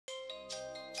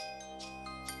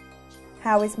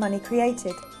How is money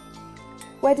created?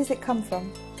 Where does it come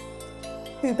from?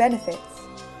 Who benefits?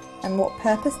 And what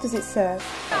purpose does it serve?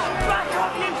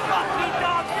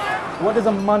 What is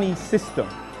a money system?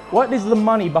 What is the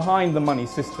money behind the money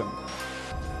system?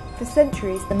 For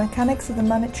centuries, the mechanics of the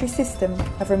monetary system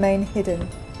have remained hidden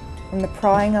from the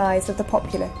prying eyes of the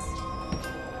populace.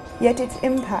 Yet its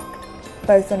impact,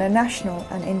 both on a national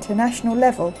and international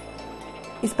level,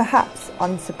 is perhaps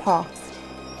unsurpassed.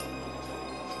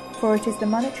 For it is the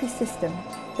monetary system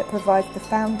that provides the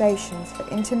foundations for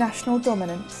international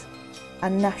dominance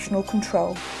and national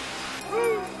control.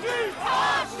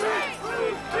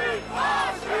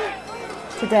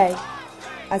 Today,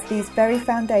 as these very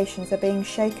foundations are being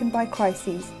shaken by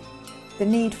crises, the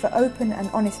need for open and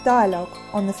honest dialogue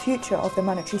on the future of the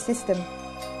monetary system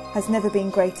has never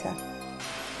been greater.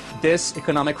 This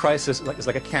economic crisis is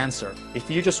like a cancer.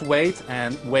 If you just wait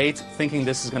and wait thinking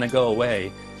this is going to go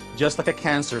away, just like a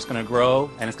cancer, it's going to grow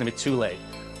and it's going to be too late.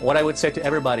 What I would say to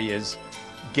everybody is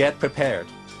get prepared.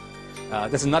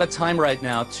 This is not a time right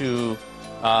now to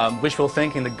wishful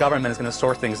thinking the government is going to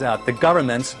sort things out. The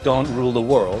governments don't rule the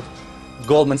world.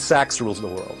 Goldman Sachs rules the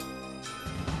world.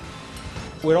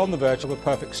 We're on the verge of a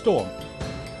perfect storm.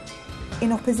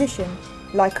 In opposition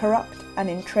lie corrupt and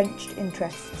entrenched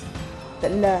interests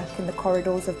that lurk in the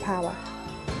corridors of power,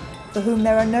 for whom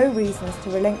there are no reasons to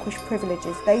relinquish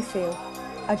privileges they feel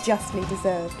are justly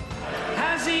deserved.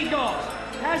 Has he got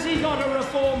a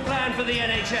reform plan for the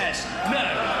NHS? No.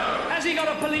 Has he got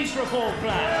a police reform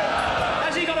plan?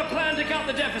 Has he got a plan to cut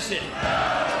the deficit?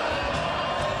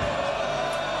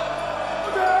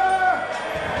 Order!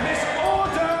 Miss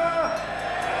Order!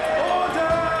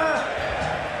 Order!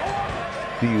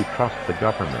 Do you trust the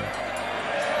government?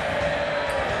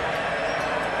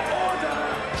 Order!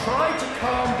 Try to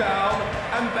calm down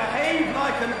and behave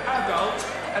like an adult,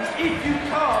 and if you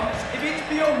can't, if it's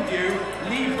beyond you,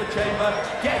 leave the chamber,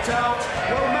 get out,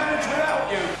 we'll manage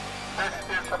without you. This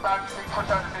is the bank being put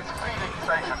out of its feeding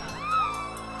station.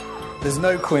 There's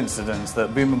no coincidence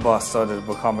that boom and bust started to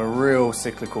become a real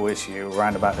cyclical issue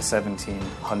around about the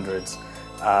 1700s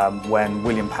when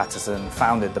William Paterson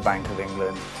founded the Bank of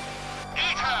England.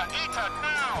 Eat her,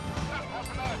 now!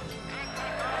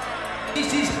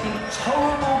 This is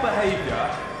intolerable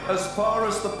behaviour as far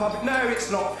as the public... No, it's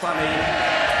not funny.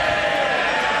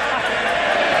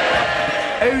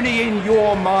 Only in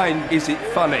your mind is it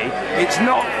funny. It's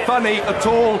not funny at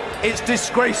all. It's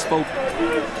disgraceful.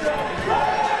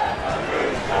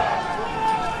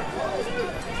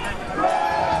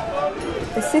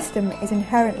 The system is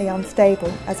inherently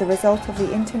unstable as a result of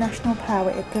the international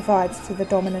power it provides to the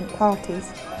dominant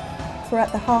parties. For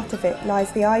at the heart of it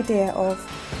lies the idea of,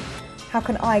 how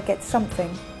can I get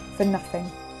something for nothing?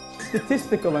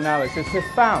 Statistical analysis has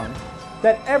found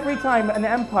that every time an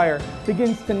empire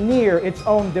begins to near its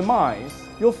own demise,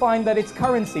 you'll find that its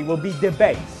currency will be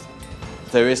debased.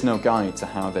 There is no guide to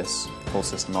how this whole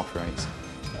system operates.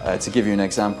 To give you an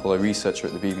example, a researcher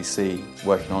at the BBC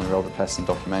working on a Robert Peston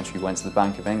documentary went to the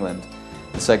Bank of England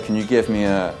and said, "Can you give me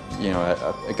a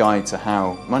guide to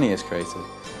how money is created?"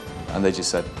 And they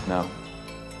just said no.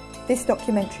 This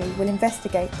documentary will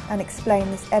investigate and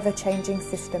explain this ever-changing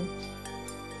system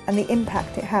and the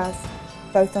impact it has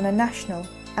both on a national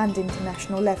and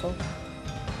international level.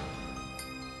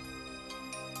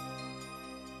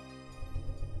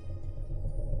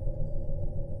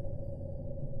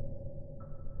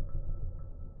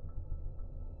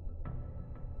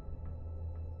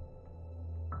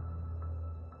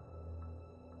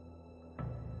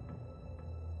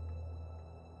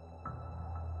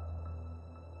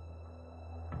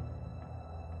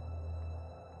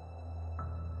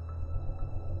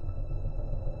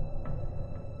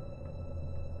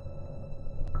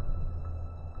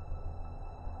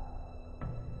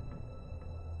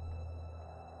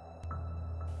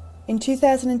 In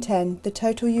 2010, the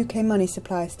total UK money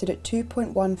supply stood at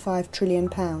 £2.15 trillion.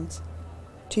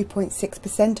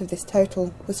 2.6% of this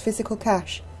total was physical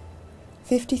cash,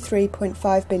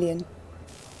 £53.5 billion.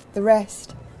 The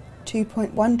rest,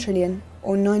 £2.1 trillion,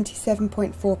 or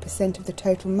 97.4% of the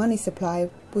total money supply,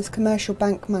 was commercial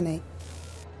bank money.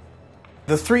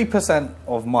 The 3%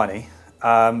 of money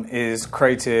is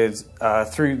created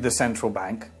through the central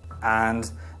bank,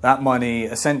 and that money,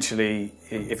 essentially,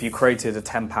 if you created a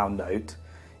 £10 note,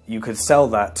 you could sell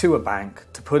that to a bank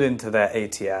to put into their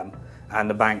ATM, and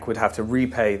the bank would have to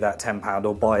repay that £10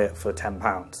 or buy it for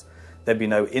 £10. There'd be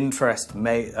no interest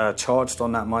charged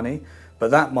on that money,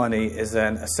 but that money is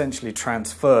then essentially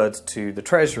transferred to the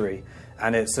Treasury,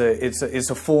 and it's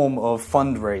a form of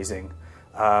fundraising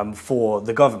for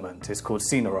the government. It's called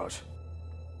seigniorage.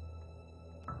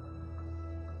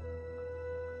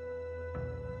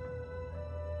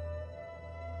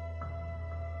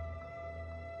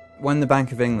 When the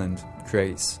Bank of England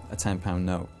creates a £10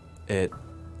 note, it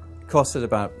costed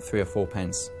about 3 or 4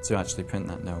 pence to actually print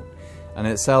that note, and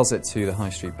it sells it to the high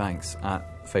street banks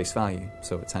at face value,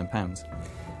 so at £10.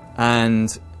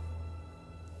 And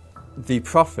the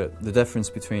profit, the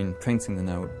difference between printing the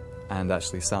note and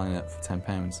actually selling it for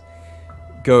 £10,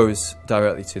 goes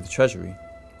directly to the Treasury.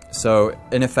 So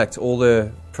in effect, all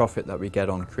the profit that we get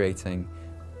on creating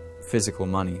physical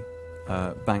money,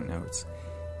 banknotes,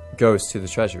 goes to the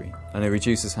Treasury, and it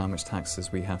reduces how much taxes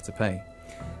we have to pay.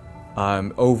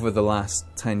 Over the last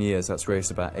 10 years, that's raised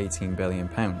about £18 billion.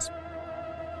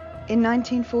 In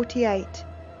 1948,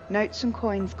 notes and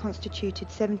coins constituted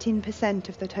 17%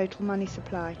 of the total money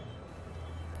supply.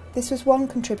 This was one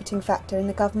contributing factor in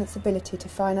the government's ability to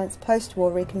finance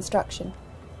post-war reconstruction.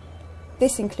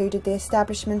 This included the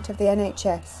establishment of the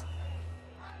NHS.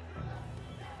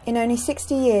 In only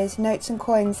 60 years, notes and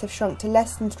coins have shrunk to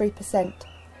less than 3%.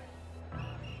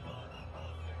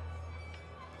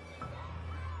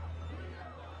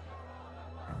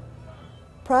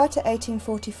 Prior to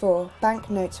 1844,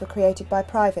 banknotes were created by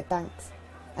private banks,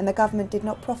 and the government did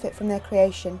not profit from their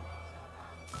creation.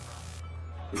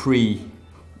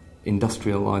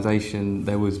 Pre-industrialisation,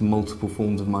 there was multiple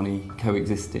forms of money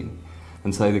coexisting,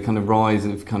 and so the kind of rise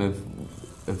of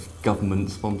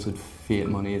government-sponsored fiat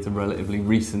money is a relatively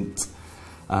recent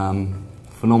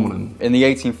phenomenon. In the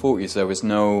 1840s, there was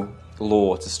no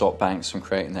law to stop banks from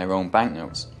creating their own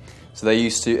banknotes, so they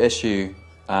used to issue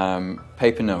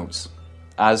paper notes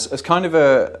as kind of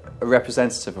a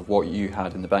representative of what you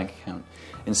had in the bank account.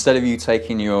 Instead of you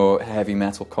taking your heavy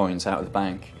metal coins out of the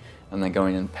bank and then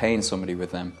going and paying somebody with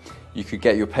them, you could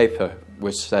get your paper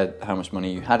which said how much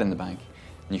money you had in the bank,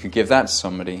 and you could give that to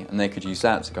somebody and they could use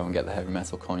that to go and get the heavy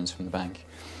metal coins from the bank.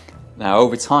 Now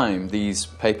over time, these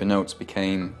paper notes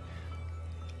became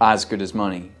as good as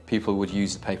money. People would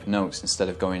use the paper notes instead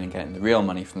of going and getting the real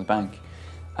money from the bank.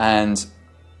 And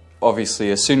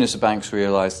obviously, as soon as the banks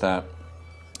realised that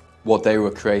what they were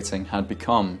creating had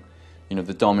become,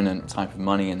 the dominant type of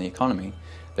money in the economy,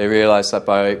 they realised that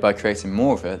by creating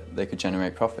more of it, they could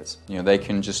generate profits. They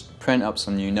can just print up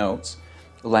some new notes,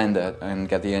 lend it, and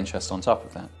get the interest on top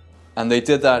of that. And they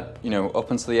did that, up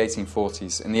until the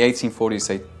 1840s. In the 1840s,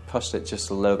 they pushed it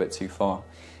just a little bit too far,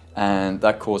 and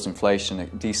that caused inflation.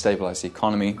 It destabilised the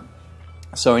economy.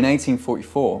 So in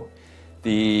 1844,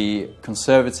 the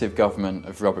Conservative government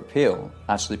of Robert Peel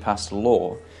actually passed a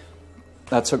law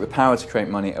that took the power to create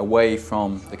money away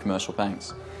from the commercial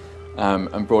banks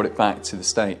and brought it back to the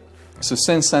state. So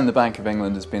since then, the Bank of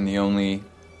England has been the only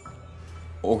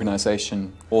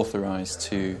organisation authorised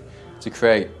to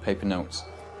create paper notes.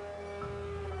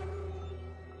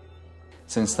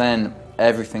 Since then,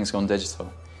 everything's gone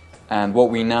digital, and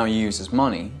what we now use as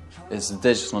money is the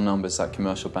digital numbers that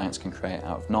commercial banks can create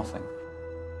out of nothing.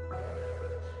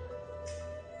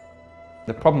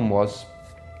 The problem was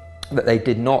that they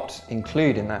did not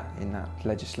include in that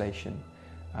legislation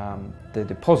the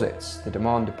deposits, the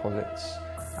demand deposits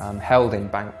held in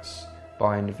banks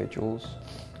by individuals,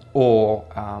 or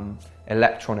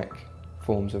electronic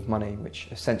forms of money, which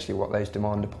essentially what those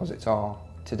demand deposits are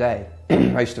today.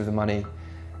 Most of the money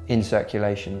in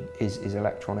circulation is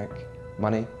electronic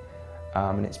money,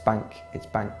 and it's bank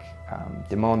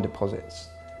demand deposits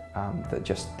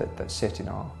that sit in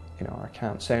our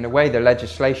accounts. So in a way, the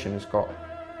legislation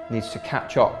needs to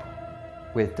catch up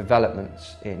with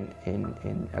developments in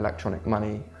electronic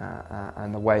money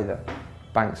and the way that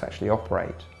banks actually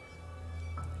operate.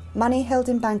 Money held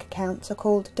in bank accounts are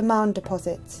called demand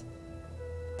deposits.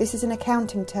 This is an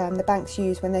accounting term the banks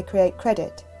use when they create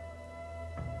credit.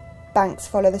 Banks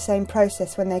follow the same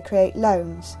process when they create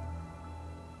loans.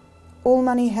 All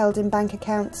money held in bank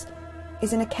accounts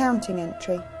is an accounting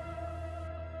entry.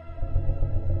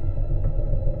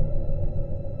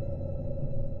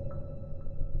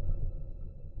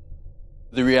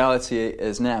 The reality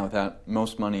is now that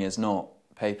most money is not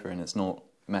paper and it's not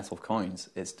metal coins,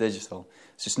 it's digital.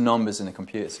 It's just numbers in a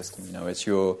computer system. It's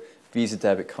your Visa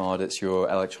debit card, it's your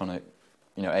electronic,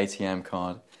 ATM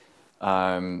card.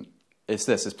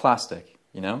 It's plastic,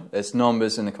 It's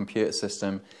numbers in a computer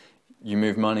system. You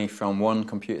move money from one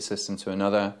computer system to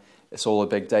another. It's all a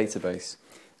big database.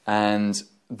 And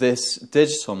this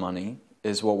digital money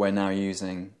is what we're now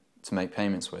using to make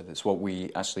payments with. It's what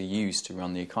we actually use to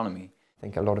run the economy. I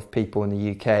think a lot of people in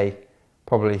the UK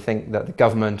probably think that the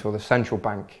government or the central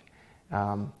bank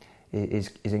is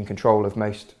in control of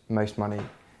most money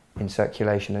in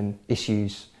circulation and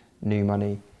issues new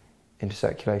money into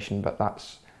circulation, but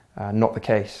that's not the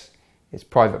case. It's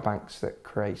private banks that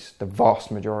create the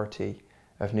vast majority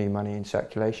of new money in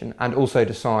circulation and also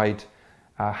decide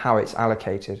how it's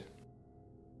allocated.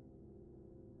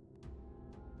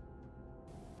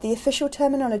 The official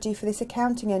terminology for this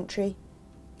accounting entry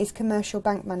is commercial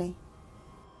bank money.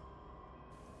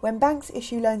 When banks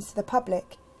issue loans to the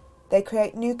public, they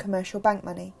create new commercial bank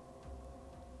money.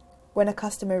 When a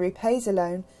customer repays a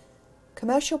loan,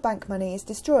 commercial bank money is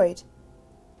destroyed.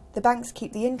 The banks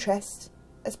keep the interest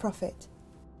as profit.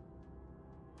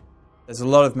 There's a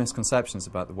lot of misconceptions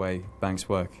about the way banks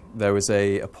work. There was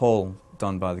a poll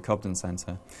done by the Cobden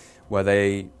Centre where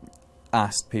they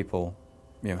asked people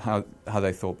how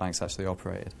they thought banks actually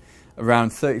operated. Around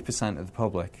 30% of the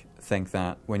public think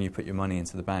that when you put your money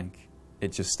into the bank,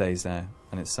 it just stays there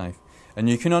and it's safe. And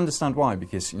you can understand why,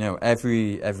 because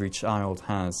every child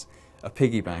has a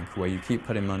piggy bank where you keep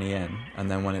putting money in, and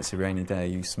then when it's a rainy day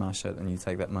you smash it and you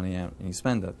take that money out and you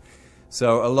spend it.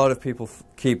 So a lot of people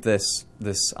keep this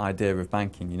idea of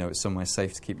banking, it's somewhere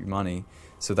safe to keep your money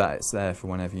so that it's there for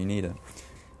whenever you need it.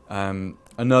 The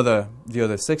other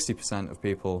 60% of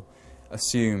people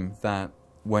assume that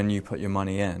when you put your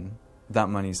money in, that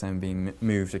money's then being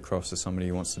moved across to somebody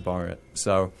who wants to borrow it.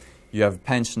 So you have a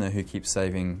pensioner who keeps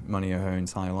saving money her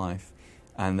entire life,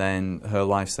 and then her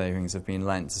life savings have been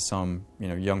lent to some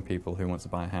young people who want to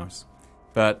buy a house.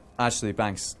 But actually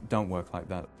banks don't work like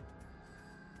that.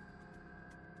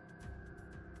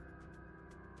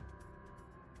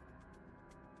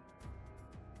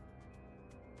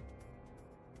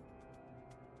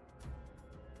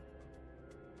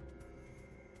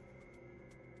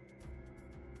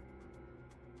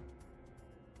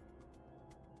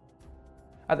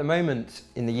 At the moment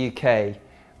in the UK,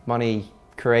 money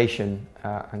creation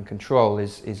and control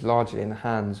is largely in the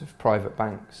hands of private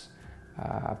banks.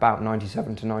 About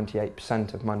 97 to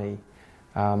 98% of money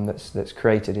that's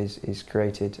created is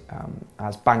created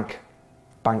as bank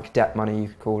debt money, you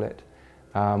could call it,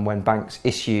 when banks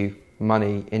issue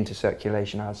money into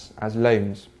circulation as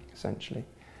loans, essentially.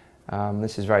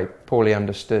 This is a very poorly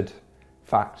understood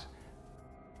fact.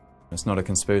 It's not a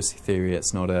conspiracy theory,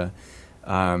 it's not a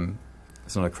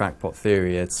crackpot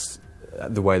theory, it's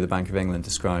the way the Bank of England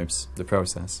describes the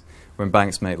process. When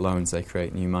banks make loans, they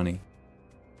create new money.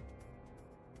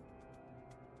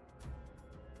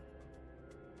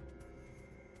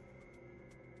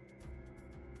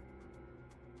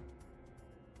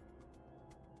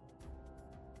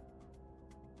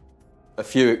 A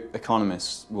few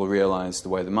economists will realise the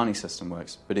way the money system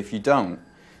works, but if you don't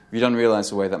realise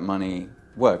the way that money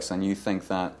works, then you think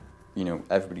that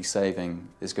everybody saving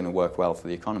is going to work well for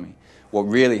the economy. What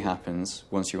really happens,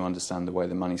 once you understand the way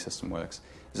the money system works,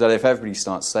 is that if everybody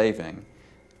starts saving,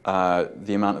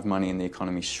 the amount of money in the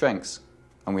economy shrinks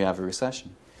and we have a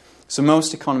recession. So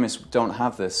most economists don't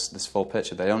have this full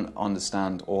picture. They don't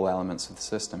understand all elements of the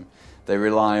system. They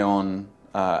rely on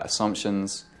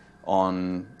assumptions,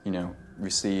 on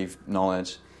received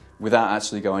knowledge, without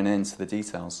actually going into the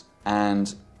details.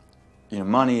 And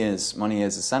money is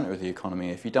the centre of the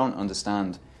economy. If you don't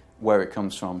understand where it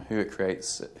comes from, who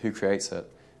creates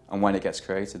it, and when it gets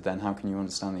created, then how can you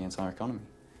understand the entire economy?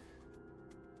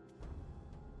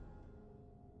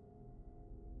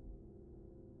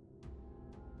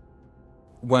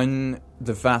 When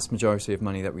the vast majority of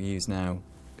money that we use now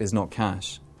is not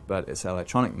cash, but it's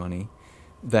electronic money,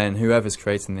 then whoever's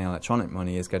creating the electronic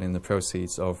money is getting the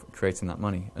proceeds of creating that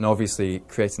money. And obviously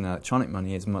creating electronic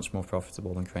money is much more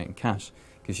profitable than creating cash,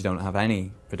 because you don't have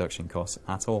any production costs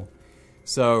at all.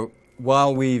 So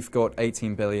while we've got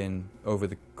 18 billion over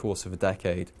the course of a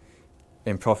decade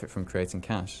in profit from creating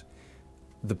cash,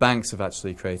 the banks have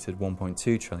actually created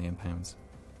 1.2 trillion pounds.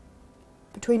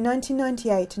 Between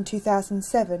 1998 and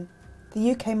 2007,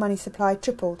 the UK money supply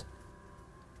tripled.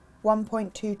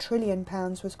 £1.2 trillion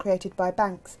was created by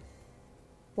banks,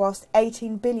 whilst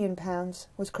 £18 billion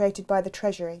was created by the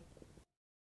Treasury.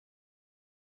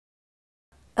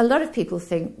 A lot of people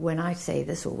think when I say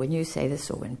this, or when you say this,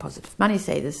 or when Positive Money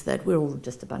say this, that we're all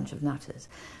just a bunch of nutters.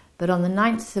 But on the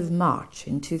 9th of March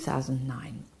in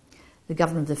 2009, the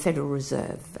Governor of the Federal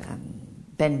Reserve,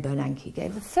 Ben Bernanke,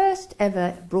 gave the first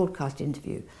ever broadcast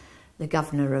interview the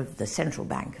Governor of the Central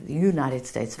Bank of the United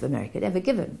States of America had ever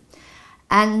given.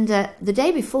 And the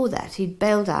day before that, he'd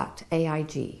bailed out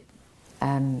AIG,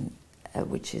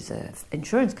 which is an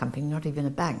insurance company, not even a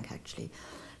bank, actually,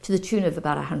 to the tune of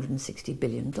about $160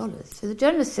 billion. So the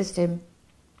journalist says to him,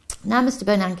 "Now, Mr.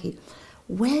 Bernanke,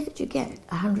 where did you get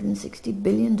 $160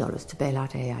 billion to bail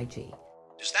out AIG?"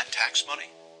 Is that tax money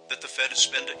that the Fed is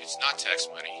spending? It's not tax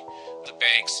money. The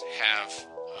banks have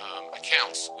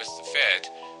accounts with the Fed,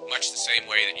 much the same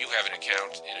way that you have an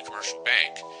account in a commercial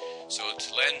bank. So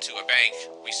to lend to a bank,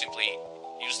 we simply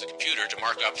use the computer to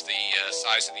mark up the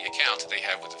size of the account that they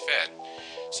have with the Fed.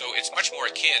 So it's much more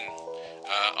akin,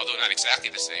 although not exactly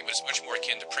the same, but it's much more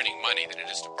akin to printing money than it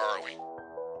is to borrowing.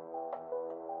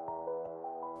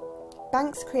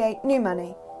 Banks create new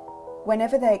money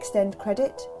whenever they extend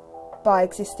credit, buy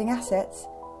existing assets,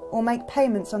 or make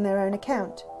payments on their own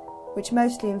account, which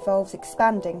mostly involves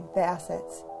expanding their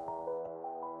assets.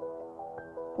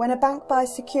 When a bank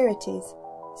buys securities,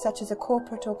 such as a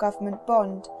corporate or government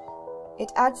bond,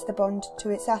 it adds the bond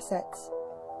to its assets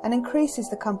and increases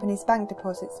the company's bank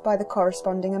deposits by the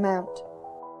corresponding amount.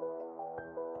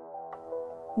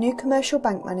 New commercial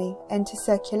bank money enters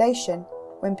circulation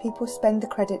when people spend the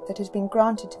credit that has been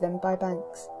granted to them by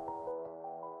banks.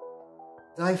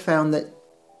 I found that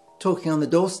talking on the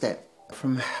doorstep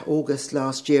from August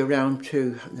last year round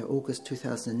to August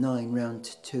 2009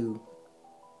 round to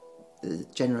the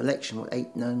general election, what,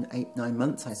 9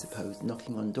 months I suppose,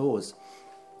 knocking on doors,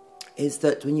 is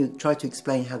that when you try to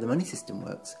explain how the money system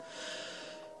works,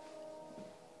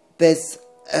 there's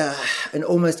an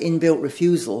almost inbuilt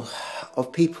refusal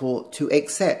of people to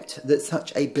accept that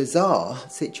such a bizarre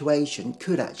situation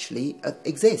could actually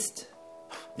exist.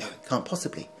 No, it can't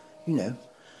possibly. You know,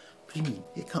 what do you mean?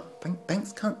 It can't.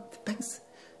 Banks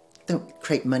don't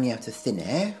create money out of thin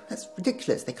air. That's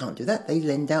ridiculous. They can't do that. They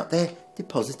lend out their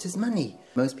depositors' money.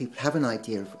 Most people have an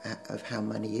idea of how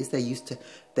money is. They're used to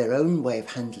their own way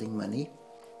of handling money.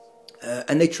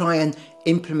 And they try and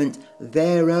implement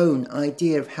their own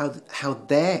idea of how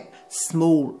their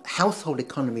small household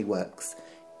economy works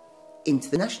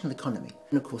into the national economy.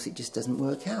 And of course it just doesn't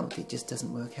work out. It just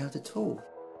doesn't work out at all.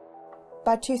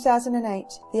 By 2008,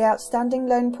 the outstanding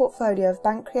loan portfolio of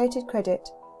bank-created credit,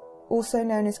 also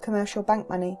known as commercial bank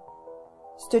money,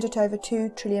 stood at over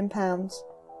 £2 trillion.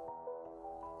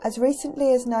 As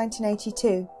recently as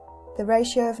 1982, the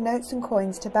ratio of notes and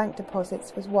coins to bank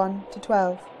deposits was 1 to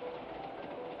 12.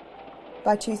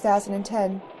 By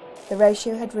 2010, the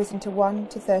ratio had risen to 1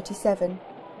 to 37.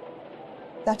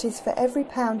 That is, for every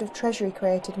pound of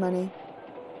Treasury-created money,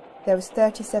 there was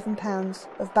 £37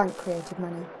 of bank-created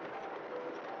money.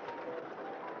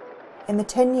 In the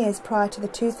 10 years prior to the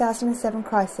 2007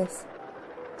 crisis,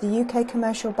 the UK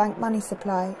commercial bank money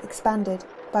supply expanded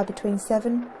by between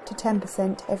 7 to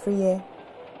 10% every year.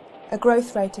 A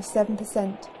growth rate of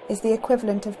 7% is the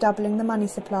equivalent of doubling the money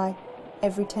supply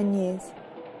every 10 years.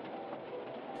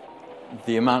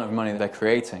 The amount of money that they're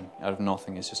creating out of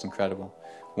nothing is just incredible.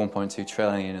 1.2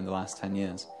 trillion in the last 10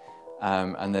 years.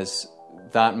 And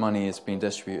that money is being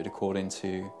distributed according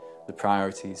to the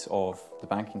priorities of the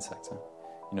banking sector,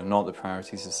 not the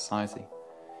priorities of society.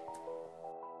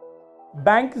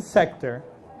 Bank sector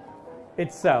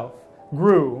itself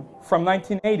grew from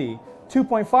 1980,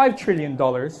 $2.5 trillion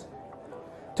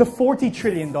to $40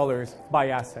 trillion by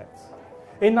assets.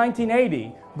 In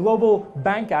 1980, global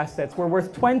bank assets were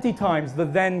worth 20 times the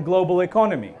then global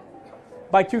economy.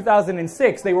 By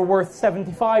 2006, they were worth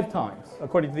 75 times,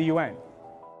 according to the UN.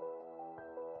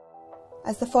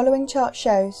 As the following chart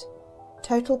shows,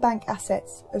 total bank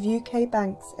assets of UK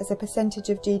banks as a percentage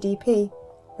of GDP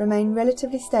remain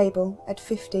relatively stable at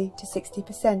 50 to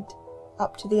 60%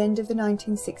 up to the end of the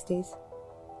 1960s.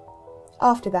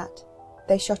 After that,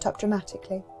 they shot up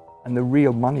dramatically. And the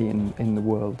real money in the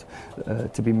world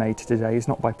to be made today is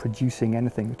not by producing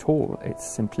anything at all. It's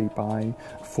simply by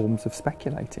forms of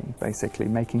speculating, basically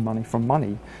making money from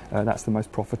money. That's the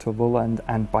most profitable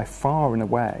and by far and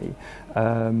away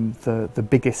the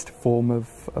biggest form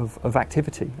of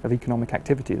activity, of economic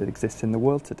activity that exists in the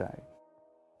world today.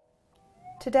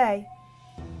 Today,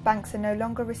 banks are no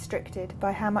longer restricted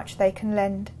by how much they can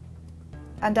lend,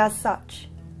 and as such,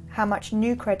 how much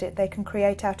new credit they can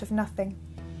create out of nothing.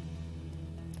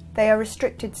 They are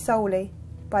restricted solely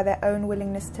by their own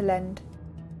willingness to lend.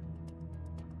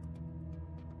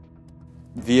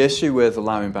 The issue with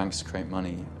allowing banks to create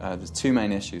money, there's two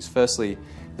main issues. Firstly,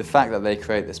 the fact that they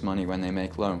create this money when they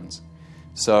make loans.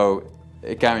 So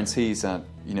it guarantees that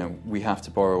we have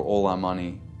to borrow all our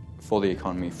money for the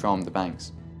economy from the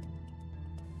banks.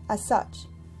 As such,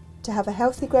 to have a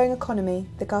healthy growing economy,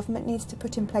 the government needs to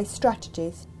put in place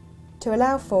strategies to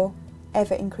allow for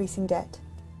ever-increasing debt.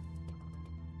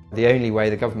 The only way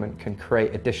the government can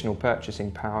create additional purchasing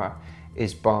power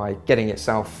is by getting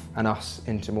itself and us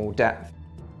into more debt.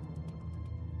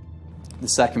 The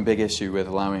second big issue with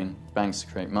allowing banks to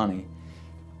create money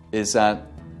is that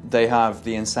they have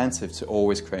the incentive to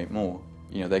always create more.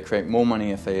 They create more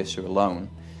money if they issue a loan.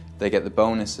 They get the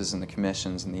bonuses and the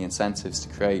commissions and the incentives to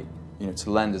create,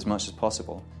 to lend as much as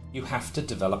possible. You have to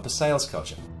develop a sales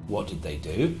culture. What did they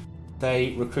do?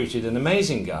 They recruited an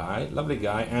amazing guy, lovely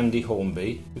guy, Andy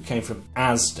Hornby, who came from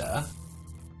Asda,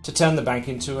 to turn the bank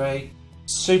into a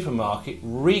supermarket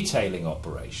retailing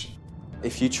operation.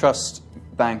 If you trust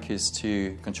bankers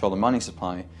to control the money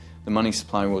supply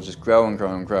will just grow and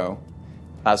grow and grow,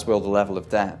 as will the level of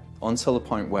debt. until the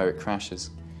point where it crashes,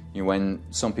 you know, when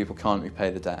some people can't repay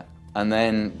the debt, and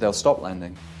then they'll stop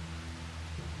lending.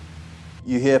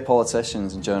 You hear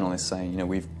politicians and journalists saying, you know,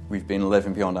 we've been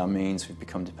living beyond our means, we've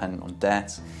become dependent on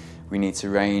debt, we need to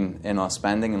rein in our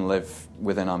spending and live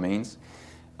within our means.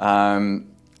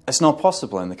 It's not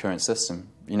possible in the current system.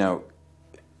 You know,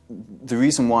 the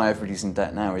reason why everybody's in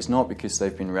debt now is not because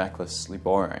they've been recklessly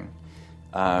borrowing.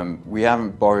 We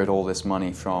haven't borrowed all this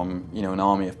money from, you know, an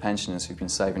army of pensioners who've been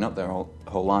saving up their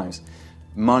whole lives.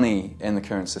 Money in the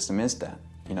current system is debt.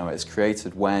 You know, it's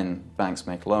created when banks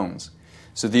make loans.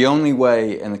 So the only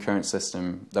way in the current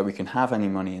system that we can have any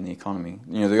money in the economy,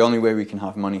 you know, the only way we can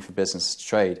have money for business to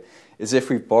trade is if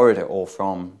we've borrowed it all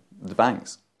from the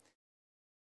banks.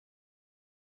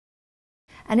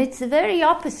 And it's the very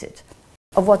opposite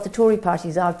of what the Tory party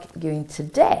is arguing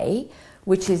today,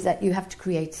 which is that you have to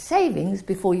create savings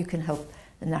before you can help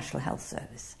the National Health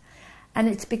Service. And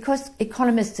it's because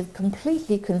economists have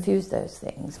completely confused those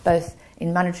things, both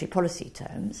in monetary policy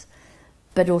terms,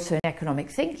 but also in economic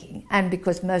thinking, and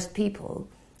because most people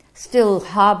still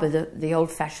harbour the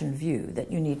old-fashioned view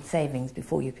that you need savings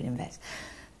before you can invest,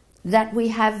 that we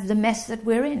have the mess that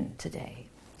we're in today.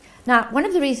 Now, one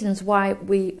of the reasons why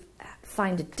we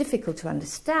find it difficult to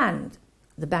understand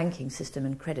the banking system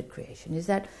and credit creation is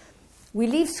that we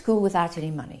leave school without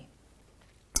any money,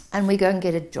 and we go and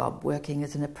get a job working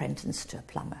as an apprentice to a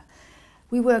plumber.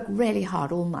 We work really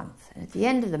hard all month, and at the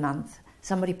end of the month,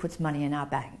 somebody puts money in our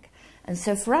bank. And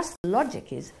so for us, the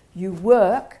logic is you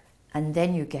work and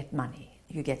then you get money,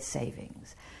 you get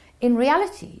savings. In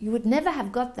reality, you would never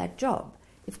have got that job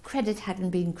if credit hadn't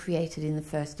been created in the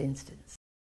first instance.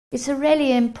 It's a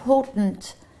really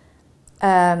important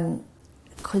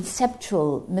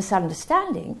conceptual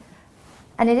misunderstanding,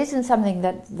 and it isn't something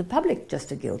that the public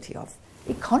just are guilty of.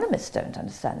 Economists don't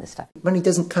understand this stuff. Money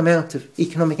doesn't come out of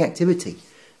economic activity.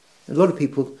 A lot of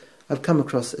people I've come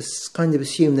across as kind of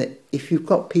assume that if you've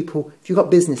got people, if you've got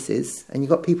businesses and you've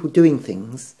got people doing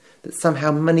things, that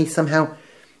somehow money somehow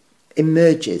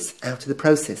emerges out of the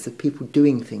process of people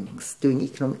doing things,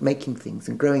 making things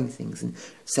and growing things and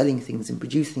selling things and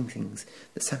producing things,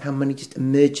 that somehow money just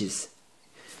emerges.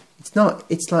 It's not,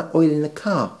 it's like oil in a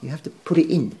car, you have to put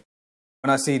it in.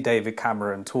 When I see David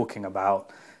Cameron talking about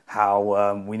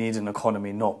how we need an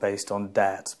economy not based on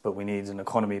debt, but we need an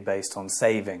economy based on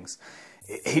savings,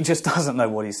 he just doesn't know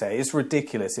what he's saying. It's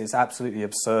ridiculous, it's absolutely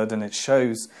absurd, and it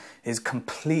shows his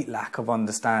complete lack of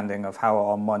understanding of how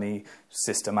our money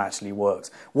system actually works.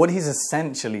 What he's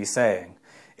essentially saying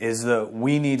is that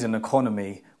we need an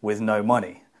economy with no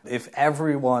money. If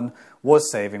everyone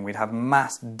was saving, we'd have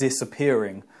mass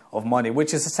disappearing of money,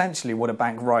 which is essentially what a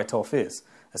bank write-off is.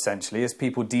 Essentially, is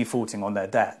people defaulting on their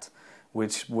debt,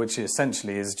 which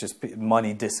essentially is just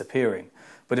money disappearing.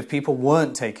 But if people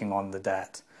weren't taking on the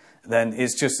debt, then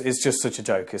it's just such a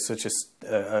joke. It's such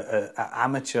a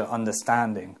amateur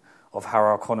understanding of how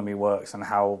our economy works and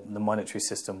how the monetary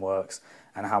system works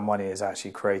and how money is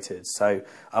actually created. So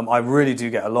I really do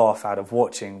get a laugh out of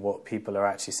watching what people are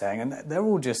actually saying, and they're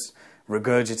all just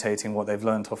regurgitating what they've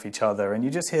learnt off each other, and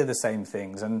you just hear the same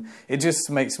things, and it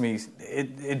just makes me,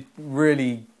 it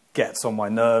really gets on my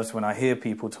nerves when I hear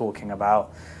people talking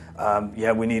about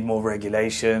yeah, we need more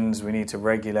regulations, we need to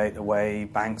regulate the way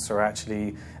banks are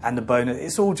actually, and the bonus.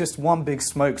 It's all just one big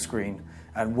smokescreen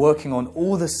and working on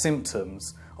all the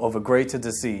symptoms of a greater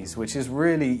disease, which is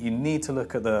really, you need to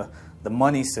look at the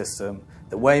money system,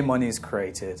 the way money is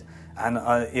created, and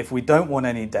if we don't want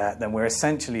any debt, then we're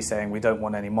essentially saying we don't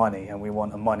want any money, and we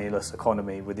want a moneyless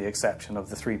economy with the exception of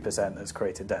the 3% that's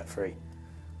created debt-free.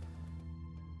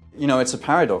 You know, it's a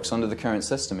paradox under the current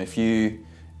system.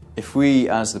 If we,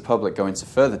 as the public, go into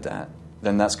further debt,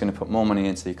 then that's going to put more money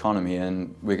into the economy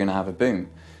and we're going to have a boom.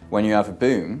 When you have a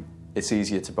boom, it's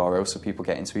easier to borrow, so people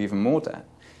get into even more debt.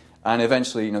 And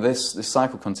eventually, you know, this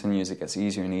cycle continues. It gets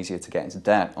easier and easier to get into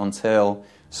debt until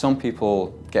some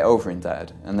people get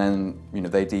over-indebted and then, you know,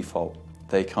 they default.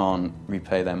 They can't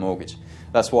repay their mortgage.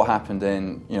 That's what happened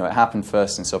in, you know, it happened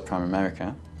first in subprime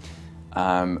America.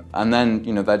 And then,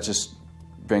 you know, that just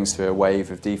brings through a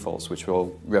wave of defaults which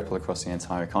will ripple across the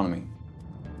entire economy.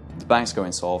 The banks go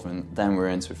insolvent, then we're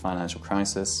into a financial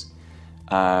crisis,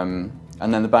 and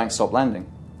then the banks stop lending.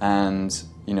 And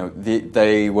you know,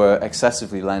 they were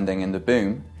excessively lending in the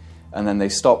boom, and then they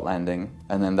stop lending,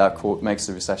 and then that makes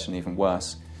the recession even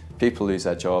worse. People lose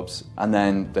their jobs, and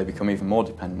then they become even more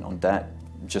dependent on debt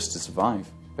just to survive,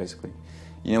 basically.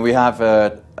 You know, we have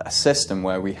a system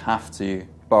where we have to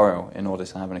borrow in order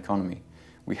to have an economy.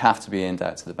 We have to be in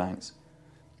debt to the banks.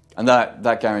 And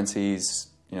that guarantees,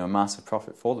 you know, a massive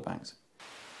profit for the banks.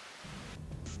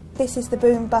 This is the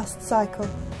boom-bust cycle.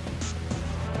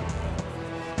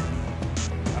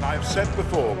 And I have said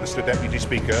before, Mr. Deputy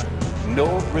Speaker,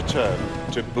 no return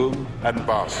to boom and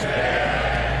bust.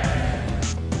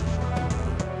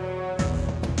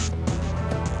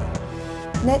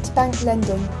 Net bank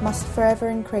lending must forever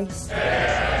increase.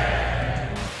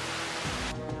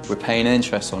 We're paying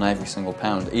interest on every single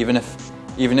pound. Even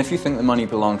if you think the money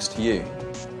belongs to you,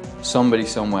 somebody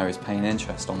somewhere is paying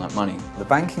interest on that money. The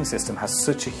banking system has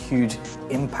such a huge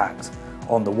impact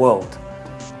on the world,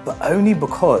 but only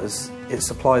because it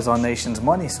supplies our nation's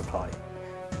money supply.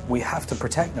 We have to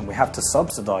protect them, we have to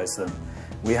subsidize them,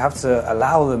 we have to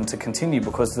allow them to continue,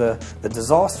 because the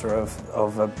disaster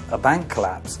of a bank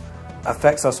collapse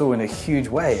affects us all in a huge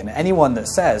way, and anyone that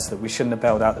says that we shouldn't have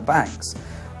bailed out the banks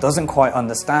doesn't quite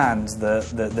understand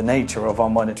the nature of our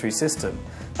monetary system.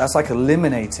 That's like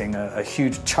eliminating a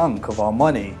huge chunk of our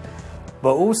money,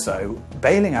 but also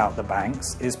bailing out the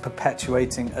banks is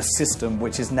perpetuating a system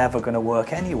which is never going to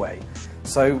work anyway.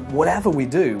 So whatever we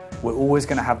do, we're always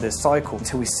going to have this cycle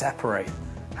until we separate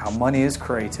how money is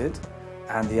created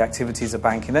and the activities of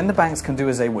banking. Then the banks can do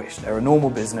as they wish. They're a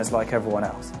normal business like everyone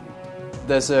else.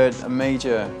 There's a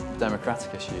major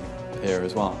democratic issue here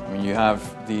as well. I mean, you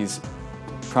have these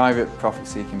private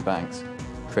profit-seeking banks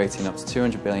creating up to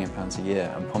 £200 billion a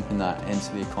year and pumping that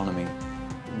into the economy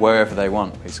wherever they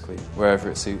want, basically, wherever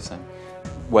it suits them.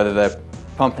 Whether they're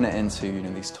pumping it into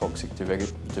these toxic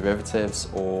derivatives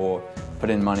or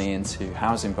putting money into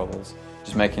housing bubbles,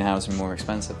 just making housing more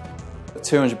expensive.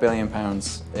 £200 billion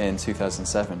in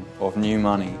 2007 of new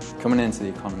money coming into the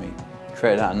economy,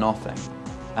 created out of nothing,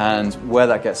 and where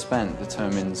that gets spent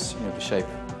determines the shape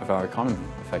of our economy,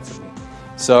 effectively.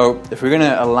 So if we're going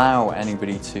to allow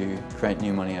anybody to create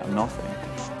new money out of nothing,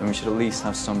 then we should at least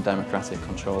have some democratic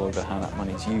control over how that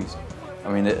money is used.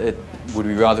 I mean, would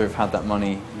we rather have had that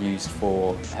money used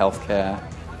for healthcare,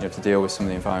 to deal with some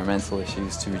of the environmental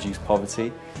issues, to reduce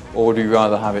poverty, or would we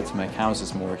rather have it to make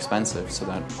houses more expensive so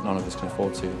that none of us can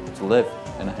afford to live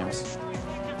in a house?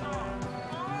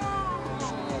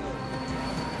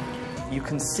 You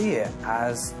can see it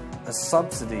as a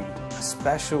subsidy, a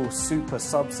special super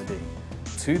subsidy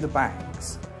to the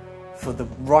banks for the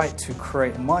right to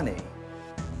create money,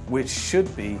 which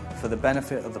should be for the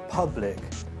benefit of the public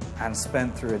and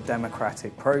spent through a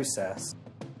democratic process.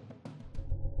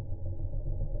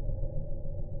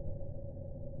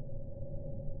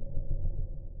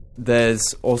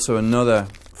 There's also another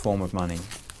form of money,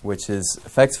 which is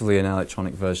effectively an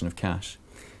electronic version of cash,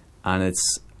 and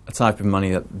it's a type of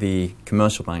money that the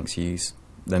commercial banks use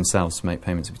themselves to make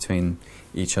payments between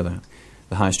each other.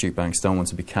 The high street banks don't want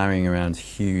to be carrying around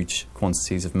huge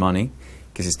quantities of money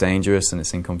because it's dangerous and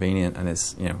it's inconvenient and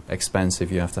it's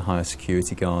expensive. You have to hire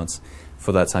security guards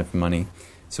for that type of money.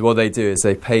 So what they do is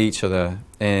they pay each other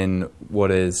in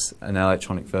what is an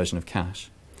electronic version of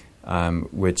cash,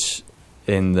 which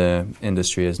in the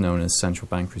industry is known as central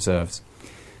bank reserves.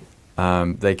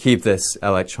 They keep this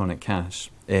electronic cash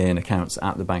in accounts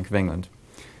at the Bank of England.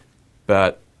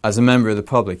 But as a member of the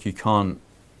public, you can't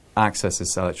access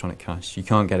this electronic cash. You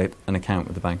can't get an account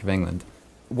with the Bank of England.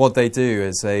 What they do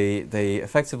is they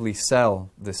effectively sell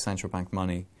this central bank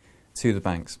money to the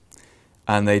banks.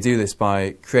 And they do this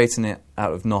by creating it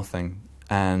out of nothing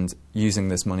and using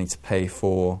this money to pay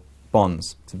for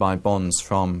bonds, to buy bonds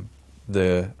from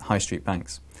the high street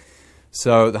banks.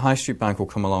 So the high street bank will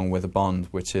come along with a bond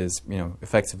which is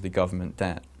effectively government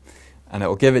debt, and it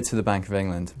will give it to the Bank of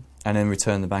England, and in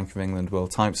return the Bank of England will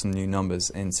type some new numbers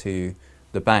into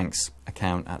the bank's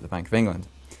account at the Bank of England.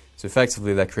 So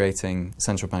effectively they're creating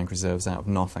central bank reserves out of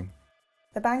nothing.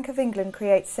 The Bank of England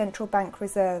creates central bank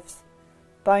reserves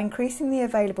by increasing the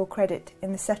available credit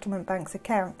in the settlement bank's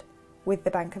account with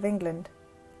the Bank of England.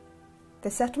 The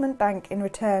settlement bank in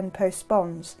return posts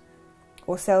bonds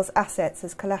or sells assets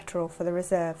as collateral for the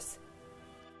reserves.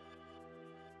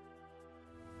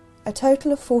 A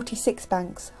total of 46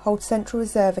 banks hold central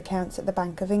reserve accounts at the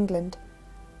Bank of England.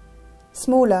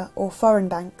 Smaller or foreign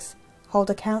banks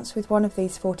hold accounts with one of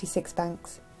these 46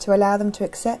 banks to allow them to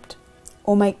accept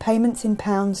or make payments in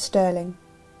pounds sterling.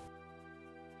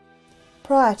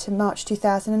 Prior to March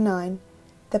 2009,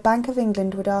 the Bank of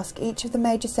England would ask each of the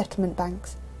major settlement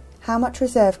banks how much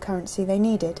reserve currency they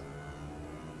needed.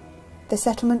 The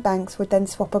settlement banks would then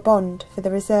swap a bond for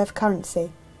the reserve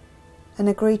currency and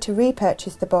agree to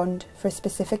repurchase the bond for a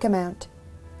specific amount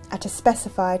at a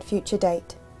specified future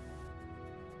date.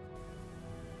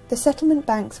 The settlement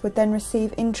banks would then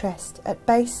receive interest at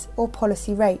base or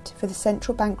policy rate for the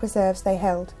central bank reserves they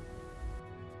held.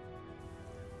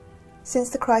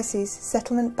 Since the crisis,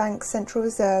 settlement bank central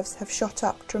reserves have shot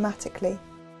up dramatically.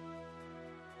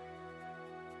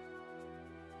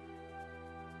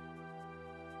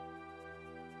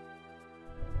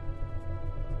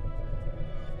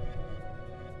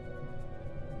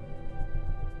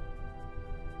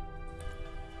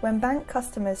 When bank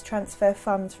customers transfer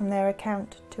funds from their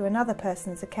account to another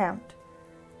person's account,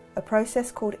 a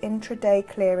process called intraday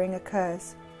clearing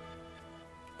occurs.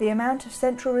 The amount of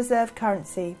central reserve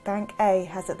currency Bank A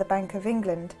has at the Bank of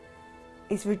England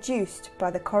is reduced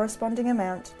by the corresponding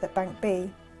amount that Bank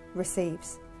B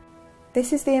receives.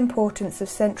 This is the importance of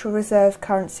central reserve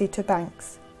currency to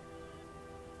banks.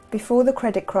 Before the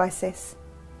credit crisis,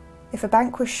 if a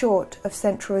bank was short of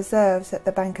central reserves at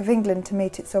the Bank of England to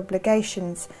meet its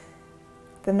obligations,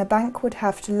 then the bank would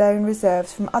have to loan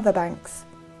reserves from other banks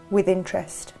with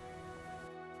interest.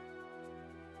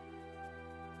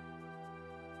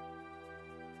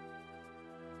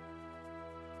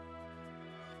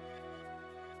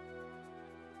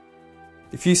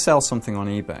 If you sell something on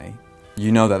eBay,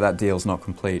 you know that that deal's not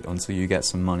complete until you get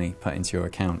some money put into your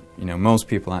account. You know, most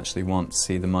people actually want to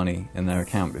see the money in their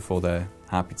account before they're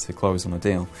happy to close on a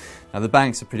deal. Now the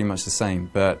banks are pretty much the same,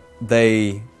 but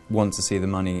they want to see the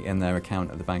money in their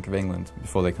account at the Bank of England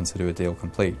before they consider a deal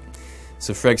complete.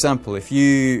 So for example, if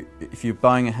you're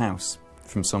buying a house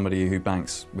from somebody who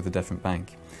banks with a different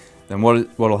bank, then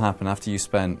what'll happen after you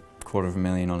spend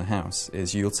 $250,000 on a house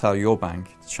is you'll tell your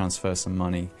bank to transfer some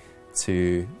money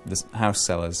to the house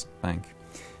seller's bank.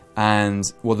 And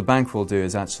what the bank will do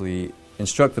is actually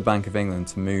instruct the Bank of England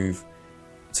to move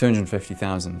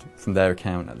 $250,000 from their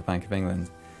account at the Bank of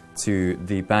England to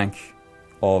the bank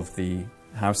of the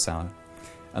house seller.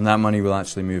 And that money will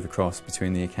actually move across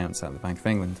between the accounts at the Bank of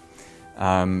England.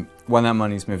 When that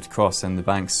money is moved across, then the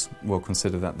banks will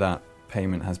consider that that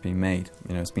payment has been made,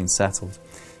 you know, it's been settled.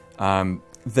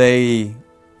 They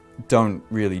don't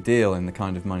really deal in the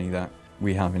kind of money that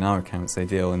we have in our accounts. They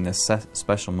deal in this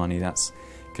special money that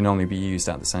can only be used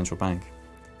at the central bank.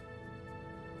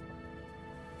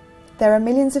 There are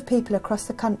millions of people across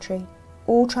the country,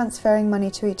 all transferring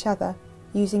money to each other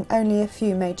using only a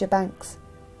few major banks.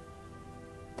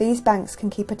 These banks can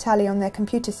keep a tally on their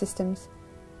computer systems,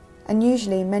 and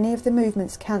usually many of the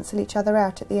movements cancel each other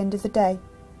out at the end of the day.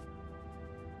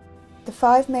 The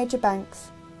 5 major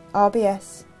banks,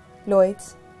 RBS,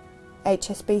 Lloyds,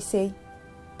 HSBC,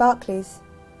 Barclays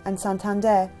and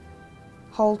Santander,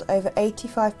 hold over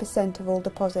 85% of all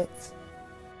deposits.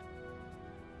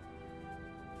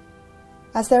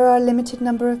 As there are a limited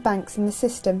number of banks in the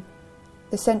system,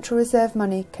 the central reserve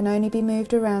money can only be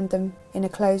moved around them in a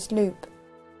closed loop.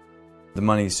 The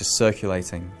money is just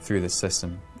circulating through this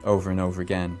system over and over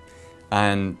again.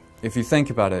 And if you think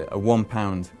about it, a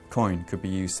 £1 coin could be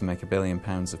used to make £1 billion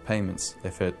of payments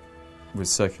if it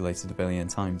was circulated 1 billion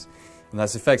times. And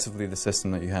that's effectively the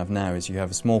system that you have now, is you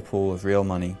have a small pool of real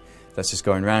money that's just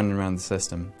going round and round the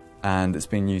system, and it's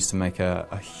being used to make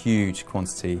a huge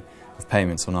quantity of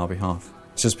payments on our behalf.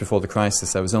 Just before the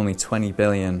crisis, there was only £20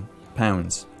 billion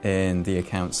in the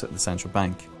accounts at the central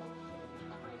bank.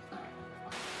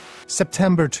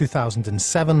 September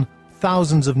 2007,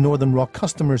 thousands of Northern Rock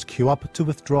customers queue up to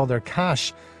withdraw their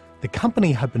cash. The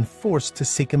company had been forced to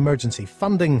seek emergency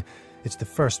funding. It's the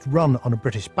first run on a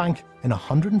British bank in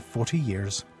 140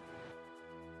 years.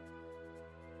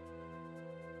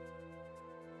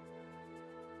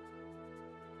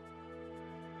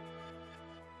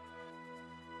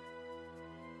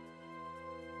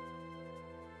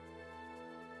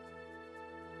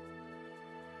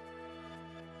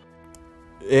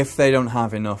 If they don't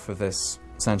have enough of this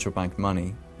central bank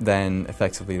money, then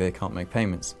effectively they can't make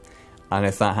payments. And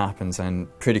if that happens, then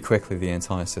pretty quickly the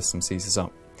entire system seizes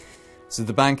up. So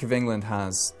the Bank of England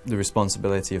has the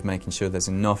responsibility of making sure there's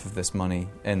enough of this money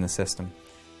in the system.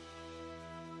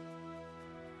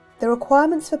 The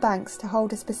requirements for banks to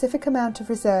hold a specific amount of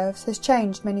reserves has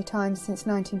changed many times since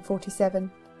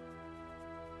 1947.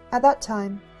 At that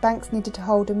time, banks needed to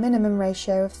hold a minimum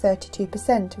ratio of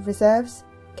 32% of reserves,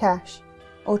 cash,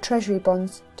 or treasury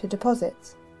bonds to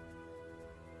deposits.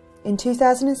 In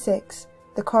 2006,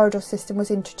 the corridor system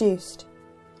was introduced,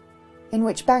 in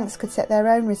which banks could set their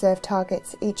own reserve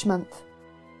targets each month.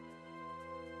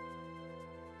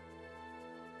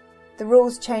 The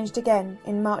rules changed again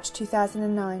in March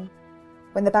 2009,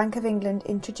 when the Bank of England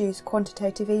introduced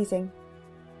quantitative easing.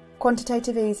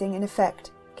 Quantitative easing, in effect,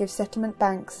 gives settlement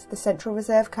banks the central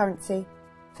reserve currency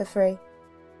for free.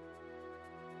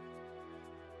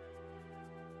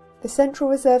 The central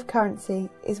reserve currency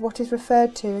is what is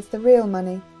referred to as the real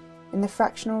money in the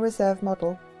fractional reserve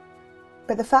model.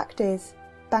 But the fact is,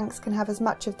 banks can have as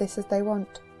much of this as they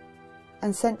want,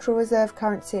 and central reserve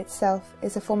currency itself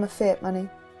is a form of fiat money,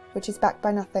 which is backed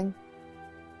by nothing.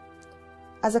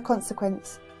 As a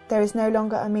consequence, there is no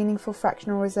longer a meaningful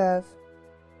fractional reserve.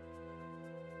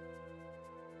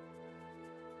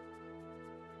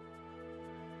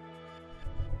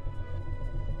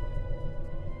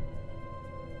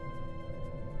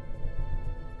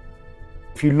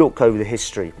 if you look over the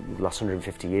history, the last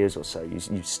 150 years or so,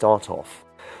 you start off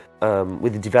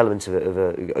with the development of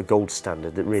a gold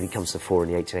standard that really comes to the fore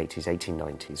in the 1880s,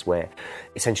 1890s, where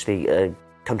essentially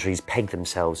countries peg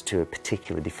themselves to a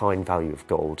particular defined value of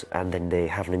gold, and then they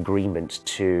have an agreement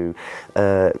to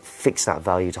fix that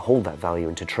value, to hold that value,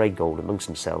 and to trade gold amongst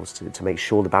themselves to make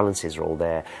sure the balances are all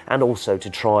there, and also to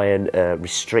try and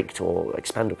restrict or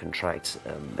expand or contract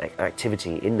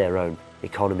activity in their own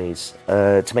economies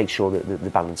to make sure that the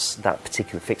balance, that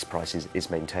particular fixed price is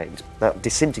maintained. That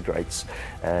disintegrates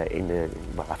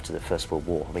after the First World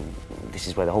War. I mean, this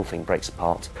is where the whole thing breaks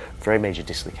apart. Very major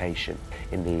dislocation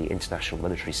in the international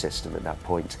monetary system at that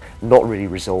point. Not really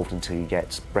resolved until you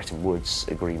get Bretton Woods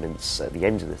agreements at the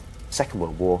end of the Second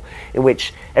World War, in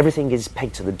which everything is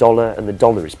pegged to the dollar and the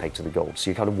dollar is pegged to the gold. So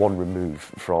you're kind of one remove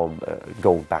from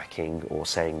gold backing, or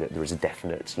saying that there is a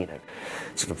definite,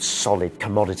 sort of solid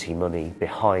commodity money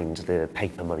behind the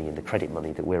paper money and the credit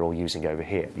money that we're all using over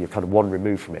here. You're kind of one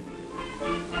remove from it.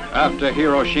 After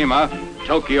Hiroshima,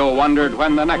 Tokyo wondered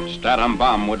when the next atom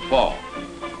bomb would fall.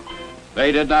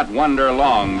 They did not wonder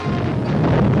long.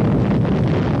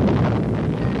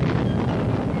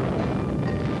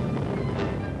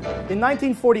 In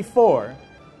 1944,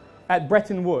 at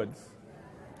Bretton Woods,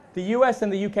 the US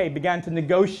and the UK began to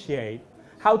negotiate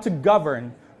how to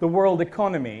govern the world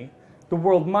economy, the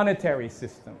world monetary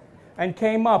system, and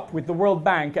came up with the World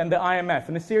Bank and the IMF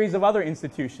and a series of other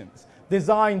institutions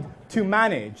designed to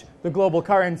manage the global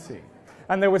currency.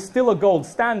 And there was still a gold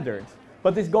standard,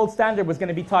 but this gold standard was going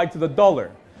to be tied to the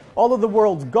dollar. All of the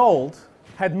world's gold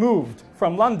had moved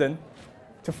from London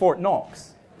to Fort Knox,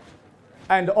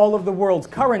 and all of the world's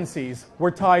currencies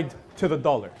were tied to the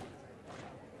dollar.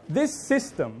 This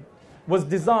system was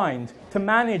designed to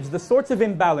manage the sorts of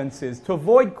imbalances, to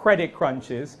avoid credit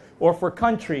crunches, or for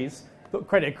countries, the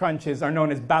credit crunches are known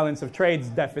as balance of trades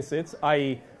deficits,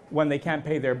 i.e. when they can't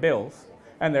pay their bills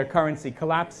and their currency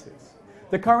collapses.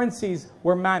 The currencies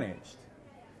were managed,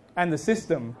 and the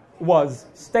system was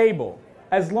stable,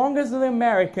 as long as the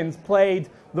Americans played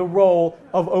the role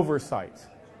of oversight.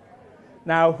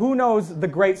 Now, who knows the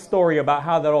great story about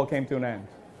how that all came to an end?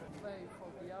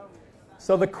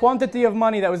 So the quantity of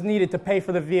money that was needed to pay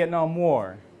for the Vietnam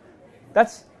War,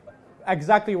 that's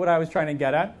exactly what I was trying to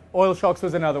get at. Oil shocks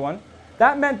was another one.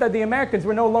 That meant that the Americans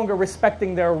were no longer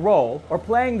respecting their role or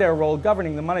playing their role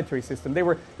governing the monetary system. They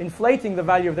were inflating the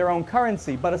value of their own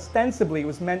currency, but ostensibly it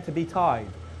was meant to be tied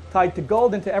to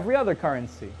gold and to every other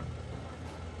currency.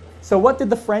 So what did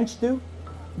the French do?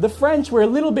 The French were a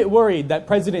little bit worried that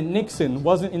President Nixon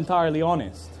wasn't entirely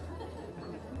honest.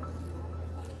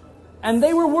 And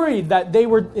they were worried that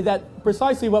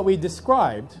precisely what we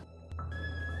described,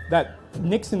 that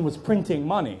Nixon was printing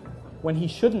money when he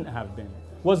shouldn't have been,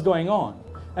 was going on.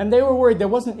 And they were worried there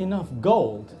wasn't enough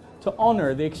gold to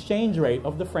honor the exchange rate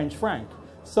of the French franc.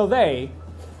 So they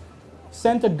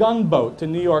sent a gunboat to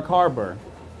New York Harbor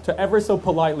to ever so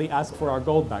politely ask for our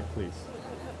gold back, please.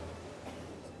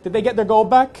 Did they get their gold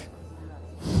back?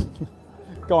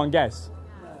 Go on, guess.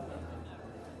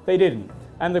 They didn't.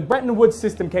 And the Bretton Woods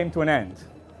system came to an end.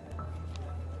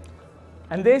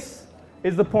 And this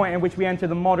is the point in which we enter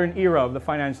the modern era of the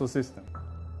financial system.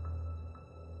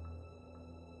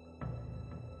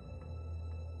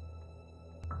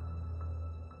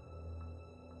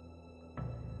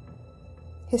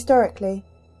 Historically,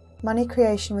 money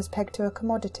creation was pegged to a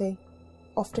commodity,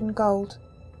 often gold,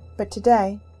 but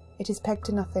today it is pegged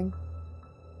to nothing.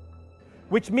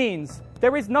 Which means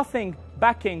there is nothing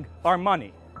backing our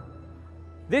money.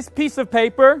 This piece of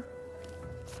paper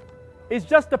is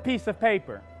just a piece of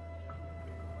paper.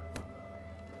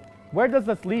 Where does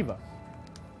this leave us?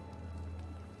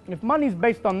 If money is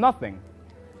based on nothing,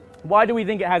 why do we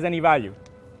think it has any value?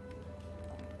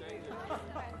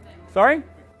 Sorry?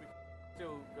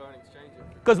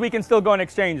 Because we can still go and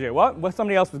exchange it. What?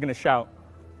 Somebody else was going to shout.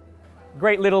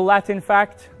 Great little Latin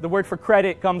fact, the word for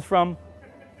credit comes from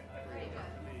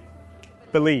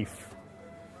belief.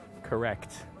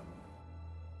 Correct.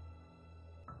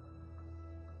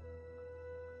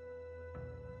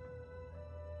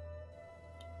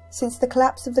 Since the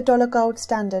collapse of the dollar gold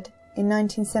standard in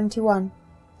 1971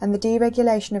 and the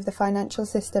deregulation of the financial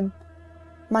system,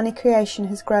 money creation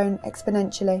has grown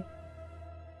exponentially.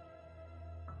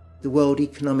 The World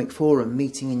Economic Forum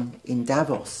meeting in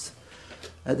Davos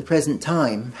at the present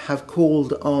time have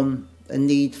called on a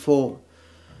need for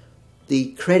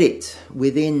the credit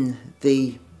within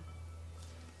the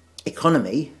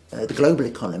economy, the global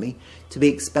economy, to be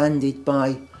expanded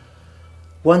by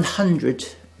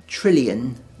 $100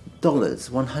 trillion,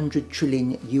 100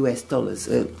 trillion US dollars.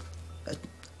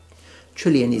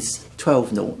 trillion is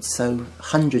 12 noughts, so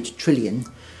 100 trillion,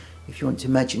 if you want to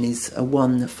imagine, is a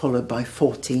 1 followed by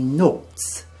 14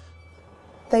 noughts.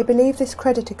 They believe this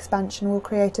credit expansion will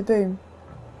create a boom,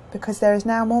 because there is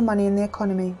now more money in the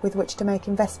economy with which to make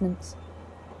investments.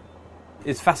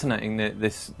 It's fascinating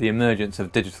the emergence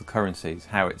of digital currencies,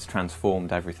 how it's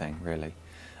transformed everything, really,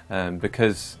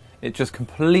 because it just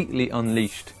completely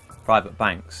unleashed private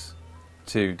banks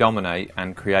to dominate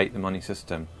and create the money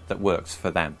system that works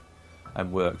for them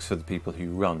and works for the people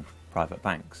who run private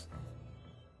banks.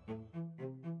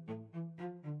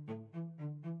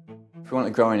 If we want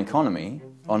a growing economy,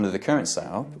 under the current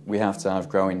setup, we have to have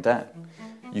growing debt.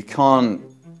 You can't,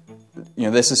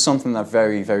 this is something that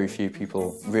very, very few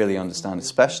people really understand,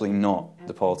 especially not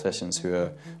the politicians who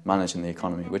are managing the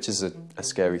economy, which is a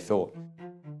scary thought.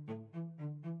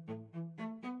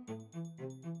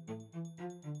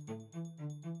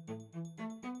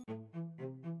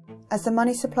 As the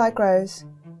money supply grows,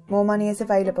 more money is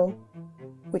available,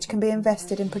 which can be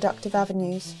invested in productive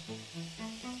avenues.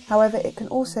 However, it can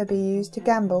also be used to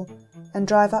gamble and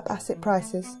drive up asset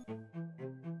prices.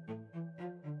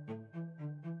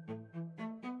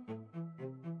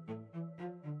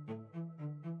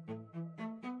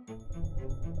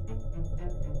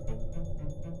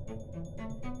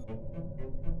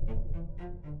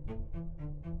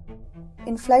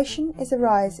 Inflation is a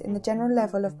rise in the general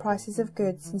level of prices of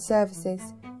goods and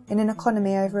services in an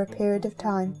economy over a period of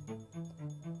time.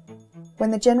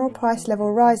 When the general price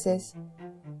level rises,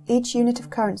 each unit of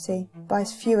currency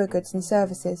buys fewer goods and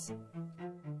services.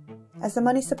 As the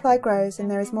money supply grows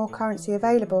and there is more currency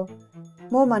available,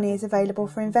 more money is available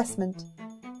for investment,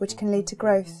 which can lead to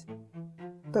growth.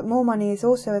 But more money is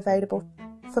also available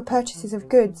for purchases of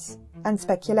goods and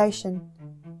speculation,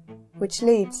 which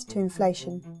leads to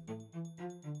inflation.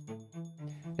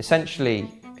 Essentially,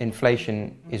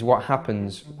 inflation is what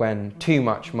happens when too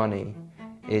much money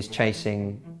is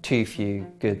chasing too few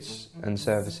goods and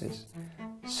services.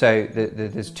 So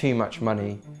there's too much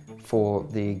money for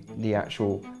the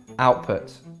actual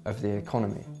output of the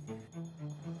economy.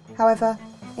 However,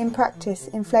 in practice,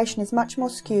 inflation is much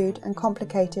more skewed and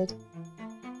complicated.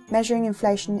 Measuring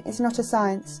inflation is not a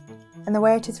science, and the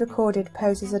way it is recorded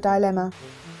poses a dilemma.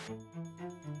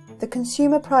 The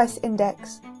Consumer Price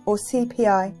Index, or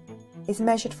CPI, is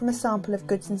measured from a sample of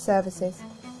goods and services.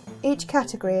 Each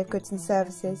category of goods and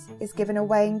services is given a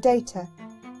weighing data,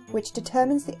 which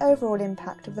determines the overall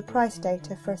impact of the price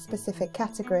data for a specific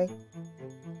category.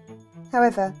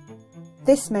 However,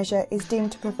 this measure is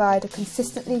deemed to provide a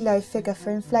consistently low figure for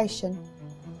inflation.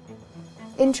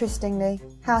 Interestingly,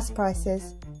 house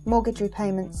prices, mortgage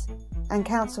repayments, and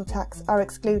council tax are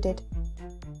excluded,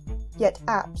 yet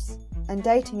apps and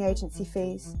dating agency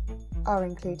fees are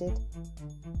included.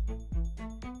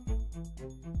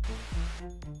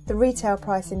 The Retail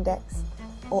Price Index,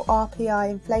 or RPI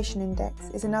Inflation Index,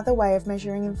 is another way of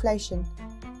measuring inflation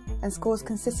and scores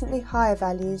consistently higher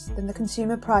values than the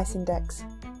Consumer Price Index.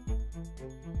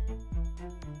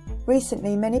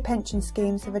 Recently, many pension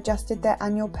schemes have adjusted their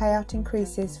annual payout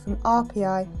increases from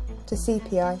RPI to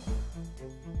CPI.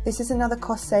 This is another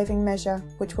cost-saving measure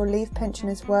which will leave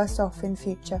pensioners worse off in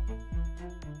future.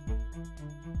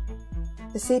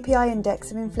 The CPI index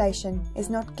of inflation is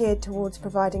not geared towards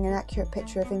providing an accurate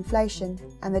picture of inflation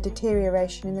and the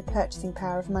deterioration in the purchasing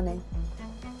power of money.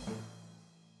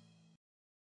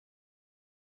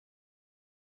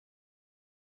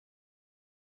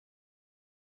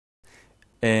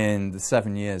 In the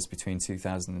 7 years between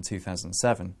 2000 and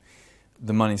 2007,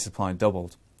 the money supply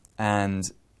doubled, and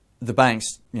the banks,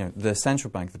 the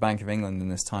central bank, the Bank of England in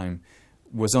this time,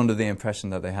 was under the impression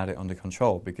that they had it under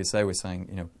control because they were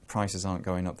saying, prices aren't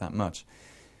going up that much.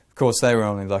 Of course, they were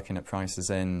only looking at prices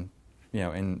in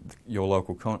your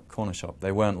local corner shop.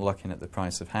 They weren't looking at the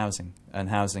price of housing, and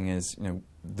housing is,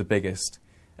 the biggest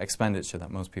expenditure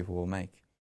that most people will make.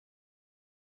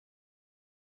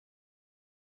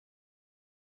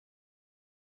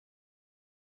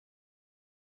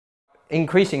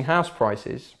 Increasing house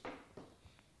prices,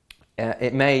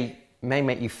 it may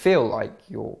make you feel like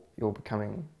you're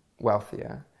becoming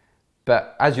wealthier,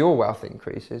 but as your wealth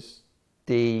increases,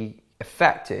 the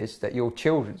effect is that your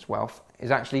children's wealth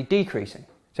is actually decreasing.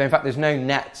 So in fact, there's no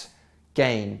net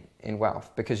gain in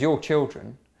wealth because your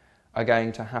children are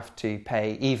going to have to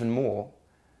pay even more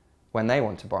when they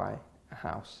want to buy a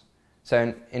house.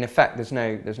 So in effect, there's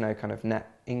no kind of net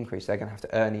increase. They're going to have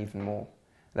to earn even more.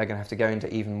 They're going to have to go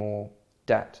into even more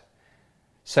debt.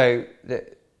 So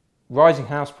the rising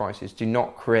house prices do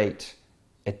not create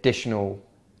additional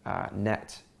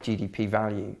net GDP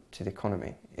value to the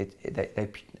economy.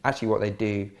 Actually what they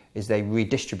do is they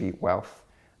redistribute wealth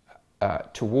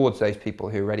towards those people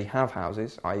who already have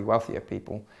houses, i.e. wealthier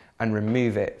people, and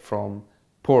remove it from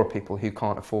poorer people who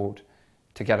can't afford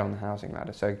to get on the housing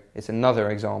ladder. So it's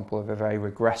another example of a very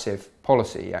regressive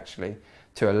policy, actually,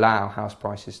 to allow house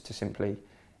prices to simply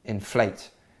inflate.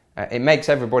 It makes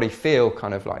everybody feel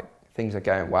kind of like things are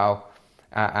going well,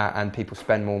 and people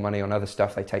spend more money on other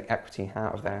stuff. They take equity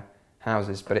out of their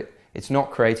houses, but it's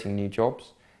not creating new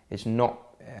jobs. It's not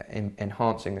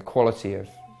enhancing the quality of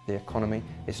the economy.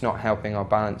 It's not helping our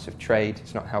balance of trade.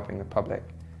 It's not helping the public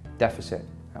deficit.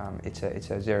 It's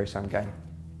a zero-sum game.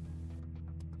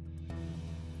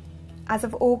 As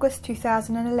of August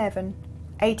 2011,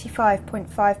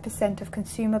 85.5% of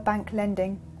consumer bank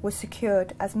lending was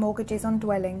secured as mortgages on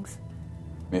dwellings.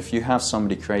 If you have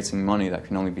somebody creating money that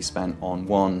can only be spent on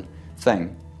one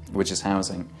thing, which is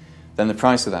housing, then the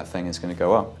price of that thing is going to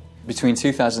go up. Between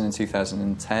 2000 and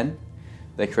 2010,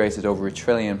 they created over £1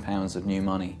 trillion of new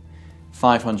money,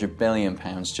 £500 billion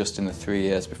just in the 3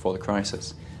 years before the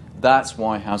crisis. That's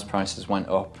why house prices went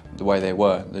up the way they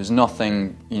were. There's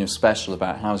nothing, special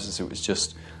about houses. It was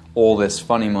just all this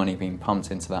funny money being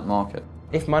pumped into that market.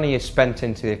 If money is spent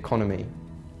into the economy,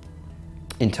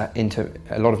 into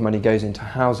a lot of money goes into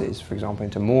houses, for example,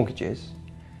 into mortgages,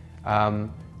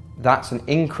 that's an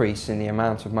increase in the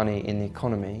amount of money in the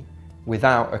economy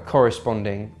without a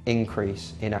corresponding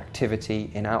increase in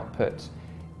activity, in output,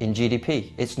 in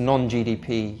GDP. It's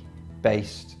non-GDP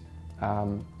based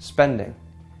spending.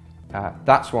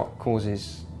 That's what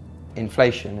causes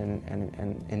inflation,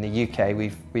 and in the UK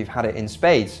we've had it in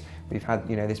spades. We've had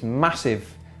this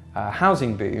massive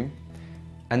housing boom,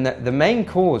 and the main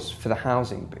cause for the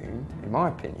housing boom, in my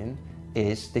opinion,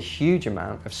 is the huge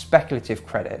amount of speculative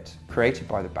credit created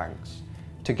by the banks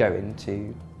to go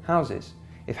into houses.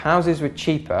 If houses were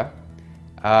cheaper,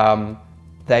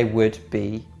 they would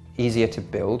be easier to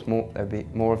build. More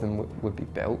of them would be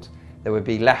built. There would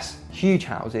be less huge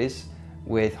houses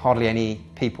with hardly any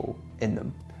people in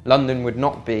them. London would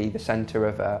not be the centre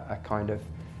of a kind of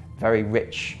very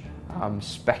rich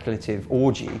speculative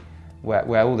orgy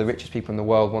where all the richest people in the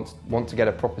world want to get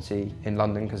a property in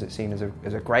London because it's seen as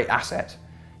a great asset.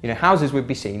 Houses would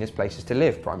be seen as places to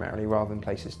live primarily rather than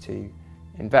places to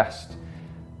invest.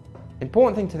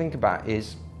 Important thing to think about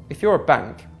is if you're a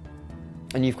bank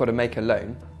and you've got to make a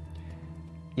loan,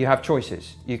 you have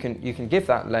choices. You can give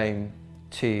that loan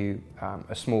to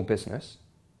a small business,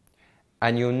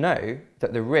 and you'll know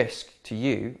that the risk to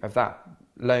you of that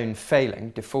loan failing,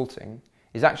 defaulting,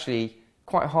 is actually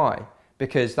quite high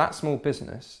because that small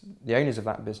business, the owners of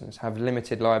that business, have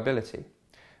limited liability,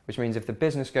 which means if the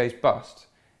business goes bust,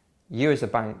 you as a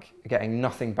bank are getting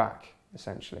nothing back,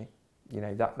 essentially.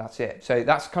 That's it. So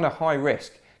that's kind of high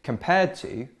risk compared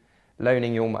to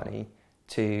loaning your money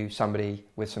to somebody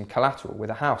with some collateral, with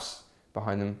a house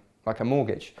behind them, like a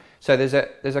mortgage. So there's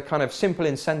a kind of simple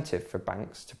incentive for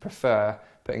banks to prefer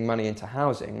putting money into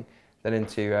housing than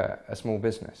into a small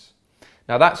business.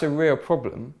 Now that's a real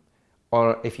problem,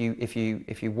 or if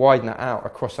you widen that out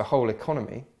across a whole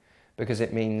economy, because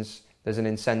it means there's an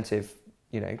incentive,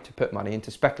 to put money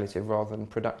into speculative rather than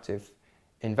productive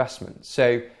investment.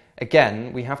 So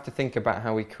again, we have to think about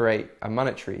how we create a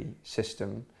monetary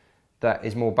system that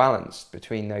is more balanced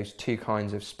between those two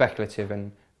kinds of speculative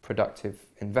and productive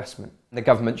investment. The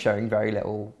government showing very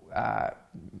little,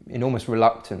 enormous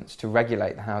reluctance to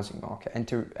regulate the housing market and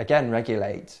to, again,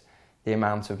 regulate the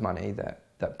amount of money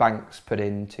that banks put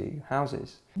into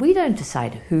houses. We don't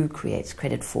decide who creates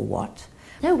credit for what.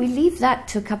 No, we leave that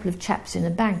to a couple of chaps in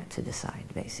a bank to decide,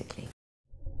 basically.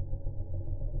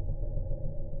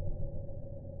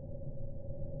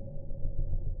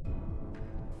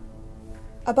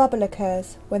 A bubble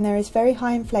occurs when there is very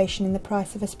high inflation in the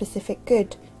price of a specific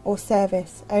good or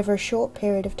service over a short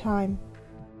period of time.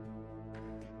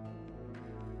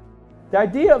 The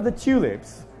idea of the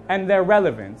tulips and their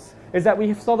relevance is that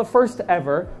we saw the first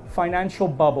ever financial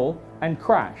bubble and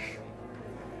crash.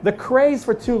 The craze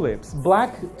for tulips,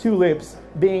 black tulips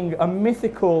being a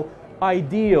mythical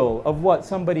ideal of what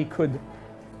somebody could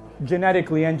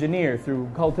genetically engineer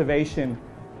through cultivation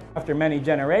after many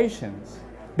generations,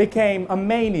 became a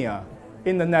mania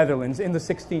in the Netherlands in the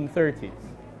 1630s.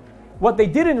 What they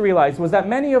didn't realize was that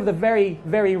many of the very,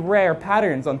 very rare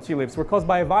patterns on tulips were caused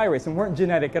by a virus and weren't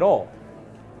genetic at all.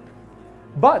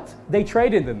 But they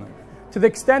traded in them, to the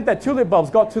extent that tulip bulbs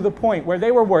got to the point where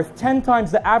they were worth 10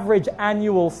 times the average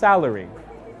annual salary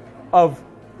of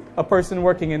a person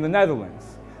working in the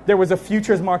Netherlands. There was a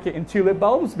futures market in tulip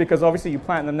bulbs because obviously you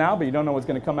plant them now, but you don't know what's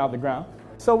going to come out of the ground.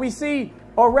 So we see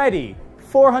already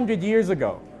 400 years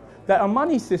ago that a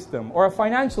money system or a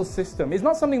financial system is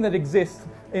not something that exists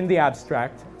in the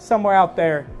abstract, somewhere out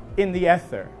there in the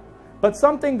ether, but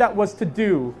something that was to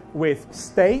do with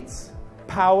states,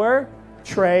 power,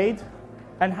 trade,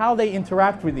 and how they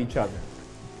interact with each other.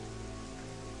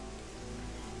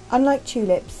 Unlike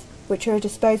tulips, which are a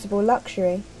disposable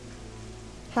luxury,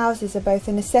 houses are both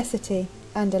a necessity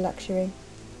and a luxury,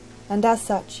 and as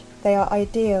such they are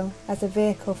ideal as a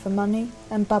vehicle for money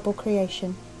and bubble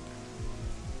creation.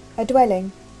 A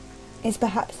dwelling is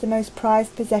perhaps the most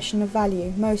prized possession of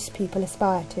value most people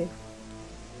aspire to.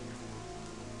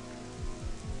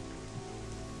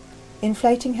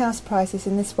 Inflating house prices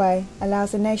in this way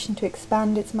allows a nation to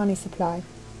expand its money supply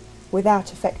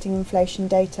without affecting inflation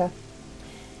data.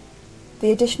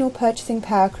 The additional purchasing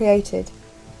power created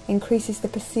increases the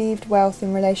perceived wealth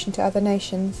in relation to other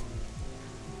nations,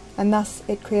 and thus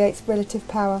it creates relative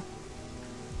power.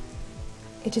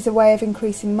 It is a way of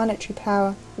increasing monetary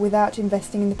power without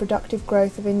investing in the productive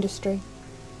growth of industry.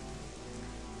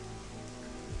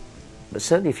 But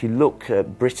certainly if you look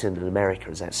at Britain and America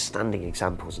as outstanding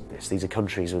examples of this, these are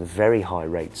countries with very high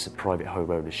rates of private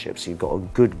home ownership, so you've got a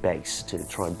good base to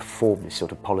try and perform this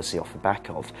sort of policy off the back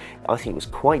of. I think it was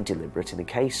quite deliberate in the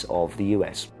case of the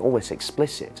US, almost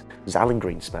explicit. It was Alan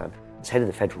Greenspan, as head of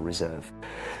the Federal Reserve,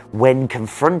 when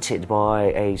confronted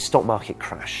by a stock market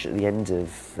crash at the end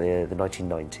of the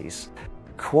 1990s,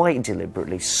 quite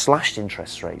deliberately slashed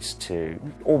interest rates to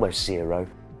almost zero.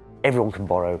 Everyone can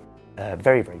borrow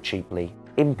very, very cheaply.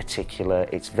 In particular,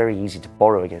 it's very easy to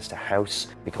borrow against a house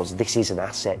because this is an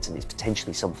asset and it's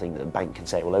potentially something that a bank can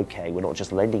say, well, okay, we're not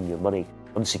just lending you money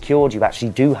unsecured, you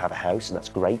actually do have a house, and that's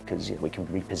great because we can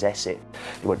repossess it.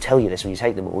 They won't tell you this when you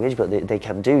take the mortgage, but they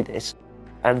can do this.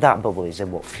 And that bubble is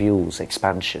then what fuels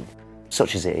expansion,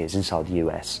 such as it is inside the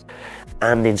US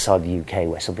and inside the UK,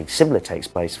 where something similar takes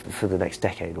place for the next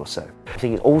decade or so. I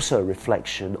think it's also a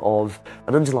reflection of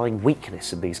an underlying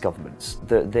weakness of these governments,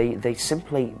 that they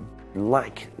simply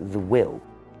lack the will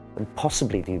and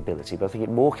possibly the ability, but I think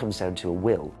it more comes down to a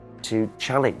will to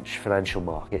challenge financial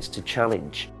markets, to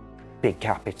challenge big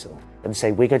capital and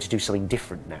say, we're going to do something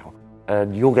different now,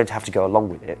 and you're going to have to go along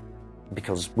with it,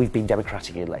 because we've been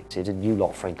democratically elected and you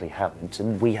lot frankly haven't,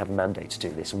 and we have a mandate to do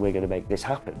this and we're going to make this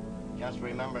happen. Just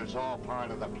remember, it's all part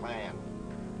of the plan.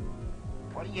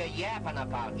 What are you yapping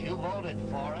about? You voted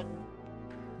for it.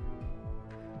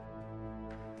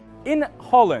 In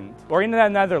Holland, or in the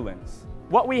Netherlands,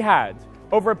 what we had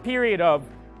over a period of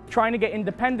trying to get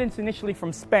independence initially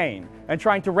from Spain and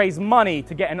trying to raise money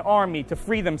to get an army to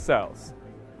free themselves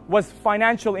was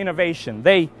financial innovation.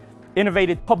 They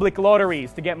innovated public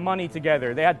lotteries to get money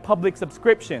together. They had public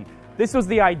subscription. This was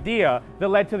the idea that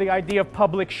led to the idea of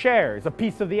public shares, a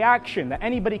piece of the action that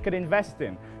anybody could invest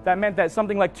in. That meant that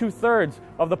something like 2/3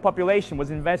 of the population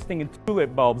was investing in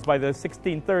tulip bulbs by the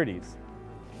 1630s.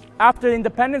 After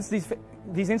independence,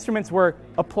 these instruments were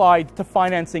applied to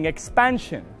financing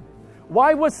expansion.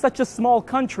 Why was such a small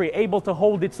country able to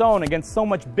hold its own against so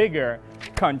much bigger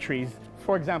countries?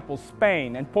 For example,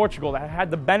 Spain and Portugal, that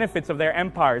had the benefits of their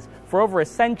empires for over a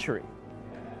century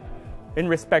in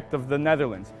respect of the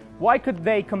Netherlands. Why could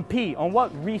they compete? On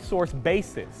what resource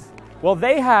basis? Well,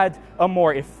 they had a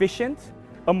more efficient,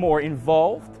 a more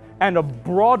involved, and a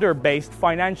broader-based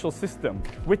financial system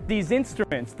with these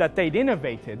instruments that they'd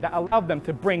innovated that allowed them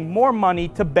to bring more money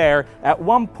to bear at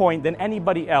one point than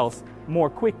anybody else more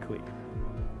quickly.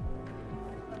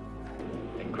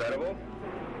 Incredible,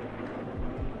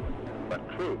 but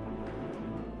true.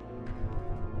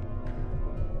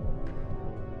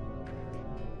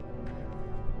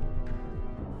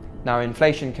 Now,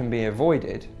 inflation can be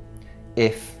avoided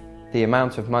if the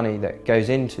amount of money that goes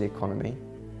into the economy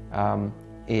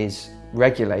is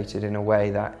regulated in a way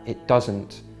that it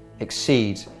doesn't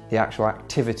exceed the actual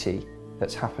activity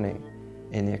that's happening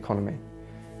in the economy.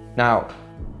 Now,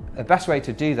 the best way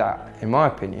to do that, in my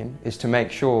opinion, is to make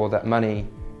sure that money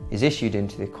is issued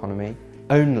into the economy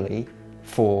only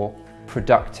for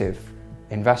productive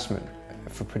investment,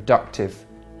 for productive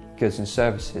goods and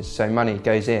services. So money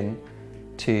goes in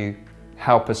to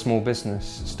help a small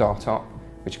business start up,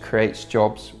 which creates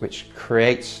jobs, which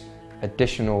creates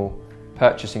additional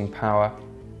purchasing power,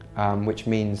 which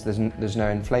means there's no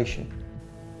inflation.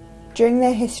 During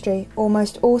their history,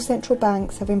 almost all central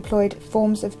banks have employed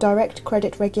forms of direct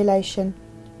credit regulation.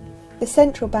 The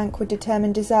central bank would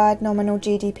determine desired nominal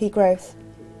GDP growth,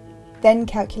 then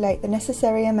calculate the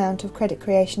necessary amount of credit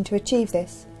creation to achieve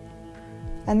this,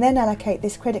 and then allocate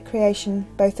this credit creation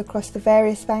both across the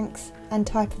various banks and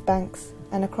type of banks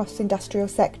and across industrial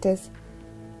sectors.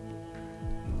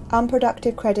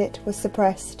 Unproductive credit was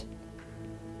suppressed.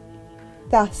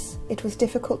 Thus, it was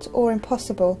difficult or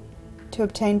impossible to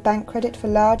obtain bank credit for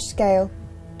large-scale,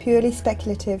 purely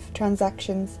speculative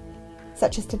transactions,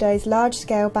 such as today's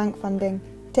large-scale bank funding,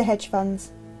 to hedge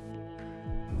funds.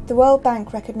 The World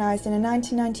Bank recognised in a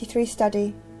 1993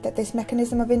 study that this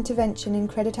mechanism of intervention in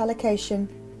credit allocation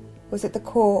was at the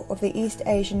core of the East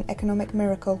Asian economic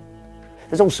miracle.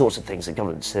 There's all sorts of things that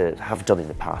governments have done in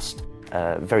the past,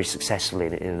 very successfully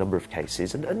in a number of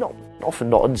cases, and often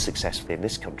not unsuccessfully in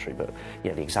this country, but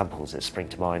the examples that spring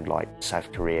to mind, like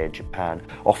South Korea, Japan,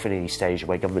 often in East Asia,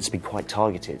 where governments have been quite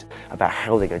targeted about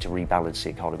how they're going to rebalance the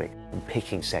economy and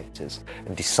picking sectors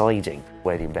and deciding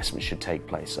where the investment should take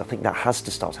place. I think that has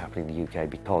to start happening in the UK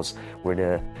because we're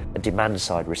in a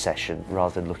demand-side recession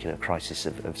rather than looking at a crisis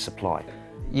of supply.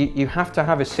 You have to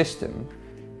have a system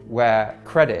where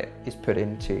credit is put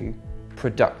into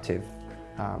productive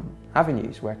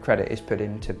avenues, where credit is put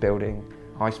into building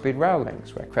high-speed rail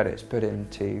links, where credit is put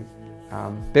into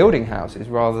building houses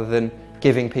rather than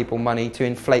giving people money to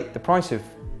inflate the price of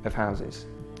houses.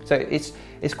 So it's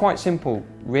quite simple,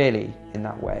 really, in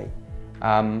that way.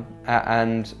 The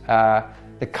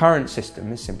current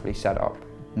system is simply set up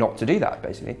not to do that,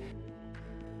 basically.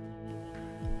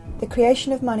 The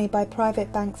creation of money by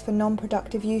private banks for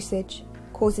non-productive usage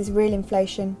causes real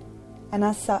inflation, and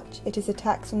as such it is a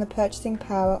tax on the purchasing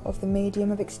power of the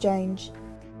medium of exchange.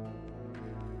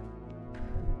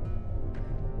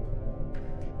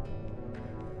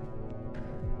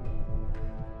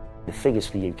 The figures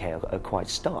for the UK are quite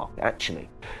stark, actually,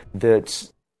 that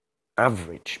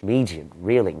average, median,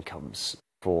 real incomes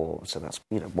so that's,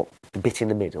 what, the bit in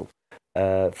the middle,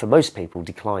 for most people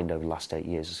declined over the last 8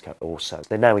 years or so.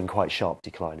 They're now in quite sharp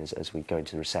decline as we go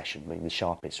into the recession. I mean, the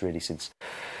sharpest really since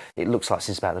about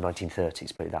the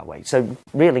 1930s, put it that way. So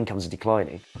real incomes are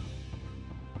declining.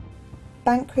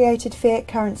 Bank-created fiat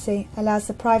currency allows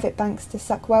the private banks to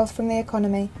suck wealth from the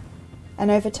economy, and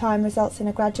over time results in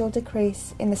a gradual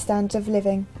decrease in the standard of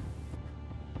living.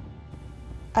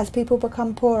 As people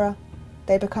become poorer,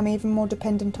 they become even more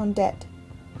dependent on debt.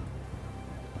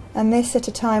 And this at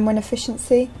a time when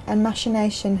efficiency and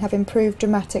machination have improved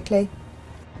dramatically.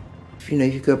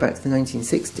 You go back to the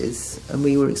 1960s, and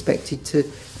we were expected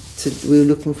we were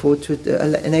looking forward to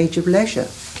an age of leisure.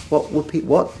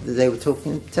 They were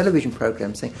talking in television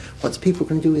programmes saying, what's people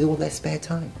going to do with all their spare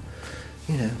time?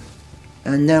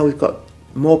 And now we've got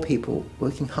more people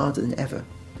working harder than ever,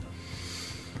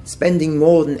 spending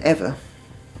more than ever,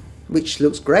 which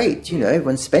looks great.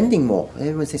 Everyone's spending more.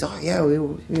 Everyone says, oh yeah,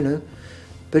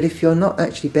 But if you're not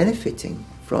actually benefiting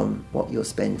from what you're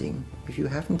spending, if you're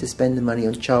having to spend the money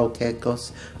on childcare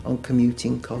costs, on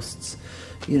commuting costs,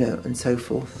 and so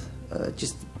forth,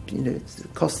 the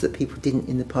costs that people didn't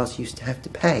in the past used to have to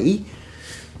pay,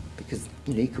 because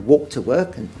you could walk to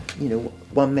work, and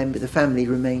one member of the family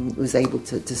was able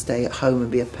to stay at home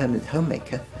and be a permanent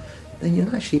homemaker, then you're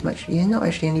not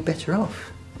actually any better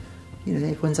off.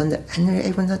 Everyone's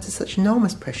under such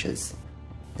enormous pressures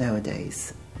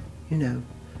nowadays.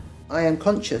 I am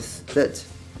conscious that,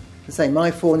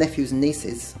 my 4 nephews and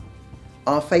nieces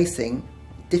are facing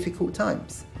difficult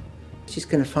times. She's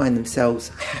going to find themselves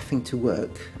having to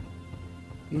work,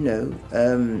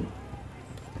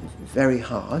 very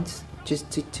hard,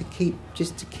 just to keep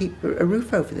a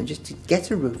roof over them, just to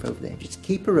get a roof over them, just to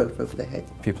keep a roof over their head.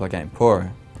 People are getting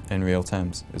poorer in real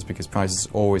terms. It's because prices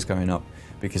are always going up,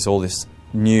 because all this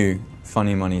new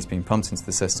funny money is being pumped into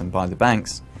the system by the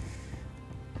banks,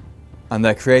 and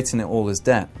they're creating it all as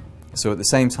debt. So at the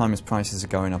same time as prices are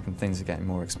going up and things are getting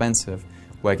more expensive,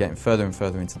 we're getting further and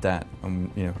further into debt,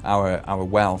 and our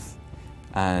wealth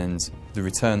and the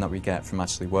return that we get from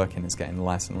actually working is getting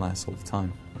less and less all the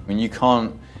time. I mean, you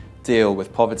can't deal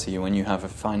with poverty when you have a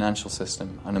financial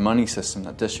system and a money system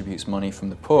that distributes money from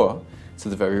the poor to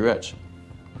the very rich.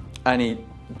 Any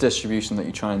distribution that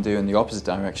you try and do in the opposite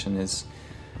direction is,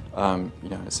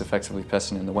 it's effectively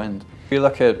pissing in the wind. If you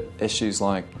look at issues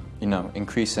like,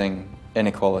 increasing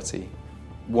inequality,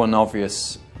 one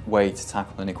obvious way to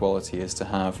tackle inequality is to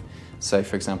have, say,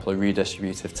 for example, a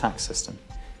redistributive tax system.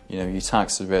 You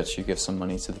tax the rich, you give some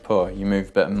money to the poor, you move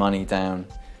a bit of money down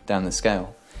the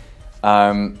scale.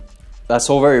 That's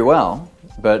all very well,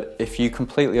 but if you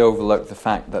completely overlook the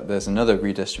fact that there's another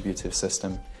redistributive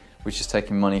system which is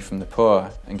taking money from the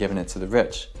poor and giving it to the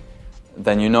rich,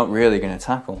 then you're not really going to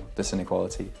tackle this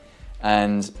inequality.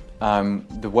 And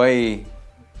the way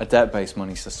a debt-based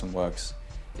money system works,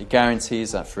 it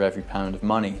guarantees that for every pound of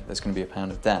money, there's going to be a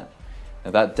pound of debt.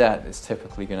 Now that debt is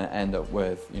typically going to end up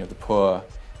with the poor,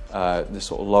 the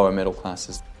sort of lower middle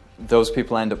classes. Those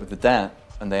people end up with the debt,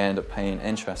 and they end up paying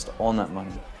interest on that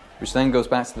money, which then goes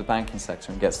back to the banking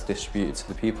sector and gets distributed to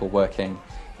the people working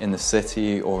in the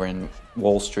city or in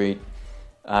Wall Street.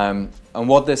 And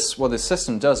what this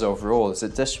system does overall is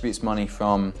it distributes money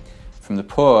from from the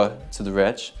poor to the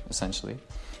rich, essentially,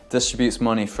 distributes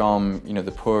money from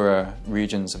the poorer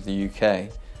regions of the UK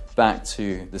back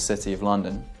to the City of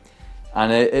London.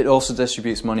 And it also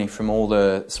distributes money from all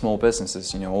the small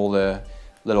businesses, all the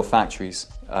little factories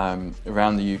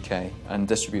around the UK, and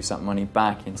distributes that money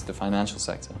back into the financial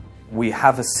sector. We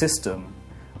have a system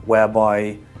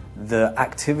whereby the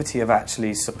activity of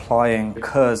actually supplying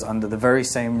occurs under the very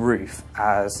same roof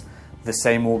as the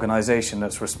same organisation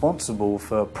that's responsible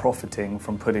for profiting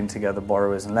from putting together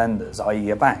borrowers and lenders, i.e.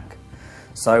 a bank.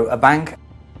 So a bank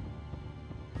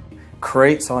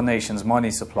creates our nation's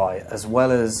money supply as well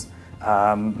as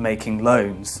making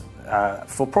loans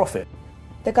for profit.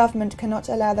 The government cannot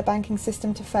allow the banking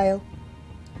system to fail,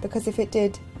 because if it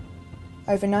did,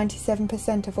 over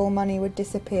 97% of all money would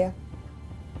disappear.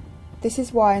 This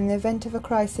is why, in the event of a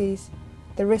crisis,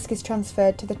 the risk is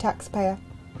transferred to the taxpayer.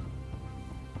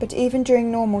 But even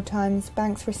during normal times,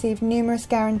 banks receive numerous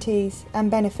guarantees and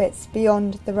benefits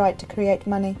beyond the right to create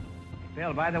money.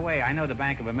 Bill, by the way, I know the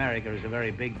Bank of America is a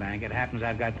very big bank. It happens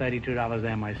I've got $32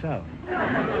 there myself.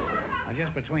 Now,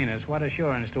 just between us, what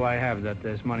assurance do I have that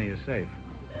this money is safe?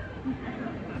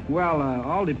 Well,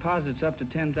 all deposits up to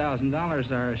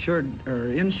 $10,000 are assured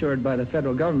or insured by the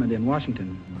federal government in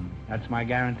Washington. That's my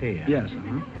guarantee. Huh? Yes.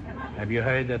 Have you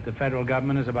heard that the federal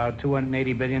government is about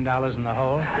 $280 billion in the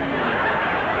hole?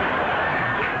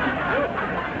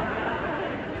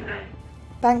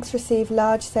 Banks receive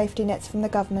large safety nets from the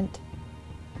government.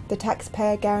 The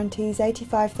taxpayer guarantees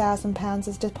 £85,000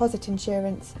 as deposit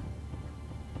insurance,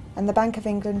 and the Bank of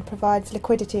England provides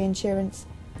liquidity insurance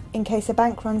in case a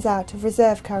bank runs out of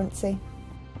reserve currency.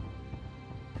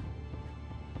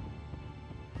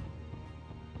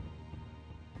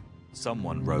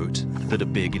 Someone wrote that a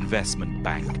big investment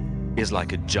bank is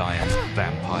like a giant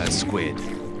vampire squid,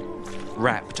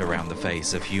 wrapped around the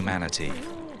face of humanity,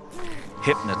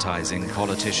 hypnotizing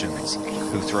politicians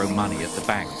who throw money at the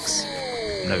banks,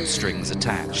 no strings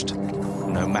attached,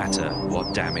 no matter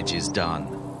what damage is done,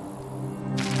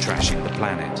 trashing the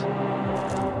planet,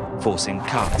 forcing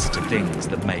cuts to things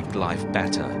that make life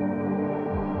better.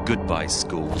 Goodbye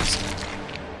schools,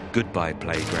 goodbye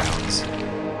playgrounds,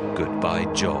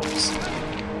 goodbye jobs.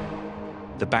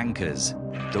 The bankers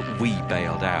that we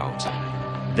bailed out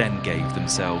then gave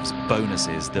themselves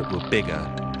bonuses that were bigger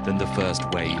than the first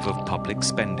wave of public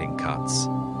spending cuts.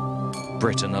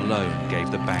 Britain alone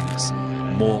gave the banks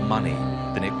more money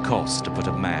than it cost to put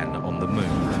a man on the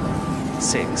moon,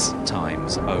 6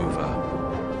 times over.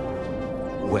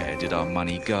 Where did our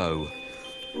money go?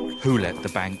 Who let the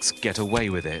banks get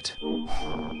away with it?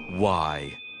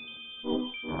 Why?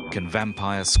 Can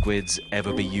vampire squids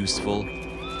ever be useful?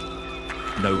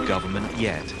 No government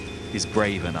yet is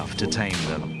brave enough to tame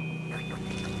them.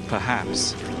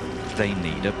 Perhaps they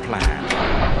need a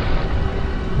plan.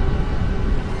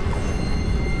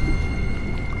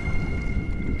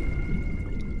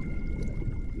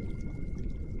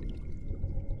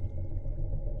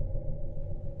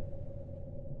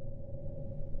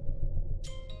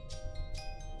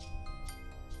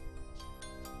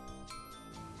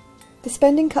 The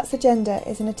spending cuts agenda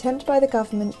is an attempt by the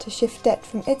government to shift debt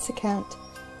from its account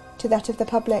to that of the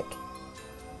public.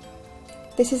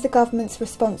 This is the government's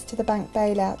response to the bank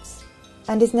bailouts,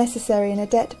 and is necessary in a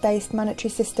debt-based monetary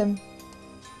system,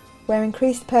 where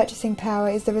increased purchasing power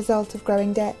is the result of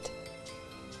growing debt,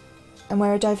 and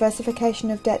where a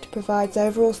diversification of debt provides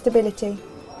overall stability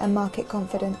and market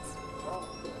confidence.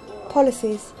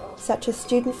 Policies such as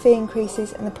student fee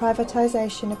increases and the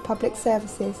privatisation of public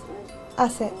services,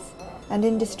 assets and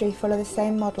industry follow the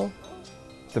same model.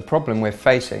 The problem we're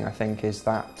facing, I think, is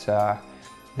that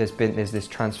there's this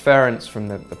transference from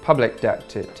the public debt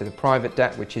to the private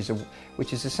debt, which is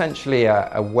essentially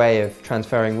a way of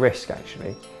transferring risk,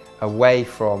 actually, away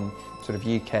from sort of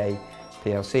UK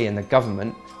PLC and the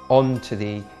government onto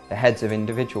the heads of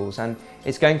individuals, and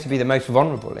it's going to be the most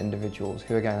vulnerable individuals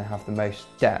who are going to have the most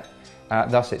debt.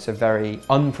 Thus, it's a very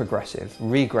unprogressive,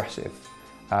 regressive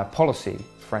policy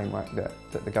framework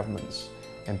that the government's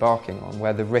embarking on,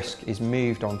 where the risk is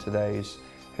moved onto those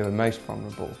who are most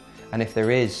vulnerable. And if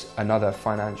there is another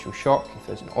financial shock, if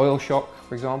there's an oil shock,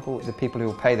 for example, the people who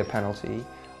will pay the penalty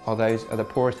are the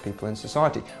poorest people in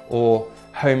society. Or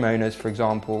homeowners, for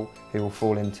example, who will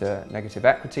fall into negative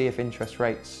equity if interest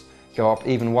rates go up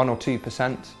even 1 or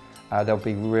 2%, there'll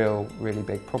be really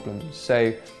big problems.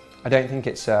 So I don't think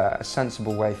it's a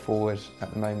sensible way forward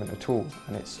at the moment at all,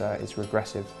 and it's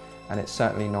regressive, and it's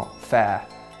certainly not fair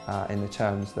in the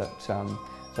terms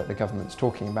that the government's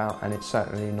talking about, and it's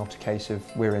certainly not a case of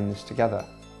we're in this together.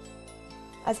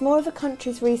 As more of a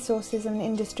country's resources and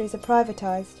industries are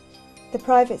privatised, the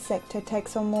private sector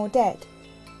takes on more debt,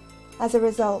 As a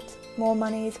result, more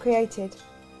money is created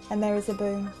and there is a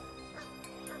boom.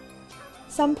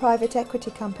 Some private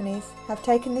equity companies have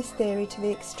taken this theory to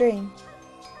the extreme,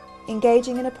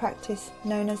 engaging in a practice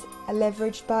known as a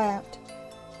leveraged buyout,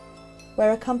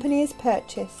 where a company is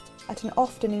purchased at an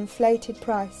often inflated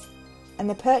price and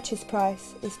the purchase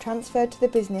price is transferred to the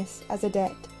business as a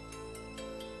debt.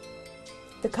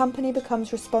 The company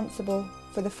becomes responsible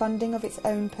for the funding of its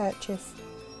own purchase.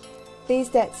 These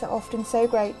debts are often so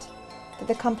great that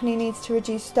the company needs to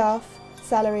reduce staff,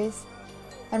 salaries,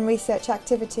 and research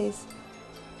activities.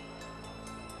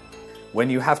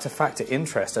 When you have to factor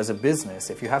interest as a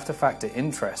business, if you have to factor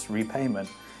interest repayment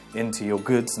into your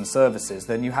goods and services,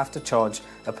 then you have to charge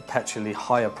a perpetually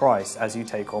higher price as you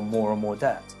take on more and more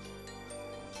debt.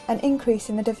 An increase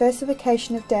in the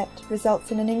diversification of debt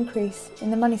results in an increase in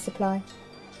the money supply.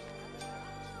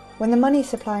 When the money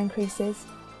supply increases,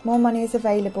 more money is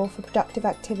available for productive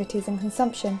activities and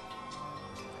consumption,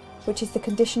 which is the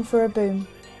condition for a boom.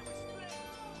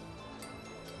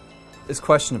 It's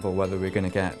questionable whether we're going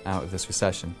to get out of this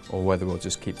recession or whether we'll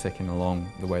just keep ticking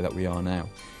along the way that we are now.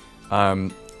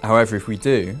 However, if we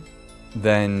do,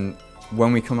 then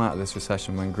when we come out of this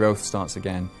recession, when growth starts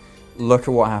again, look at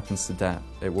what happens to debt.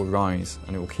 It will rise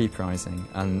and it will keep rising,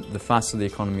 and the faster the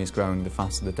economy is growing, the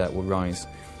faster the debt will rise.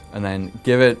 And then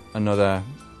give it another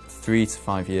 3 to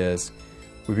 5 years,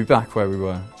 we'll be back where we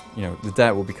were. You know, the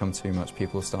debt will become too much,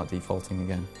 people will start defaulting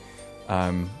again.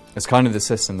 It's kind of the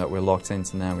system that we're locked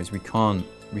into now, is we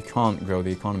can't grow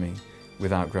the economy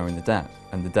without growing the debt,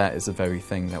 and the debt is the very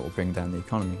thing that will bring down the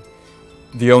economy.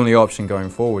 The only option going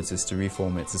forwards is to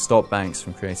reform it, to stop banks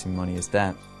from creating money as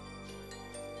debt.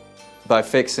 By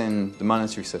fixing the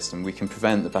monetary system, we can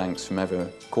prevent the banks from ever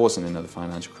causing another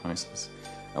financial crisis.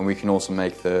 And we can also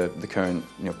make the current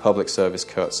public service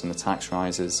cuts and the tax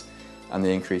rises and the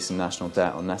increase in national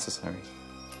debt unnecessary.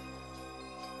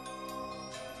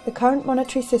 The current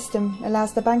monetary system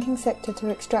allows the banking sector to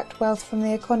extract wealth from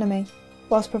the economy,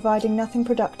 whilst providing nothing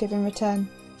productive in return.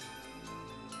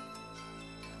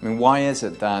 I mean, why is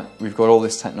it that we've got all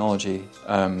this technology,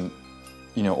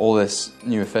 all this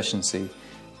new efficiency,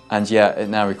 and yet it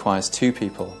now requires 2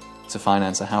 people to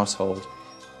finance a household,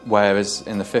 whereas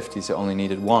in the 50s it only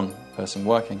needed 1 person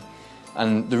working?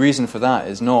 And the reason for that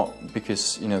is not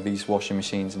because these washing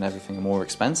machines and everything are more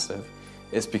expensive,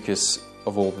 it's because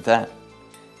of all the debt.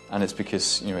 And it's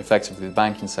because effectively the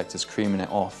banking sector is creaming it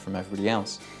off from everybody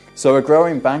else. So a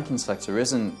growing banking sector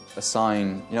isn't a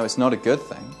sign, it's not a good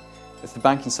thing. If the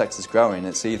banking sector is growing,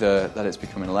 it's either that it's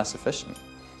becoming less efficient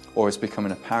or it's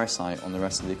becoming a parasite on the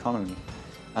rest of the economy.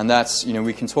 And that's,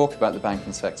 we can talk about the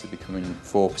banking sector becoming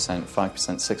 4%, 5%,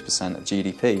 6% of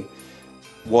GDP.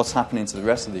 What's happening to the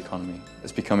rest of the economy?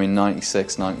 It's becoming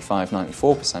 96, 95,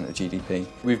 94% of GDP.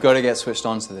 We've got to get switched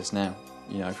on to this now.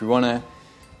 If we want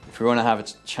to have a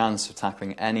chance of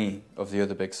tackling any of the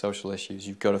other big social issues,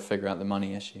 you've got to figure out the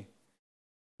money issue.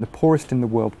 The poorest in the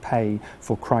world pay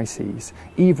for crises,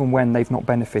 even when they've not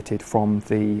benefited from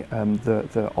the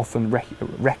often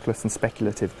reckless and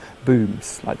speculative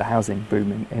booms, like the housing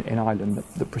boom in Ireland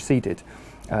that preceded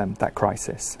that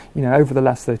crisis. Over the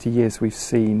last 30 years we've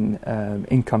seen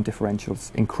income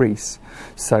differentials increase,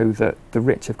 so that the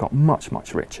rich have got much,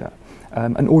 much richer.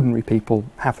 And ordinary people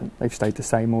haven't. They've stayed the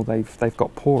same, or they've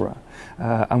got poorer.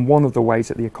 And one of the ways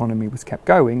that the economy was kept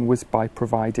going was by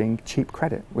providing cheap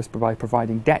credit, was by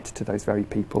providing debt to those very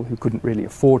people who couldn't really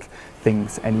afford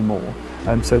things anymore.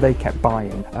 So they kept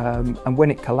buying. And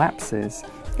when it collapses,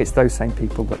 it's those same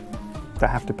people that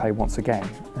have to pay once again,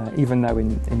 even though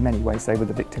in many ways they were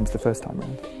the victims the first time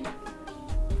round.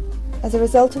 As a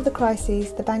result of the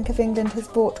crises, the Bank of England has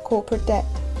bought corporate debt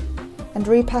and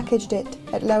repackaged it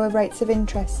at lower rates of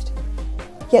interest.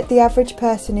 Yet the average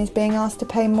person is being asked to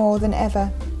pay more than ever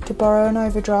to borrow on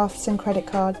overdrafts and credit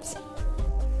cards.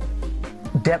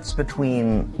 Debts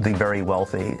between the very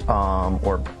wealthy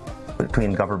or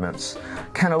between governments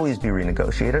can always be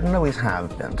renegotiated, and always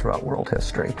have been throughout world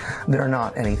history. They're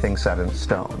not anything set in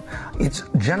stone. It's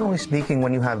generally speaking,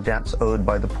 when you have debts owed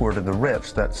by the poor to the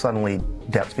rich, that suddenly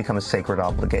debts become a sacred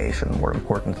obligation, more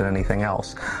important than anything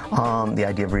else. The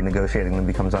idea of renegotiating them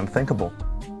becomes unthinkable.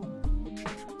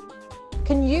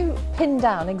 Can you pin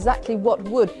down exactly what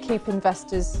would keep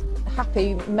investors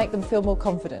happy, make them feel more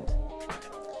confident?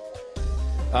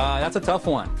 That's a tough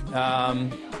one.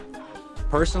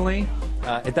 Personally,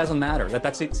 it doesn't matter.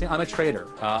 I'm a trader.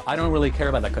 I don't really care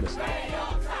about that kind of stuff.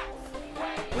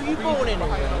 Were you born in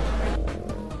England?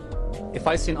 If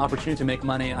I see an opportunity to make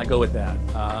money, I go with that.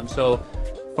 So,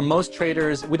 for most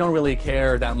traders, we don't really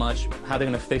care that much how they're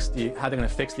going to fix the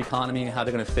economy, how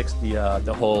they're going to fix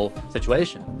the whole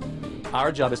situation.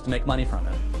 Our job is to make money from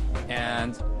it.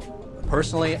 And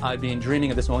personally, I've been dreaming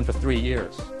of this moment for 3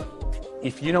 years.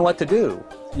 If you know what to do,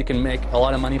 you can make a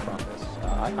lot of money from this.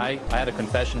 I had a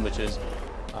confession, which is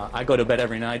I go to bed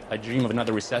every night, I dream of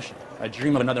another recession. I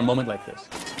dream of another moment like this.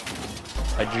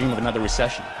 I dream of another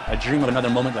recession. I dream of another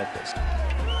moment like this.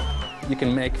 You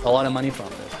can make a lot of money from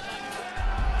this.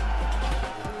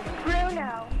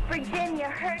 Bruno, Virginia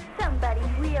hurt somebody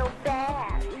real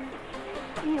bad.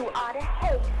 You ought to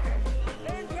hate her.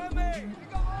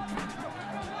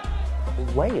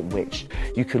 The way in which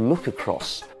you can look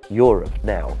across Europe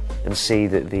now and see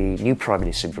that the new Prime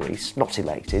Minister of Greece, not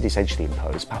elected, essentially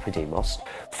imposed, Papademos,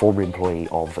 former employee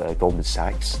of Goldman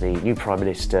Sachs, the new Prime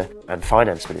Minister and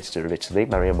Finance Minister of Italy,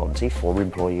 Mario Monti, former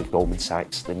employee of Goldman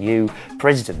Sachs, the new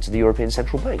President of the European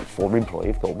Central Bank, former employee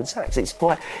of Goldman Sachs. It's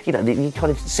quite, you know, you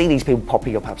kind of see these people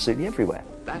popping up absolutely everywhere.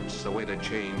 That's the way to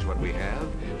change what we have.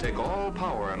 Take all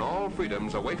power and all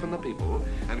freedoms away from the people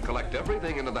and collect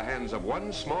everything into the hands of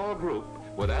one small group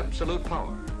with absolute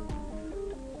power.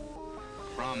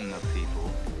 From the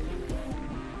people,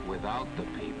 without the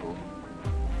people,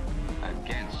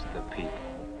 against the people.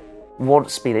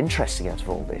 What's been interesting out of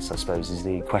all this, I suppose, is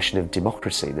the question of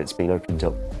democracy that's been opened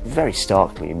up very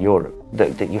starkly in Europe,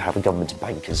 that you have a government of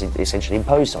bankers essentially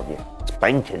imposed on you. It's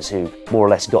bankers who more or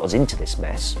less got us into this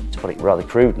mess, to put it rather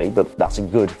crudely, but that's a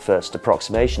good first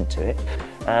approximation to it.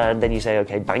 And then you say,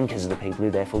 OK, bankers are the people who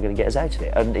are therefore going to get us out of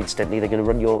it, and incidentally they're going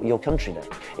to run your country now.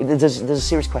 There's a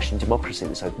serious question of democracy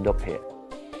that's opened up here.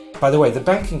 By the way, the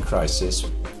banking crisis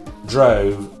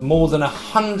drove more than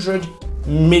 100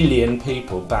 million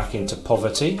people back into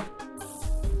poverty.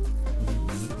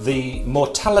 The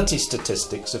mortality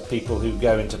statistics of people who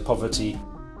go into poverty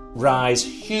rise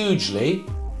hugely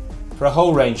for a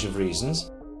whole range of reasons.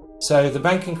 So the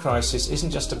banking crisis isn't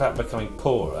just about becoming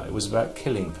poorer, it was about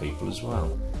killing people as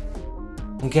well.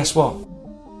 And guess what?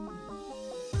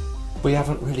 We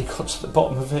haven't really got to the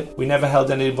bottom of it. We never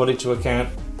held anybody to account,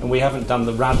 and we haven't done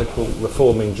the radical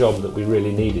reforming job that we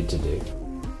really needed to do,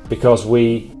 because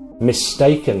we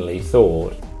mistakenly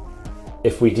thought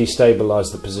if we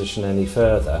destabilise the position any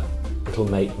further, it'll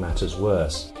make matters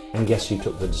worse. And guess who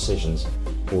took the decisions?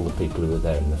 All the people who were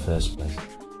there in the first place.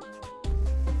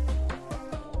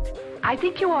 I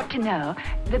think you ought to know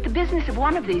that the business of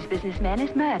one of these businessmen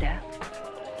is murder.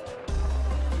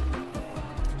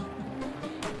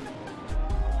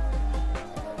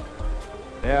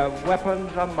 Their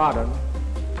weapons are modern,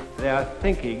 their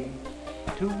thinking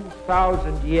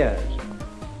 2,000 years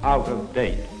out of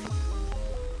date.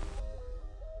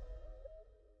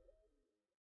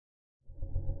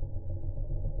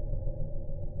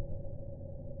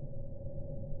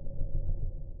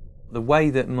 The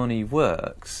way that money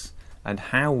works and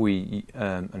how we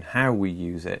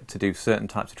use it to do certain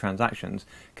types of transactions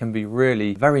can be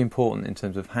really very important in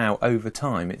terms of how over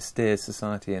time it steers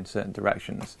society in certain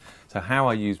directions. So how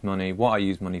I use money, what I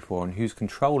use money for, and who's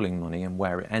controlling money and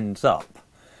where it ends up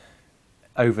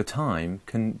over time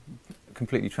can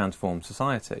completely transform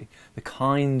society. The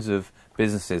kinds of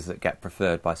businesses that get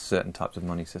preferred by certain types of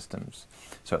money systems.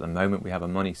 So at the moment we have a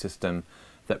money system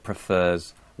that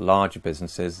prefers larger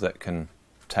businesses that can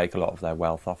take a lot of their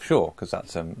wealth offshore because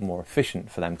that's more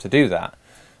efficient for them to do that.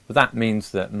 But that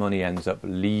means that money ends up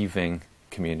leaving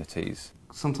communities.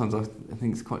 Sometimes I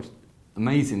think it's quite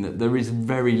amazing that there is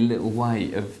very little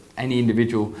way of any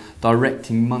individual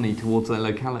directing money towards their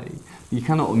locality. You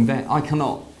cannot invest,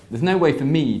 there's no way for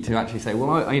me to actually say,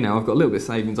 well, I've got a little bit of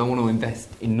savings, I want to invest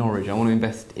in Norwich, I want to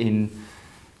invest in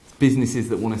businesses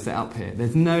that want to set up here.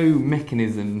 There's no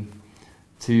mechanism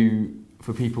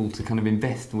for people to kind of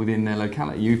invest within their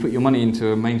locality. You put your money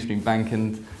into a mainstream bank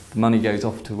and the money goes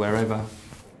off to wherever.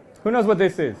 Who knows what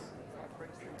this is?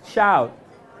 Shout.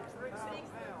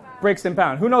 Bricks and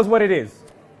pound. Who knows what it is?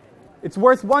 It's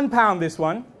worth £1, this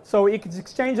one, so it's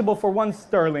exchangeable for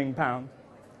 £1 pound.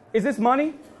 Is this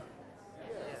money?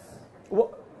 Yes.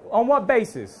 On what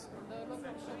basis?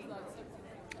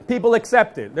 People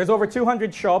accept it. There's over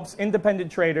 200 shops,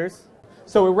 independent traders.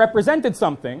 So it represented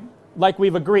something, like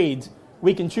we've agreed.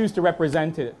 We can choose to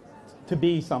represent it to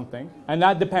be something, and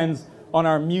that depends on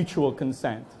our mutual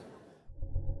consent.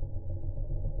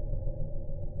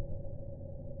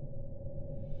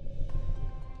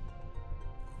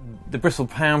 The Bristol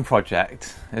Pound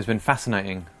project has been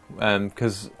fascinating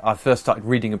because I first started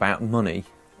reading about money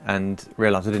and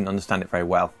realised I didn't understand it very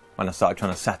well when I started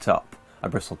trying to set up a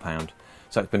Bristol Pound.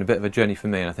 So it's been a bit of a journey for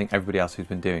me, and I think everybody else who's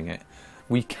been doing it.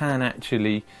 We can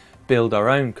actually build our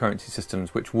own currency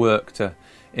systems which work to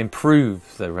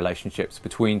improve the relationships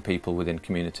between people within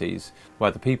communities,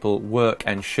 where the people work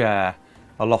and share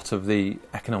a lot of the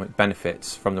economic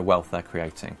benefits from the wealth they're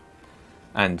creating.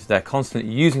 And they're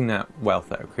constantly using that wealth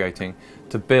that they're creating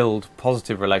to build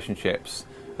positive relationships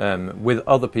with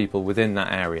other people within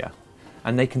that area.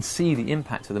 And they can see the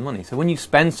impact of the money. So when you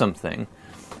spend something,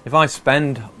 if I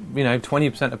spend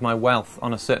 20% of my wealth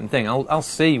on a certain thing, I'll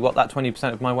see what that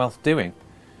 20% of my wealth's doing.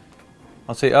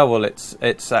 I'll see, oh well,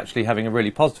 it's actually having a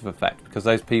really positive effect because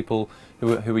those people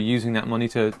who are using that money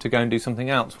to go and do something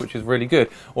else, which is really good.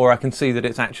 Or I can see that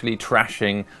it's actually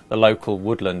trashing the local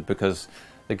woodland because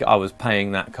I was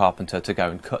paying that carpenter to go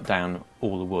and cut down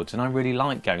all the woods, and I really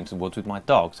like going to the woods with my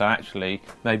dog, so actually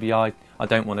maybe I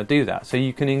don't want to do that. So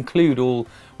you can include all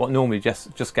what normally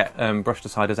just get brushed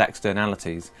aside as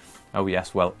externalities. Oh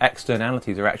yes, well,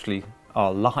 externalities are actually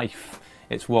our life.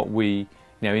 It's what we,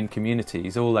 in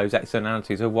communities, all those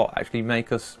externalities are what actually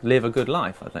make us live a good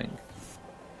life, I think.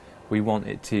 We want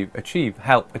it to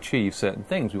help achieve certain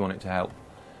things. We want it to help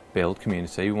build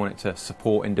community. We want it to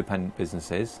support independent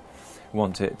businesses. We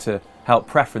want it to help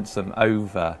preference them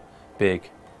over big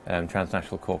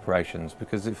transnational corporations,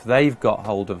 because if they've got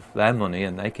hold of their money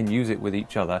and they can use it with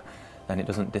each other, then it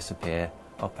doesn't disappear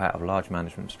up out of large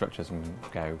management structures and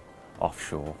go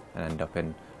offshore and end up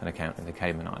in an account in the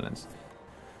Cayman Islands.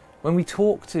 When we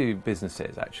talk to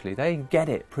businesses, actually, they get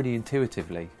it pretty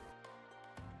intuitively.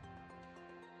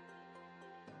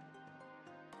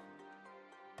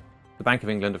 The Bank of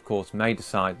England, of course, may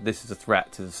decide this is a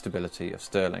threat to the stability of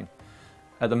sterling.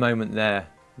 At the moment, they're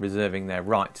reserving their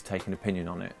right to take an opinion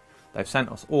on it. They've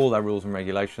sent us all their rules and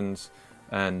regulations,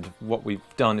 and what we've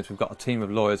done is we've got a team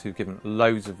of lawyers who've given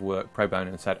loads of work pro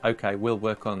bono and said, OK, we'll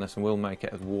work on this and we'll make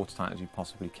it as watertight as you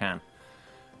possibly can.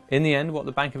 In the end, what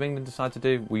the Bank of England decide to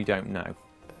do, we don't know.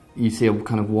 You see a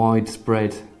kind of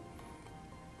widespread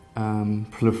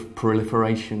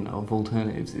proliferation of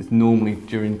alternatives. It's normally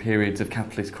during periods of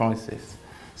capitalist crisis.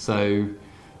 So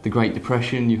the Great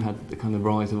Depression, you had the kind of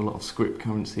rise of a lot of scrip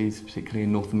currencies, particularly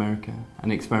in North America,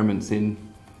 and experiments in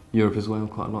Europe as well,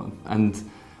 quite a lot. And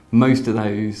most of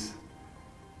those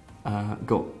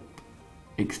got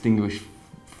extinguished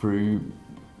through,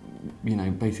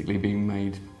 basically being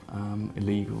made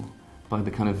illegal by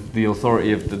the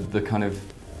authority of the kind of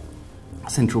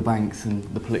central banks and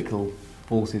the political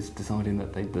forces deciding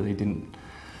that they didn't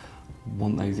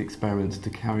want those experiments to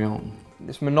carry on.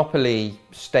 This monopoly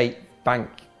state bank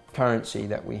currency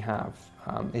that we have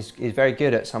is very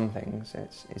good at some things.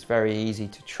 It's very easy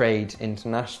to trade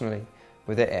internationally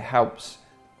with it. It helps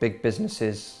big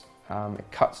businesses,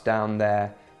 it cuts down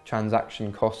their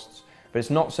transaction costs, but it's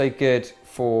not so good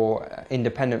for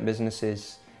independent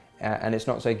businesses and it's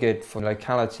not so good for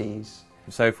localities.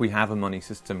 So if we have a money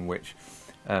system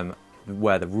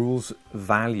where the rules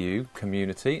value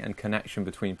community and connection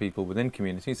between people within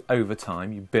communities, over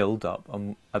time you build up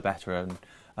a better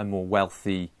and more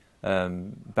wealthy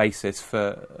basis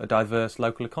for a diverse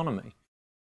local economy.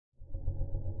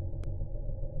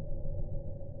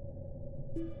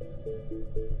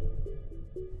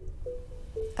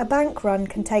 A bank run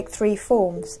can take three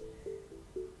forms.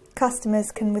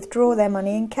 Customers can withdraw their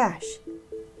money in cash.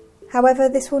 However,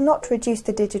 this will not reduce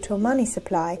the digital money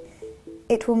supply,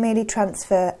 it will merely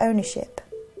transfer ownership.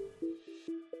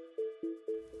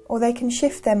 Or they can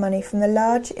shift their money from the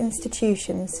large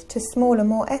institutions to smaller,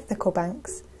 more ethical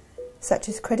banks, such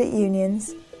as credit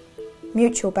unions,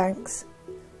 mutual banks,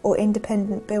 or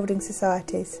independent building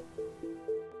societies.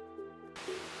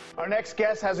 Our next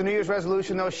guest has a New Year's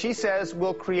resolution, though. She says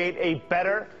we'll create a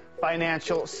better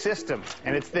financial system.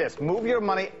 And it's this: move your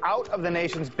money out of the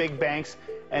nation's big banks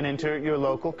and into your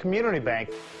local community bank.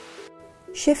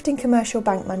 Shifting commercial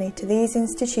bank money to these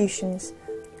institutions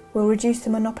will reduce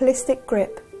the monopolistic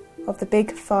grip of the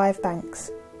big five banks.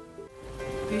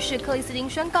 于是克里斯汀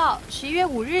宣告，11月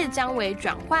5日将为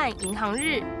转换银行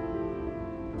日。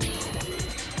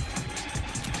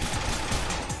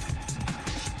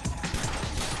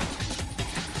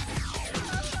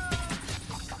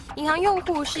银行用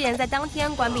户誓言在当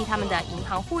天关闭他们的银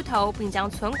行户头，并将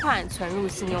存款存入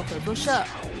信用合作社。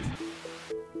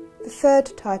The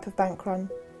third type of bank run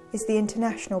is the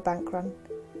international bank run.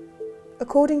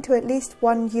 According to at least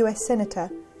one US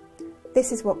senator,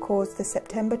 this is what caused the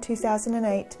September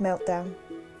 2008 meltdown.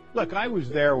 Look, I was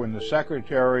there when the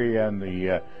Secretary and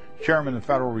the Chairman of the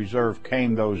Federal Reserve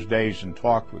came those days and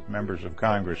talked with members of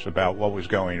Congress about what was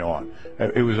going on.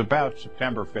 It was about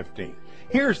September 15th.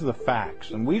 Here's the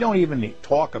facts, and we don't even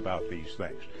talk about these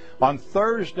things. On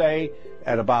Thursday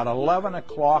at about 11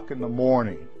 o'clock in the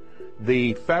morning,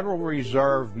 the Federal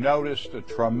Reserve noticed a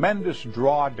tremendous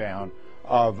drawdown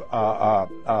of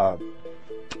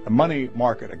money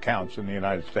market accounts in the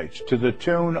United States to the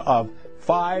tune of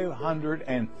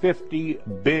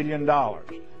 $550 billion,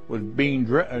 was being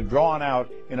drawn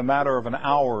out in a matter of an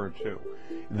hour or two.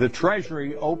 The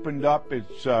Treasury opened up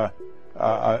its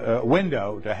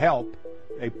window to help.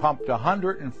 They pumped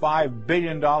 $105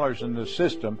 billion in the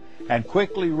system and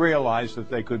quickly realized that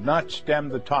they could not stem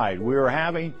the tide. We were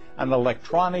having an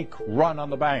electronic run on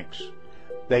the banks.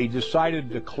 They decided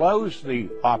to close the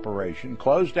operation,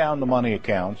 close down the money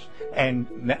accounts, and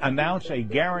announce a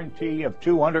guarantee of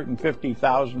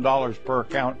 $250,000 per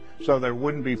account so there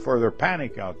wouldn't be further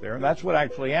panic out there. And that's what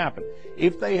actually happened.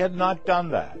 If they had not done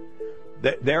that,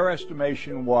 their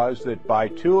estimation was that by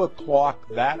 2 o'clock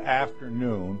that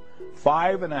afternoon,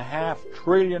 $5.5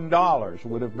 trillion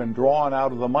would have been drawn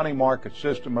out of the money market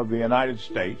system of the United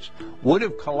States, would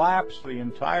have collapsed the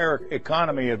entire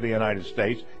economy of the United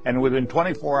States, and within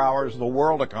 24 hours the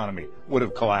world economy would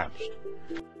have collapsed.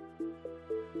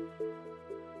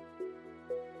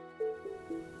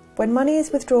 When money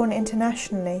is withdrawn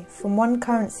internationally from one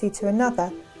currency to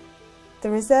another,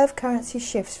 the reserve currency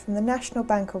shifts from the national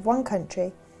bank of one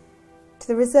country to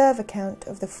the reserve account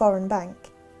of the foreign bank.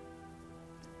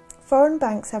 Foreign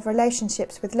banks have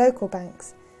relationships with local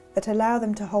banks that allow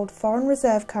them to hold foreign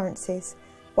reserve currencies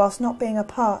whilst not being a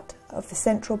part of the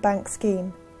central bank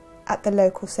scheme at the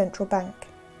local central bank.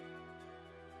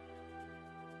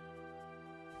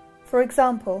 For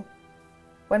example,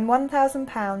 when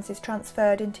 £1,000 is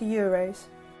transferred into euros,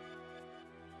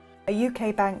 a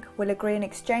UK bank will agree an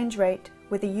exchange rate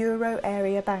with a euro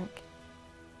area bank,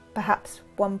 perhaps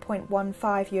 1.15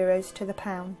 euros to the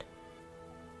pound.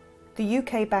 The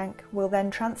UK bank will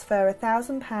then transfer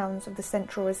 £1,000 of the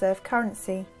central reserve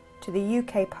currency to the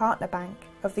UK partner bank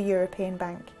of the European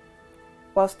bank,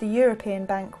 whilst the European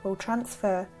bank will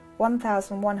transfer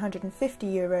 1,150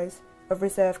 euros of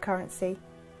reserve currency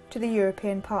to the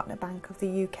European partner bank of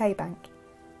the UK bank.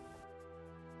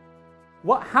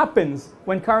 What happens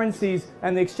when currencies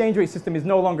and the exchange rate system is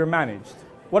no longer managed?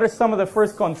 What are some of the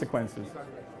first consequences?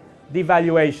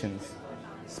 Devaluations,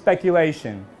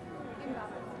 speculation,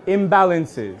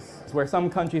 imbalances, where some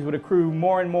countries would accrue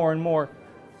more and more and more.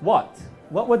 What?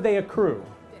 What would they accrue?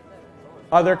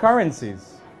 Other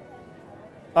currencies.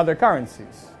 Other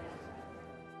currencies.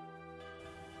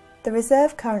 The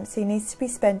reserve currency needs to be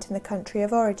spent in the country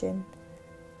of origin,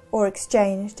 or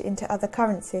exchanged into other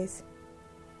currencies.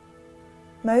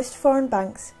 Most foreign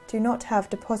banks do not have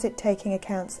deposit-taking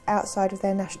accounts outside of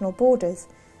their national borders,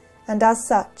 and as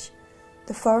such,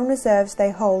 the foreign reserves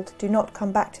they hold do not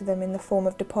come back to them in the form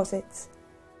of deposits.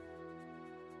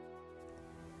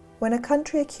 When a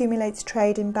country accumulates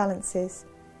trade imbalances,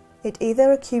 it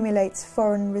either accumulates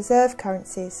foreign reserve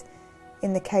currencies,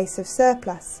 in the case of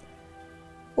surplus,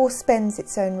 or spends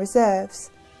its own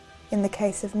reserves, in the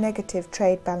case of negative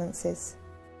trade balances.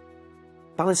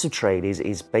 Balance of trade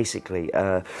is basically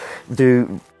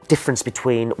the difference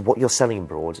between what you're selling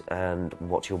abroad and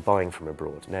what you're buying from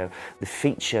abroad. Now, the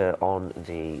feature on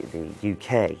the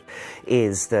UK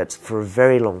is that for a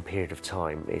very long period of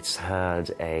time it's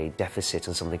had a deficit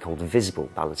on something called a visible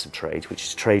balance of trade, which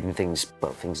is trade in things,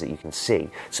 well, things that you can see.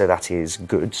 So that is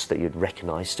goods that you'd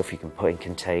recognise, stuff you can put in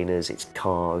containers, it's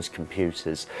cars,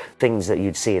 computers, things that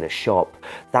you'd see in a shop.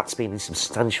 That's been in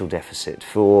substantial deficit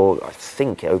for, I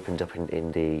think it opened up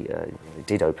it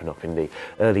did open up in the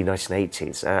early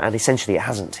 1980s. And essentially it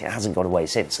hasn't gone away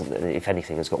since, and if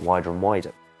anything has got wider and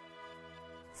wider.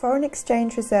 Foreign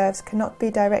exchange reserves cannot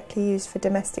be directly used for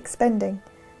domestic spending.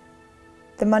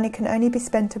 The money can only be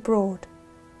spent abroad,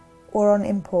 or on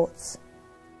imports.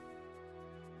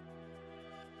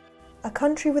 A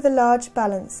country with a large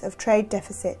balance of trade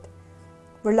deficit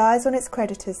relies on its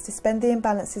creditors to spend the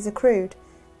imbalances accrued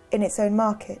in its own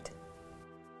market.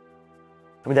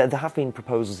 I mean, there have been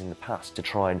proposals in the past to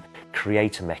try and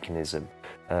create a mechanism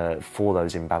for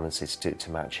those imbalances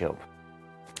to match up.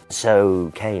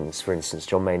 So Keynes, for instance,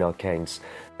 John Maynard Keynes,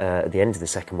 at the end of the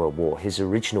Second World War, his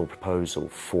original proposal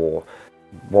for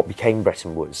what became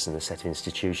Bretton Woods and a set of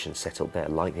institutions set up there,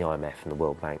 like the IMF and the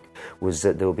World Bank, was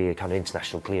that there would be a kind of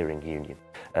international clearing union.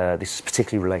 This is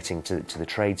particularly relating to the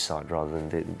trade side rather than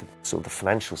the sort of the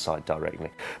financial side directly.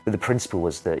 But the principle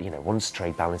was that, you know, once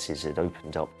trade balances had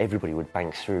opened up, everybody would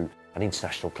bank through an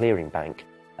international clearing bank,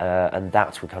 and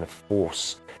that would kind of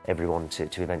force everyone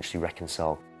to eventually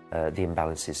reconcile the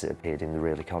imbalances that appeared in the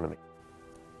real economy.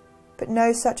 But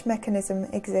no such mechanism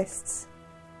exists.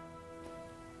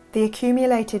 The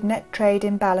accumulated net trade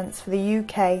imbalance for the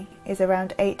UK is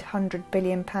around £800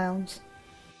 billion.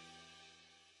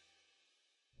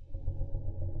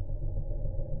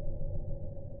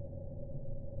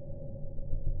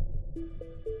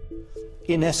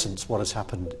 In essence, what has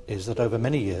happened is that over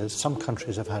many years, some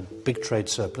countries have had big trade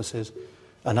surpluses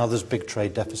and others big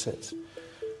trade deficits.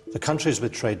 The countries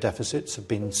with trade deficits have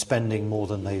been spending more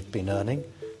than they've been earning,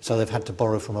 so they've had to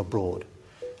borrow from abroad.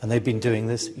 And they've been doing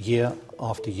this year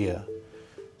after year.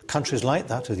 Countries like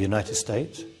that are the United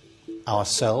States,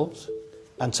 ourselves,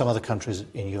 and some other countries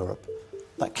in Europe.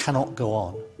 That cannot go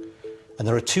on. And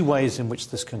there are two ways in which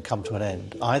this can come to an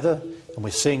end. Either, and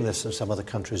we're seeing this in some other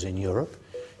countries in Europe,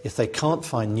 if they can't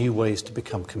find new ways to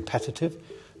become competitive,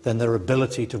 then their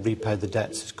ability to repay the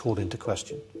debts is called into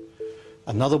question.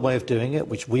 Another way of doing it,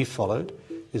 which we followed,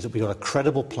 is that we got a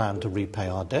credible plan to repay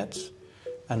our debts,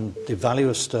 and the value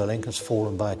of sterling has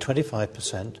fallen by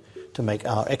 25% to make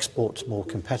our exports more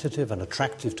competitive and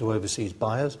attractive to overseas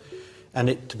buyers, and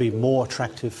it to be more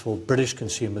attractive for British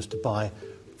consumers to buy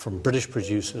from British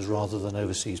producers rather than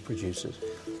overseas producers.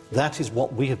 That is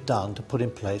what we have done to put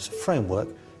in place a framework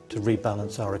to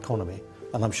rebalance our economy,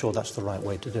 and I'm sure that's the right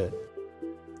way to do it.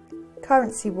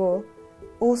 Currency war,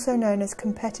 also known as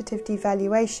competitive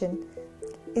devaluation,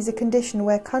 is a condition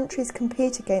where countries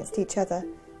compete against each other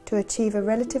to achieve a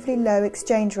relatively low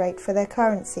exchange rate for their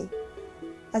currency.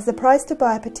 As the price to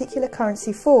buy a particular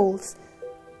currency falls,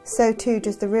 so too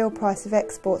does the real price of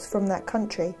exports from that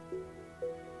country.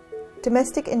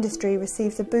 Domestic industry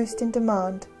receives a boost in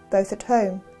demand both at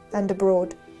home and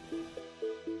abroad.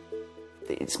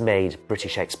 It's made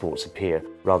British exports appear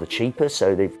rather cheaper,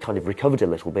 so they've kind of recovered a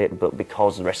little bit, but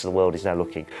because the rest of the world is now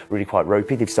looking really quite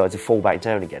ropey, they've started to fall back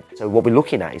down again. So what we're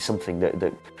looking at is something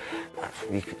that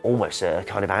almost a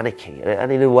kind of anarchy, and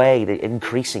in a way, the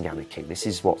increasing anarchy. This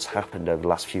is what's happened over the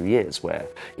last few years, where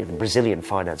the Brazilian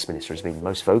finance minister has been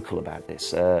most vocal about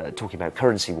this, talking about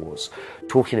currency wars,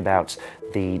 talking about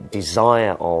the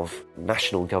desire of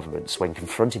national governments when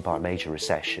confronted by a major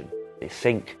recession. They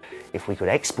think if we could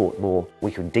export more,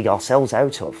 we could dig ourselves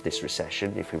out of this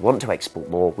recession. If we want to export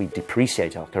more, we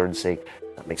depreciate our currency.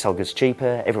 That makes our goods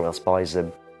cheaper, everyone else buys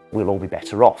them, we'll all be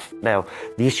better off. Now,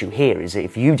 the issue here is that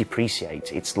if you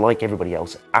depreciate, it's like everybody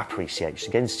else appreciates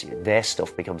against you. Their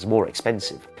stuff becomes more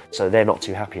expensive, so they're not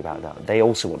too happy about that. They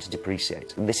also want to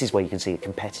depreciate, and this is where you can see a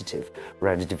competitive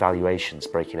round of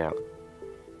devaluations breaking out.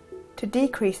 To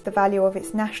decrease the value of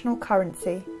its national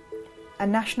currency, a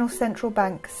national central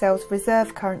bank sells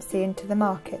reserve currency into the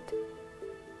market.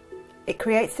 It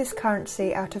creates this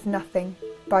currency out of nothing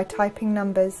by typing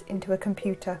numbers into a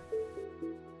computer.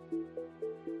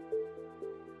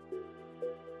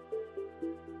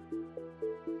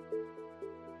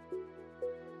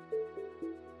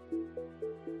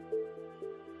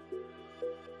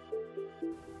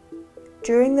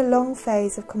 During the long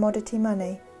phase of commodity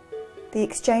money, the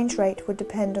exchange rate would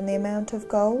depend on the amount of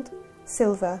gold,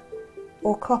 silver,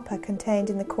 or copper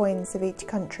contained in the coins of each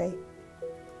country.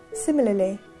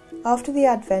 Similarly, after the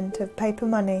advent of paper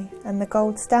money and the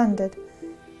gold standard,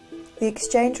 the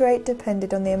exchange rate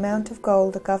depended on the amount of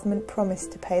gold a government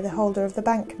promised to pay the holder of the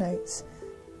banknotes.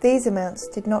 These amounts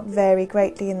did not vary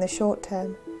greatly in the short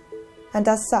term, and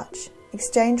as such,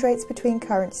 exchange rates between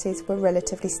currencies were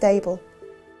relatively stable.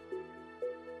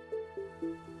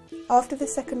 After the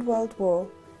Second World War,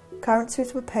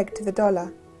 currencies were pegged to the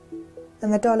dollar,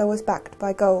 and the dollar was backed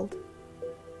by gold.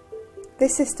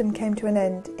 This system came to an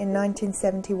end in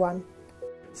 1971.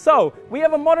 So, we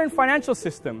have a modern financial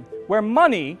system where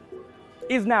money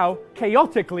is now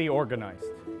chaotically organized.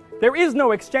 There is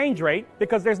no exchange rate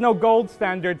because there's no gold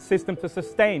standard system to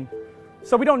sustain.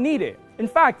 So we don't need it. In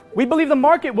fact, we believe the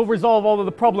market will resolve all of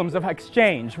the problems of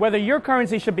exchange. Whether your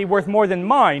currency should be worth more than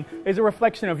mine is a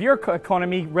reflection of your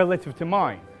economy relative to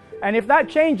mine. And if that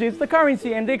changes, the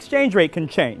currency and the exchange rate can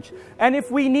change. And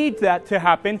if we need that to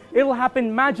happen, it'll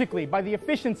happen magically by the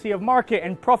efficiency of market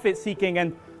and profit seeking,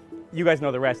 and you guys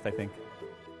know the rest, I think.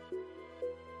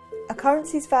 A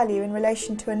currency's value in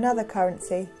relation to another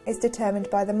currency is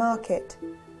determined by the market.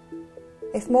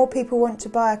 If more people want to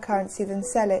buy a currency than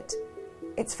sell it,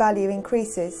 its value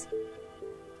increases.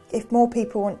 If more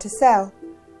people want to sell,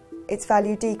 its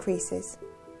value decreases.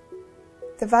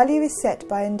 The value is set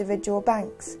by individual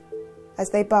banks. As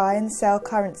they buy and sell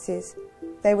currencies,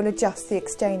 they will adjust the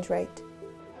exchange rate.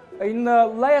 In the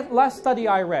last study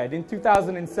I read in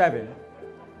 2007,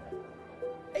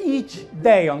 each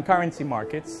day on currency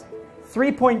markets,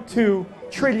 $3.2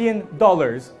 trillion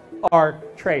are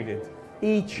traded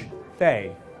each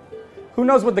day. Who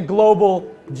knows what the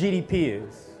global GDP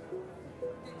is?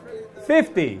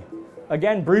 50.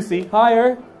 Again, Brucey,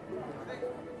 higher.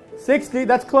 60,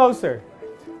 that's closer.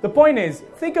 The point is,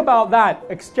 think about that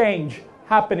exchange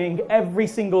happening every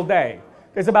single day.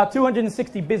 There's about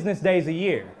 260 business days a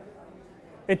year.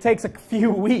 It takes a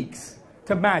few weeks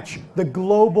to match the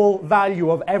global value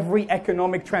of every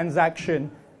economic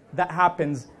transaction that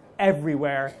happens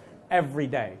everywhere, every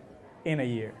day, in a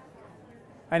year.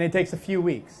 and it takes a few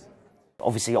weeks.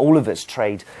 Obviously, all of us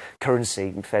trade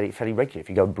currency fairly regularly. If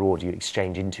you go abroad, you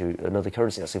exchange into another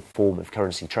currency. That's a form of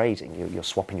currency trading. You're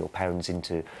swapping your pounds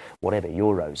into whatever,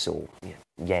 euros or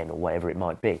yen or whatever it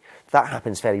might be. That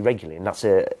happens fairly regularly, and that's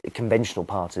a conventional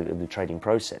part of the trading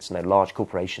process. Now, large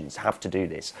corporations have to do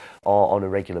this on a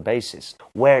regular basis.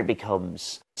 Where it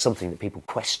becomes something that people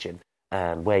question,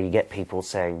 and where you get people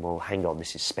saying, well, hang on,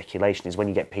 this is speculation, is when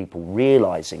you get people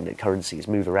realising that currencies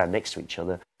move around next to each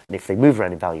other. And if they move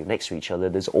around in value next to each other,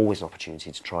 there's always an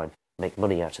opportunity to try and make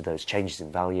money out of those changes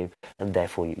in value, and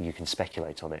therefore you can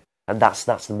speculate on it. And that's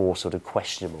the more sort of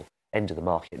questionable end of the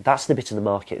market. That's the bit of the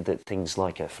market that things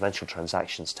like a financial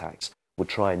transactions tax would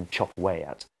try and chop away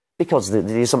at. Because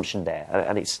the assumption there,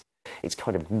 and it's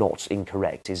kind of not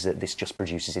incorrect, is that this just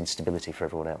produces instability for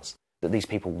everyone else. That these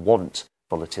people want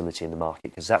volatility in the market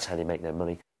because that's how they make their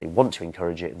money. They want to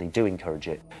encourage it, and they do encourage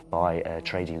it by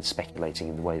trading and speculating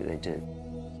in the way that they do.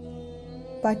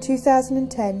 By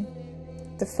 2010,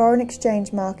 the foreign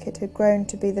exchange market had grown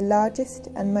to be the largest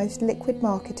and most liquid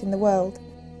market in the world,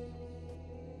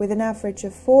 with an average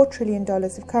of $4 trillion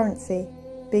of currency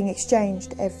being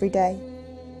exchanged every day.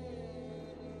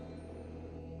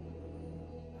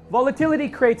 Volatility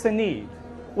creates a need.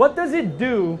 What does it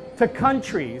do to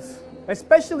countries,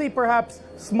 especially perhaps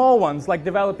small ones like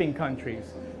developing countries,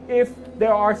 if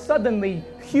there are suddenly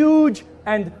huge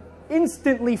and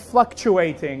instantly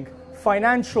fluctuating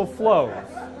financial flows?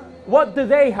 What do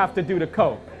they have to do to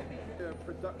cope?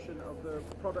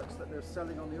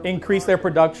 Increase their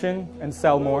production and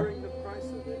sell more,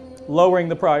 lowering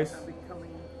the price,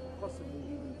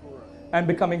 and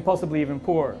becoming possibly even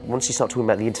poorer. Once you start talking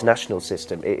about the international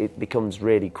system, it becomes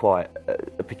really quite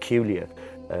a peculiar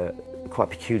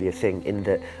thing, in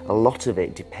that a lot of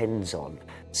it depends on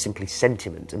simply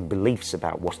sentiment and beliefs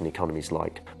about what an economy is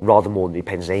like, rather more than it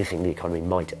depends on anything the economy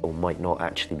might or might not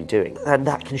actually be doing. And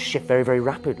that can shift very, very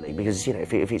rapidly, because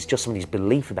if it's just somebody's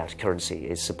belief about a currency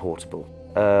is supportable,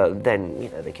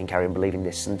 then they can carry on believing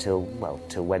this until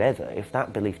whenever. If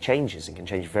that belief changes, and can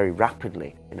change very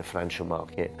rapidly in a financial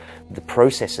market, the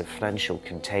process of financial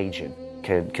contagion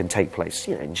can take place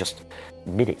in just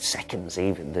minutes, seconds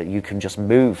even, that you can just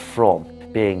move from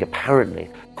being apparently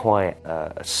quite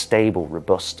a stable,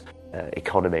 robust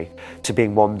economy to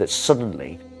being one that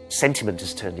suddenly sentiment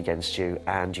has turned against you,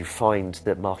 and you find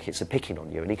that markets are picking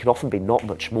on you. And it can often be not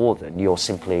much more than you're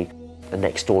simply a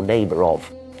next door neighbour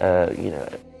of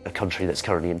a country that's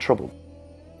currently in trouble.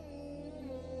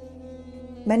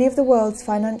 Many of the world's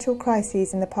financial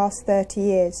crises in the past 30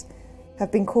 years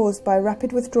have been caused by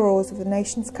rapid withdrawals of the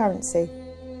nation's currency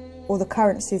or the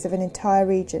currencies of an entire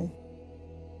region.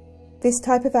 This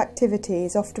type of activity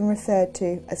is often referred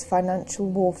to as financial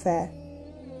warfare.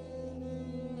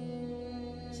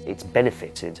 It's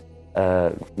benefited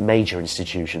major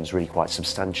institutions really quite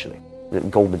substantially.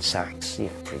 Goldman Sachs,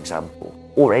 for example,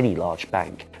 or any large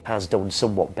bank, has done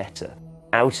somewhat better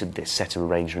out of this set of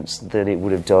arrangements than it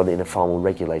would have done in a far more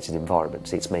regulated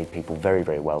environment. It's made people very,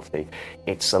 very wealthy.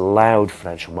 It's allowed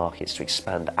financial markets to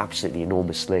expand absolutely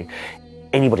enormously.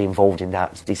 Anybody involved in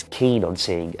that is keen on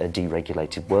seeing a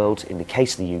deregulated world. In the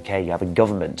case of the UK, you have a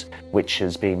government which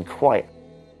has been quite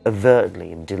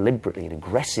overtly and deliberately and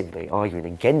aggressively arguing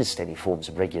against any forms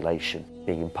of regulation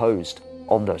being imposed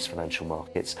on those financial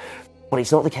markets. But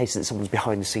it's not the case that someone's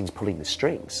behind the scenes pulling the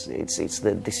strings. It's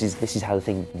that this is how the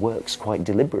thing works, quite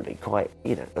deliberately, quite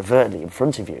overtly in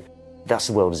front of you. That's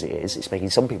the world as it is. It's making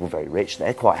some people very rich.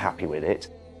 They're quite happy with it.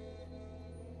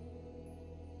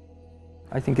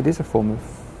 I think it is a form of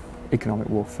economic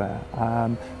warfare.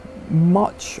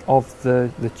 Much of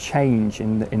the change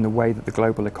in the way that the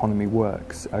global economy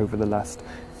works over the last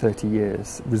 30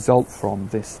 years result from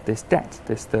this debt,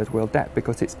 this third world debt,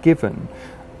 because it's given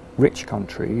rich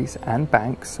countries and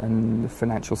banks and the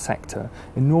financial sector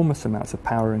enormous amounts of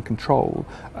power and control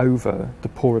over the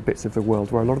poorer bits of the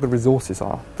world where a lot of the resources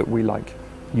are that we like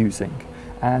using.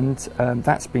 And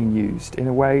that's been used in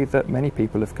a way that many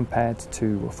people have compared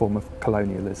to a form of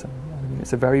colonialism. I mean,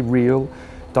 it's a very real,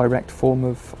 direct form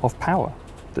of power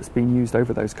that's been used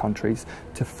over those countries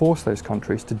to force those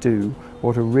countries to do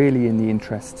what are really in the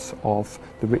interests of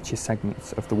the richest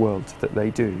segments of the world that they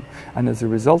do. And as a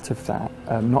result of that,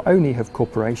 not only have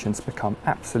corporations become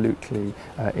absolutely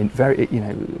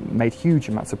made huge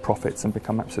amounts of profits and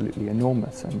become absolutely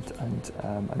enormous and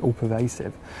all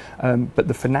pervasive, but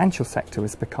the financial sector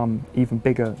has become even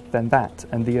bigger than that.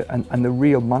 And the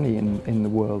real money in the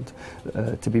world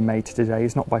to be made today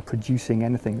is not by producing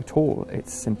anything at all.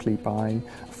 It's simply by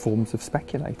forms of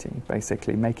speculating,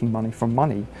 basically making money from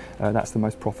money. That's the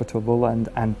most profitable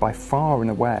and by far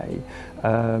and away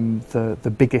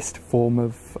the biggest form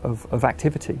of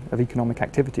activity, of economic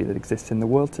activity that exists in the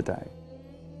world today.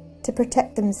 To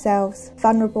protect themselves,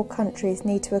 vulnerable countries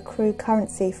need to accrue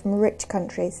currency from rich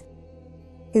countries,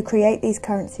 who create these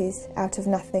currencies out of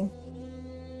nothing.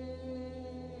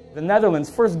 The Netherlands'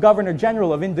 first Governor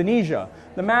General of Indonesia,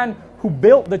 the man who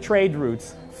built the trade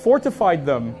routes, fortified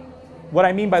them. What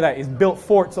I mean by that is built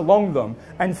forts along them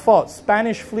and fought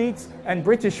Spanish fleets and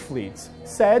British fleets,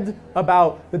 said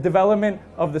about the development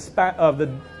of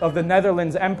the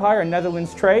Netherlands Empire and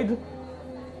Netherlands trade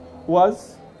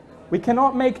was, "We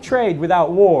cannot make trade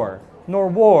without war, nor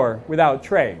war without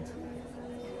trade."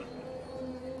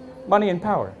 Money and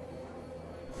power.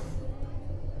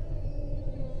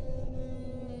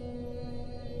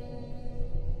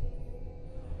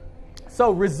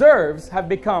 So reserves have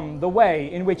become the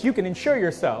way in which you can insure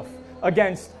yourself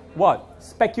against what?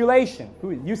 Speculation.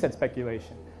 You said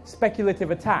speculation. Speculative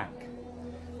attack.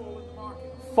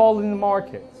 Fall in the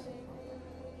market.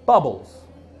 Bubbles.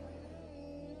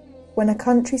 When a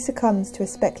country succumbs to a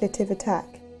speculative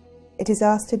attack, it is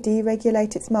asked to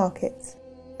deregulate its markets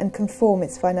and conform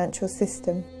its financial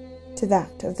system to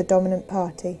that of the dominant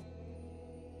party.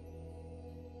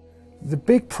 The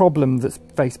big problem that's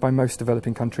faced by most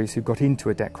developing countries who got into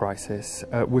a debt crisis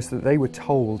was that they were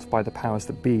told by the powers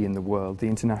that be in the world, the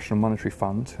International Monetary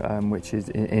Fund, which is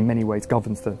in many ways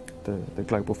governs the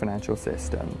global financial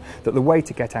system, that the way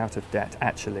to get out of debt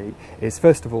actually is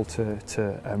first of all to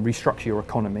restructure your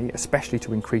economy, especially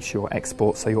to increase your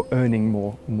exports so you're earning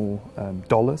more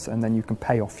dollars, and then you can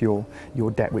pay off your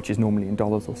debt, which is normally in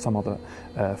dollars or some other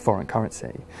foreign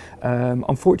currency.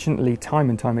 Unfortunately,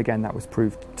 time and time again that was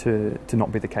proved to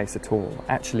not be the case at all.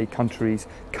 Actually, countries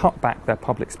cut back their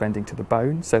public spending to the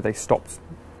bone, so they stopped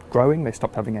growing, they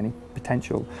stopped having any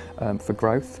potential for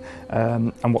growth,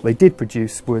 and what they did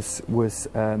produce was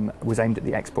aimed at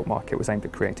the export market, was aimed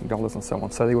at creating dollars and so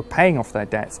on. So they were paying off their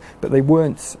debts, but they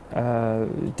weren't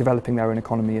developing their own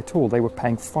economy at all. They were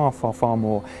paying far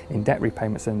more in debt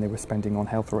repayments than they were spending on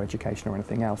health or education or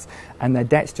anything else, and their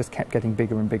debts just kept getting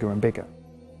bigger and bigger and bigger.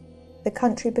 The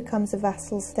country becomes a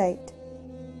vassal state,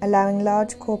 allowing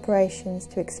large corporations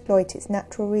to exploit its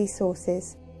natural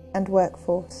resources and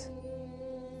workforce.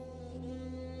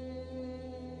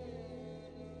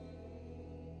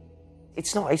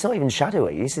 It's not even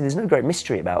shadowy. You see, there's no great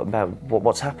mystery about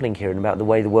what's happening here and about the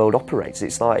way the world operates.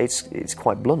 It's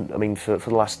quite blunt. I mean, for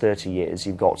the last 30 years,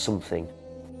 you've got something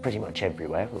pretty much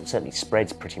everywhere, well, it certainly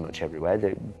spreads pretty much everywhere,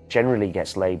 that generally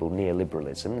gets labelled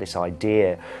neoliberalism, this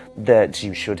idea that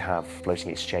you should have floating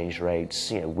exchange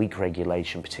rates, weak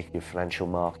regulation, particularly of financial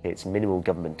markets, minimal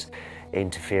government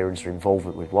interference or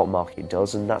involvement with what market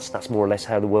does, and that's more or less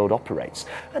how the world operates.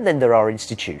 And then there are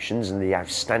institutions, and the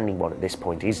outstanding one at this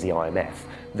point is the IMF,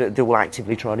 that will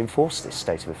actively try and enforce this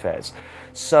state of affairs.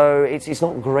 So it's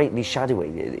not greatly shadowy,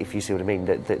 if you see what I mean,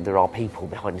 that there are people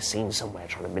behind the scenes somewhere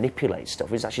trying to manipulate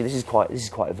stuff. It's actually, this is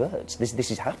quite overt.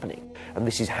 This is happening, and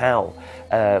this is how,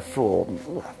 for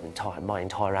my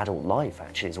entire adult life,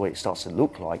 actually, is what it starts to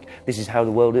look like. This is how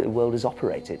the world has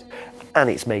operated, and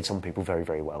it's made some people very,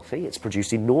 very wealthy. It's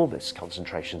produced enormous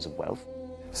concentrations of wealth.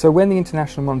 So when the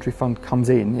International Monetary Fund comes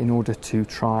in order to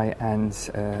try and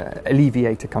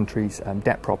alleviate a country's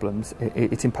debt problems,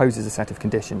 it imposes a set of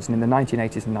conditions. And in the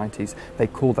 1980s and 90s, they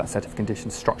called that set of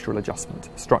conditions structural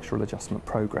adjustment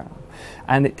programme.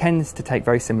 And it tends to take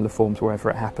very similar forms wherever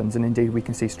it happens. And indeed, we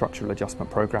can see structural adjustment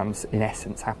programmes, in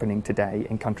essence, happening today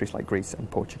in countries like Greece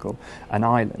and Portugal and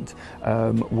Ireland,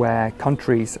 where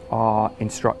countries are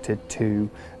instructed to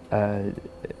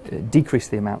decrease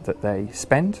the amount that they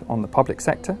spend on the public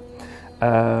sector.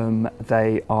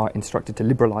 They are instructed to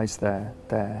liberalise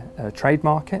their trade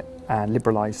market and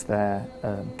liberalise their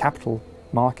capital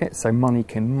market, so money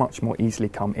can much more easily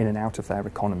come in and out of their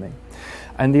economy.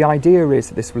 And the idea is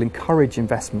that this will encourage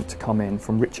investment to come in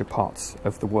from richer parts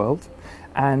of the world,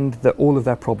 and that all of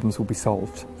their problems will be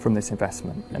solved from this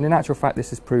investment. And in actual fact, this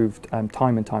has proved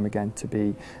time and time again to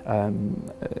be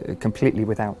completely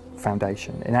without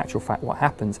foundation. In actual fact, what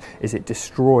happens is it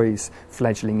destroys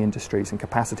fledgling industries and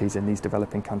capacities in these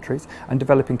developing countries, and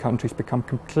developing countries become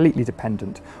completely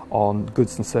dependent on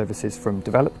goods and services from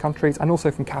developed countries and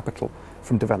also from capital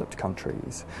from developed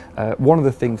countries. One of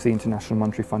the things the International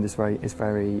Monetary Fund is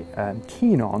very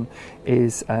keen on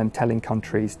is telling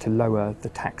countries to lower the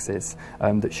taxes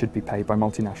that should be paid by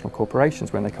multinational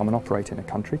corporations when they come and operate in a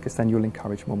country, because then you'll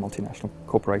encourage more multinational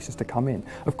corporations to come in.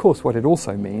 Of course, what it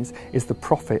also means is the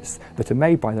profits that are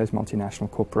made by those multinational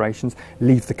corporations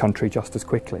leave the country just as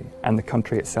quickly, and the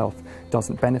country itself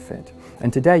doesn't benefit.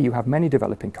 And today you have many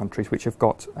developing countries which have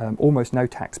got almost no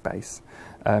tax base.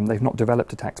 They've not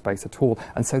developed a tax base at all,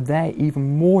 and so they're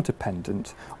even more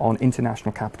dependent on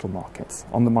international capital markets,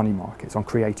 on the money markets, on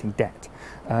creating debt.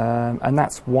 And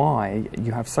that's why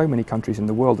you have so many countries in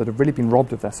the world that have really been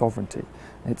robbed of their sovereignty.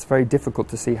 It's very difficult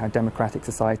to see how democratic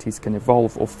societies can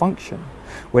evolve or function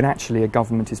when actually a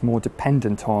government is more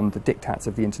dependent on the diktats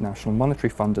of the International Monetary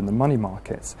Fund and the money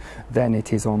markets than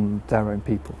it is on their own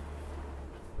people.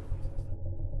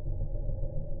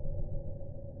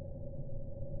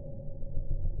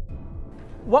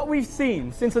 What we've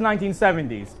seen since the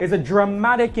 1970s is a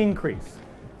dramatic increase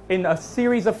in a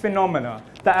series of phenomena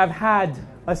that have had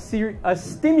a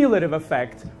stimulative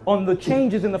effect on the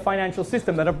changes in the financial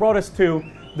system that have brought us to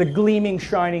the gleaming,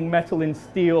 shining metal and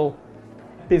steel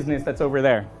business that's over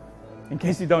there. In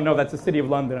case you don't know, that's the City of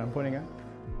London I'm pointing at.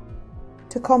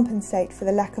 To compensate for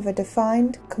the lack of a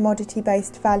defined,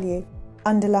 commodity-based value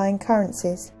underlying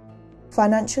currencies,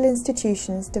 financial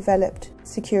institutions developed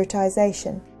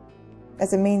securitization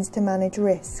as a means to manage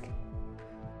risk.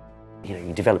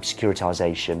 You develop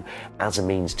securitization as a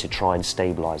means to try and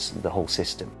stabilise the whole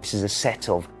system. This is a set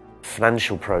of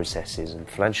financial processes and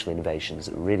financial innovations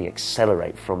that really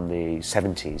accelerate from the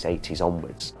 70s, 80s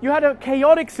onwards. You had a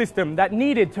chaotic system that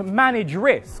needed to manage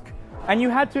risk, and you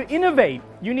had to innovate.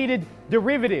 You needed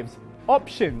derivatives,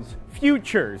 options,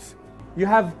 futures. You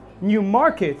have new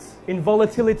markets in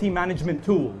volatility management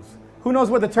tools. Who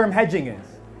knows what the term hedging is?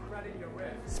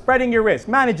 Spreading your risk,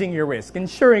 managing your risk,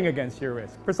 insuring against your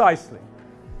risk, precisely.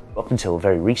 Up until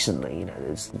very recently,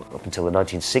 up until the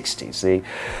 1960s, the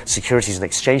Securities and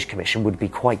Exchange Commission would be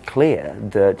quite clear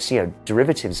that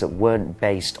derivatives that weren't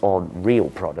based on real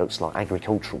products, like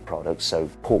agricultural products, so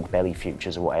pork belly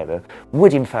futures or whatever,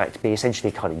 would in fact be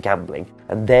essentially kind of gambling,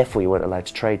 and therefore you weren't allowed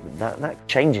to trade them. That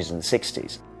changes in the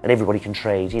 60s, and everybody can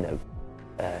trade,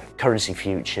 currency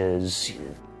futures,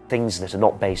 things that are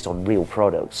not based on real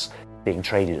products, being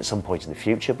traded at some point in the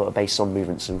future, but are based on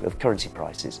movements of currency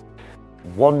prices.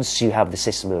 Once you have the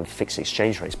system of fixed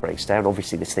exchange rates breaks down,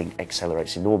 obviously this thing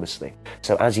accelerates enormously.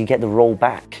 So as you get the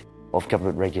rollback of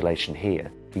government regulation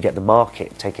here, you get the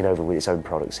market taking over with its own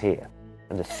products here.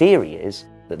 And the theory is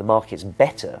that the market's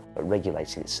better at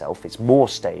regulating itself, it's more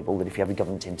stable than if you have the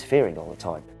government interfering all the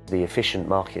time. The efficient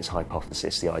markets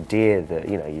hypothesis, the idea that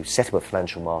you set up a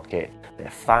financial market, they're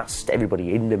fast,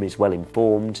 everybody in them is well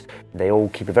informed, they all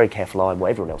keep a very careful eye on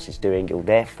what everyone else is doing, it'll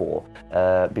therefore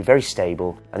be very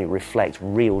stable and it'll reflect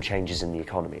real changes in the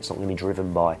economy. It's not going to be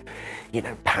driven by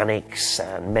panics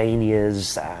and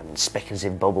manias and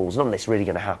speculative bubbles. None of this is really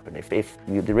going to happen. If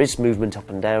there is movement up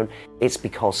and down, it's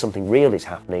because something real is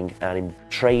happening and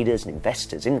traders and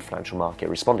investors in the financial market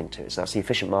are responding to it. So that's the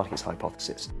efficient markets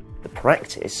hypothesis. The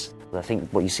practice, and I think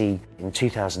what you see in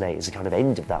 2008 is the kind of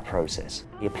end of that process.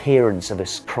 The appearance of a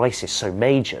crisis so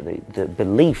major, the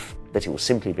belief that it will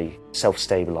simply be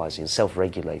self-stabilising and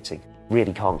self-regulating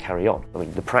really can't carry on. I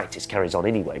mean, the practice carries on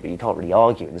anyway, but you can't really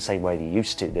argue in the same way that you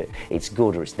used to, that it's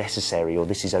good or it's necessary or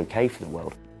this is okay for the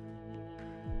world.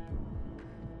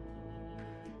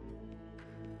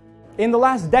 In the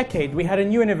last decade, we had a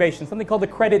new innovation, something called the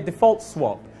credit default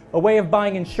swap, a way of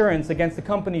buying insurance against the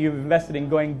company you've invested in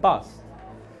going bust.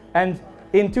 And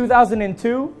in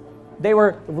 2002, they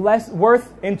were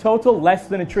worth in total less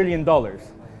than $1 trillion.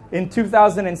 In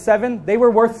 2007, they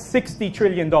were worth $60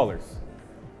 trillion.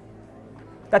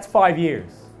 That's 5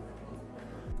 years.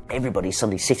 Everybody's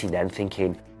suddenly sitting there and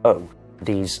thinking, oh,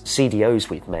 these CDOs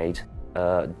we've made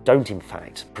don't in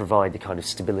fact provide the kind of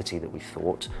stability that we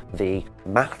thought. The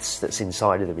maths that's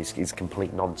inside of them is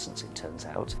complete nonsense, it turns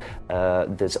out.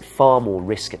 There's far more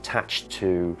risk attached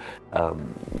to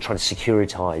trying to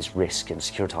securitise risk and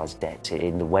securitise debt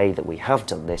in the way that we have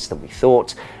done this than we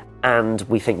thought, and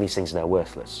we think these things are now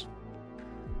worthless.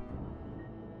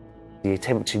 The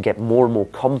attempt to get more and more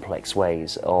complex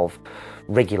ways of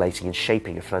regulating and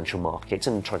shaping a financial market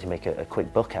and trying to make a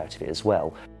quick buck out of it as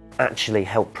well actually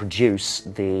helped produce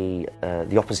the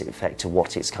opposite effect to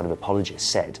what its kind of apologists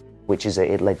said, which is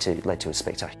that it led to a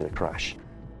spectacular crash.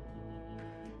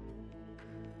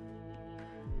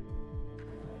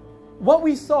 What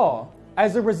we saw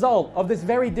as a result of this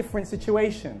very different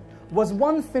situation was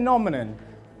one phenomenon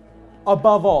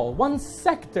above all, one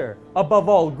sector above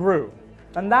all grew,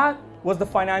 and that was the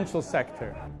financial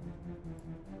sector.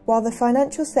 While the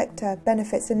financial sector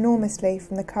benefits enormously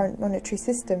from the current monetary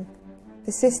system,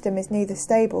 the system is neither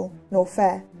stable nor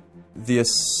fair. The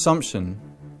assumption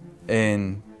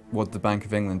in what the Bank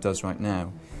of England does right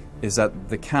now is that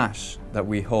the cash that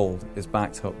we hold is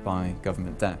backed up by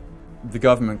government debt. The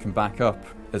government can back up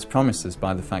its promises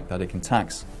by the fact that it can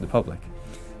tax the public.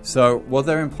 So what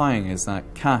they're implying is that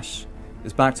cash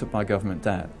is backed up by government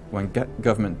debt when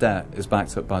government debt is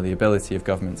backed up by the ability of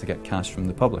government to get cash from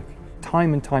the public.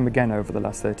 Time and time again over the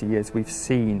last 30 years we've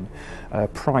seen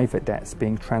private debts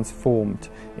being transformed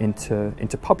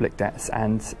into public debts,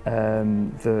 and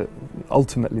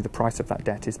ultimately the price of that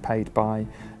debt is paid by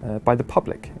the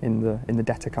public in the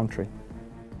debtor country.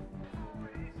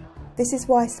 This is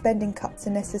why spending cuts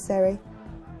are necessary.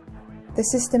 The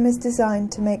system is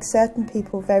designed to make certain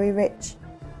people very rich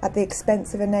at the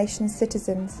expense of a nation's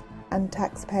citizens and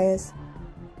taxpayers.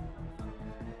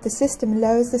 The system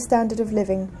lowers the standard of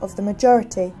living of the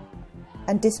majority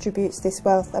and distributes this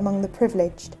wealth among the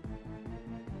privileged.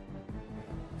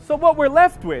 So what we're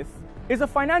left with is a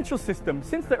financial system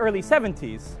since the early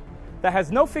 70s that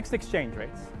has no fixed exchange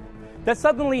rates, that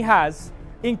suddenly has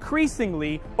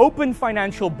increasingly open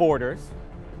financial borders,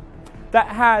 that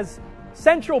has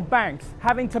central banks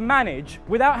having to manage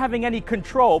without having any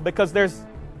control because there's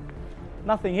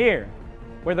nothing here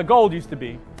where the gold used to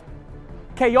be.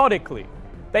 Chaotically,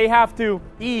 they have to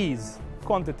ease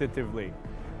quantitatively.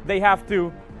 They have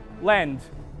to lend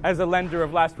as a lender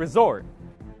of last resort.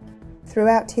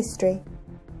 Throughout history,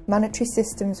 monetary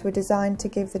systems were designed to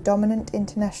give the dominant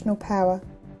international power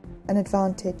an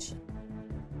advantage,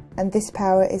 and this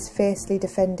power is fiercely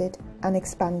defended and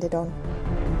expanded on.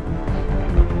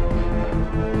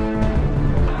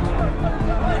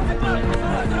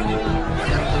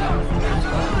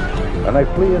 And they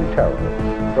flee in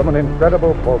terror from an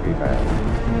incredible bogeyman.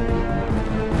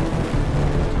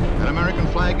 An American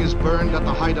flag is burned at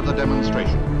the height of the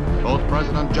demonstration. Both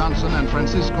President Johnson and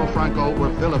Francisco Franco were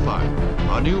vilified.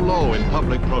 A new low in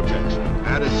public protest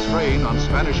added strain on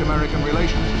Spanish-American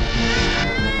relations.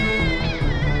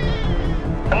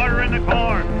 Order in the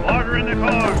court! Order in the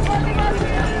court!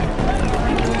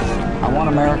 I want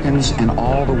Americans and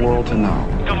all the world to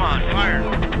know. Come on, fire!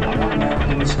 I want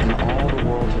Americans and all the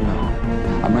world to know.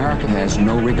 America has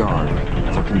no regard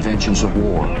for conventions of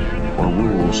war or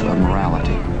rules of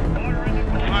morality.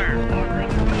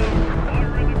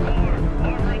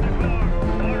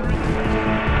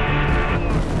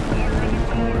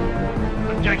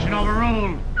 Objection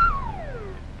overruled.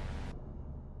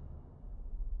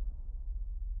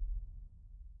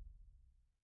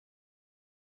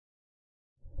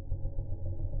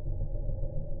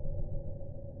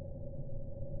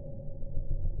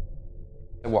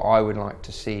 What I would like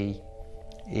to see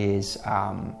is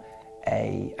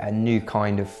a new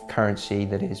kind of currency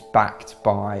that is backed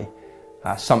by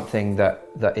something that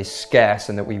is scarce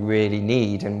and that we really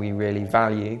need and we really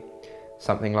value,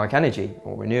 something like energy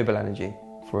or renewable energy,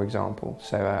 for example.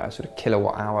 So a sort of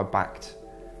kilowatt-hour backed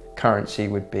currency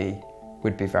would be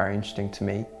very interesting to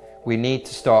me. We need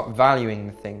to start valuing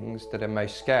the things that are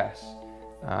most scarce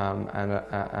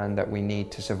and that we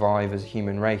need to survive as a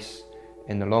human race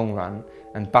in the long run,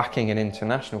 and backing an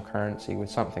international currency with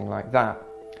something like that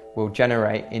will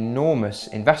generate enormous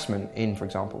investment in, for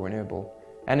example, renewable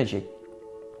energy,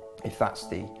 if that's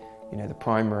the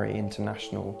primary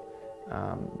international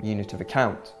unit of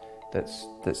account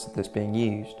that's being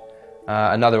used.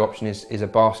 Another option is a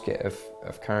basket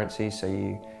of currencies, so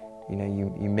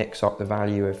you mix up the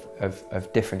value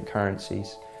of different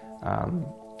currencies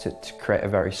to create a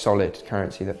very solid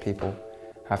currency that people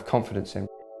have confidence in.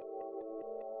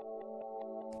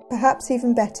 Perhaps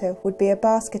even better would be a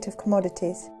basket of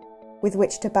commodities with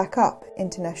which to back up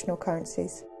international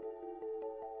currencies.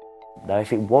 Now,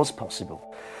 if it was possible,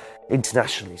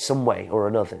 internationally, some way or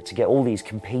another, to get all these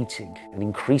competing and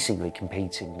increasingly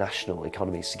competing national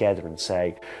economies together and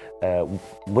say,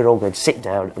 we're all going to sit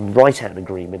down and write out an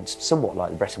agreement, somewhat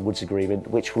like the Bretton Woods Agreement,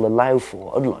 which will allow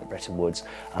for, unlike Bretton Woods,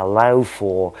 allow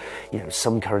for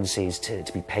some currencies to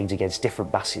be pegged against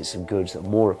different baskets of goods that are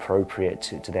more appropriate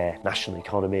to their national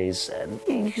economies. And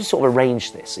you can sort of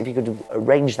arrange this. If you could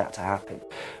arrange that to happen,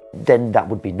 then that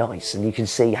would be nice, and you can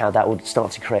see how that would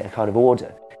start to create a kind of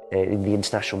order in the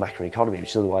international macroeconomy,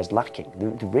 which is otherwise lacking.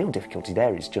 The real difficulty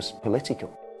there is just political.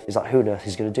 It's like, who on earth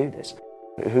is going to do this?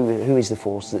 Who is the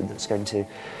force that's going to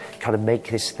kind of make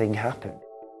this thing happen?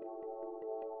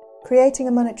 Creating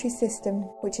a monetary system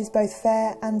which is both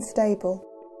fair and stable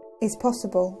is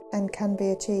possible and can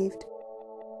be achieved.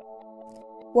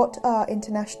 What are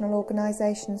international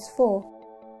organisations for,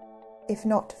 if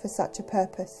not for such a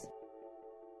purpose?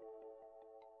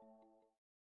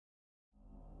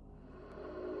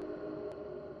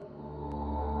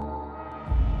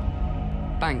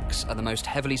 banks are the most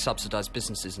heavily subsidised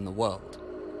businesses in the world,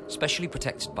 specially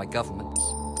protected by governments.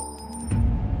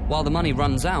 While the money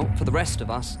runs out for the rest of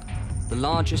us, the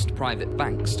largest private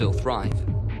banks still thrive.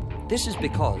 This is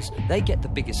because they get the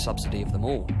biggest subsidy of them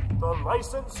all. The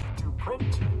license to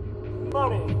print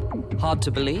money. Hard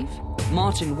to believe?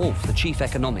 Martin Wolf, the chief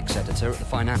economics editor at the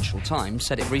Financial Times,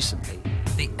 said it recently.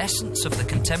 The essence of the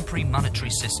contemporary monetary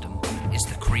system is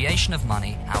the creation of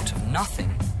money out of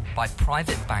nothing by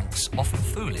private banks, often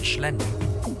foolish lending.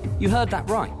 You heard that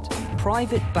right.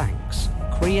 Private banks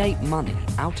create money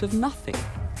out of nothing.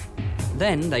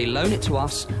 Then they loan it to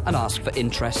us and ask for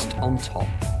interest on top.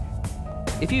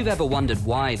 If you've ever wondered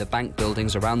why the bank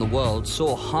buildings around the world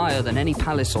soar higher than any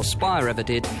palace or spire ever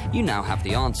did, you now have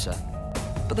the answer.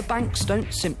 But the banks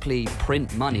don't simply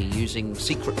print money using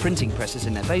secret printing presses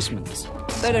in their basements.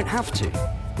 They don't have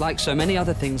to. Like so many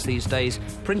other things these days,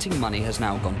 printing money has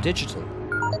now gone digital.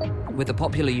 With the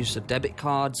popular use of debit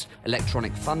cards,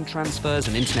 electronic fund transfers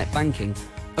and internet banking,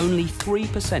 only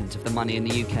 3% of the money in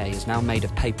the UK is now made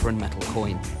of paper and metal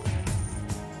coin.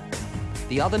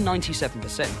 The other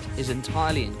 97% is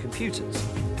entirely in computers.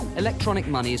 Electronic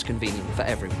money is convenient for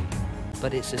everyone,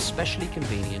 but it's especially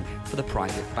convenient for the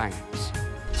private banks,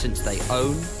 since they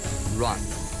own, run,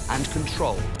 and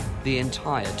control the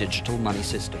entire digital money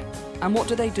system. And what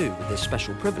do they do with this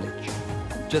special privilege?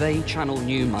 Do they channel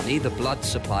new money, the blood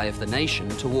supply of the nation,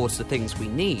 towards the things we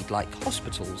need, like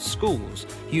hospitals, schools,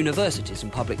 universities,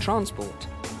 and public transport?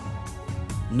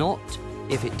 Not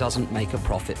if it doesn't make a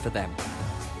profit for them.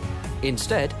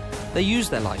 Instead, they use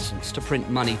their license to print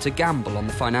money to gamble on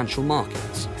the financial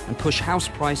markets and push house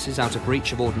prices out of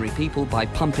reach of ordinary people by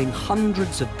pumping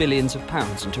hundreds of billions of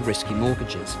pounds into risky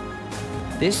mortgages.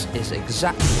 This is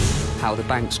exactly how the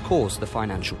banks caused the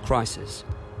financial crisis.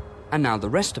 And now the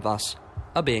rest of us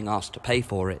are being asked to pay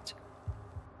for it.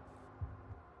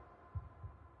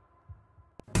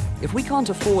 If we can't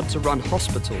afford to run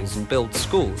hospitals and build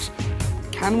schools,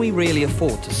 can we really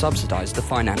afford to subsidise the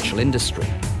financial industry?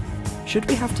 Should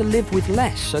we have to live with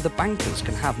less so the bankers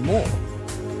can have more?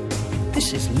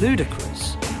 This is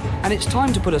ludicrous, and it's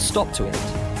time to put a stop to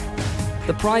it.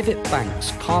 The private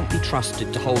banks can't be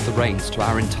trusted to hold the reins to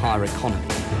our entire economy.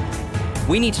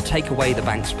 We need to take away the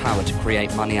bank's power to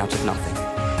create money out of nothing.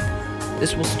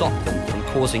 This will stop them from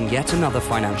causing yet another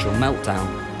financial meltdown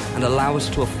and allow us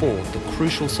to afford the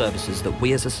crucial services that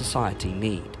we as a society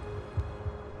need.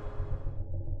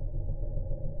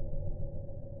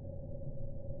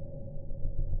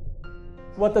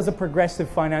 What does a progressive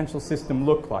financial system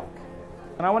look like?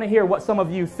 And I want to hear what some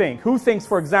of you think. Who thinks,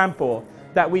 for example,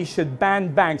 that we should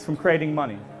ban banks from creating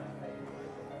money?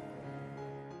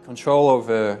 Control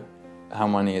over how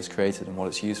money is created and what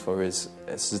it's used for is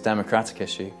a democratic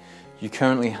issue. You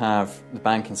currently have the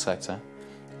banking sector,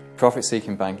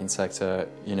 profit-seeking banking sector,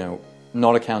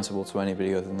 not accountable to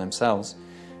anybody other than themselves,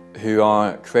 who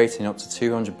are creating up to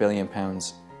 £200 billion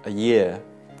a year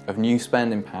of new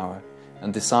spending power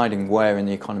and deciding where in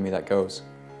the economy that goes.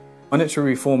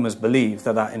 Monetary reformers believe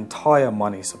that that entire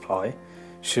money supply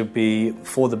should be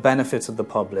for the benefit of the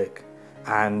public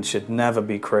and should never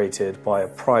be created by a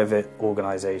private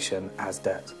organisation as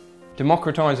debt.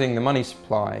 Democratising the money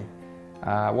supply,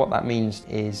 what that means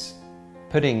is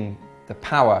putting the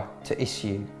power to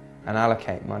issue and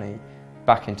allocate money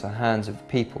back into the hands of the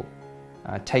people,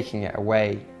 taking it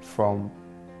away from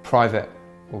private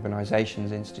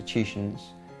organisations,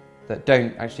 institutions that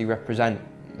don't actually represent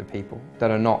the people,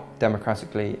 that are not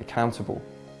democratically accountable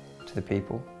to the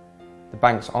people. The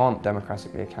banks aren't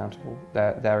democratically accountable.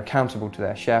 They're accountable to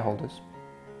their shareholders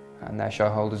and their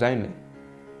shareholders only.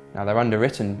 Now they're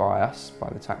underwritten by us, by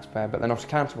the taxpayer, but they're not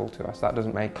accountable to us. That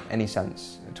doesn't make any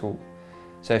sense at all.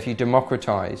 So if you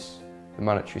democratise the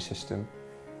monetary system,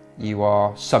 you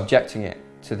are subjecting it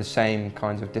to the same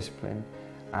kinds of discipline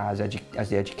as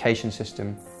the education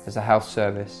system, as the health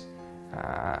service,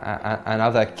 and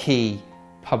other key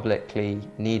publicly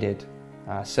needed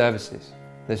services.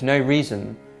 There's no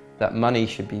reason that money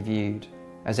should be viewed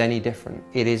as any different.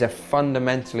 It is a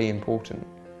fundamentally important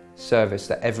service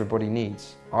that everybody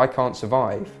needs. I can't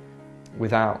survive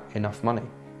without enough money.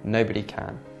 Nobody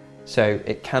can. So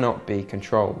it cannot be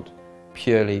controlled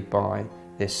purely by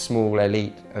this small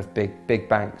elite of big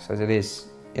banks as it is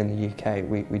in the UK.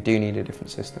 We do need a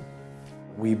different system.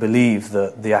 We believe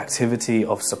that the activity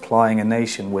of supplying a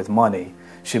nation with money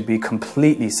should be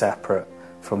completely separate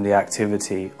from the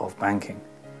activity of banking.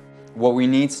 What we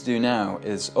need to do now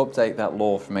is update that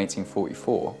law from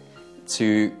 1844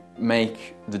 to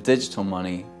make the digital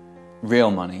money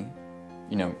real money.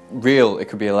 Real, it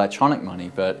could be electronic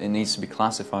money, but it needs to be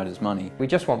classified as money. We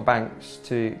just want banks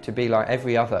to be like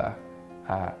every other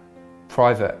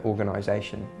private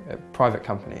organisation, a private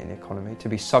company in the economy, to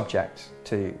be subject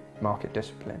to market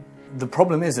discipline. The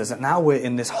problem is that now we're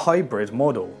in this hybrid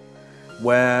model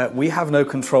where we have no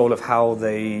control of how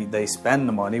they spend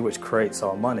the money, which creates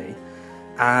our money,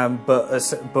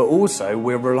 but also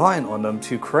we're reliant on them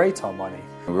to create our money.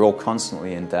 We're all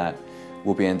constantly in debt.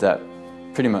 We'll be in debt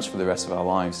pretty much for the rest of our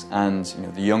lives, and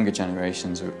the younger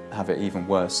generations have it even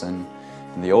worse than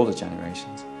the older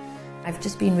generations. I've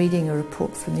just been reading a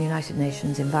report from the United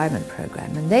Nations Environment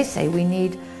Programme, and they say we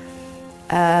need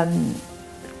 $2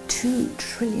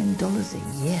 trillion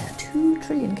a year. 2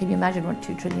 trillion, can you imagine what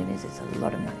 2 trillion is? It's a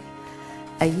lot of money.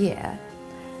 A year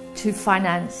to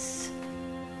finance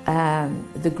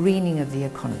the greening of the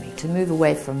economy, to move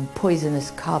away from poisonous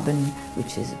carbon,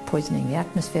 which is poisoning the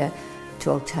atmosphere,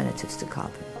 to alternatives to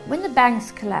carbon. When the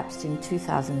banks collapsed in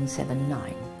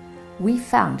 2007-09, we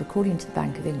found, according to the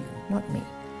Bank of England, not me,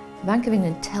 the Bank of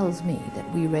England tells me that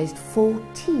we raised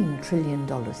 $14 trillion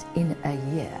in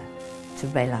a year to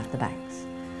bail out the banks.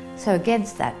 So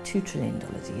against that $2 trillion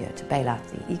a year to bail out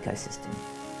the ecosystem,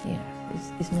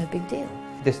 is no big deal.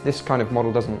 This kind of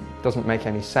model doesn't make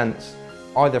any sense,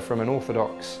 either from an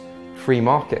orthodox free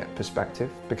market perspective,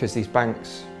 because these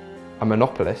banks are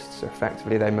monopolists, so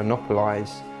effectively they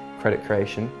monopolise credit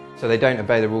creation, so they don't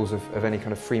obey the rules of any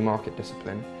kind of free market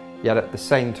discipline, yet at the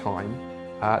same time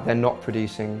they're not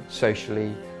producing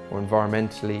socially or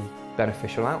environmentally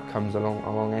beneficial outcomes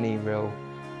along any real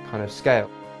kind of scale.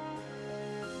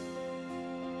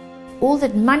 All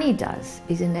that money does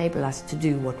is enable us to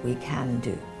do what we can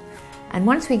do. And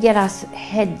once we get our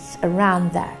heads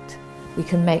around that, we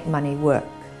can make money work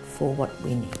for what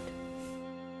we need.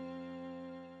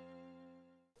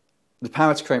 The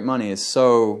power to create money is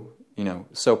so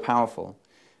powerful.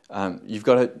 You've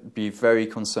got to be very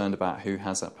concerned about who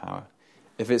has that power.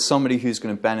 If it's somebody who's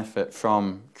going to benefit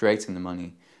from creating the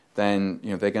money, then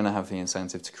they're going to have the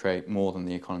incentive to create more than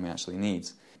the economy actually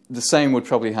needs. The same would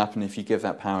probably happen if you give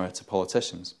that power to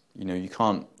politicians. You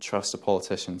can't trust a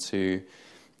politician to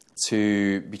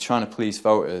be trying to please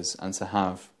voters and to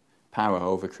have power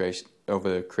over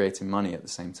creating money at the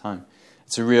same time.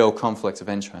 It's a real conflict of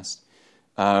interest.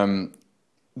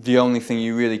 The only thing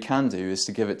you really can do is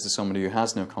to give it to somebody who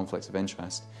has no conflict of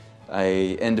interest,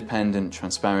 an independent,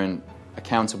 transparent,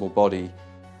 accountable body.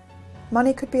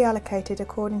 Money could be allocated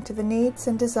according to the needs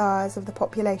and desires of the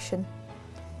population.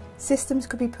 Systems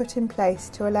could be put in place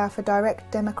to allow for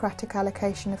direct democratic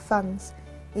allocation of funds,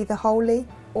 either wholly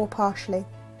or partially.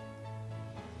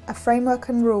 A framework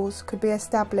and rules could be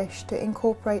established to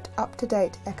incorporate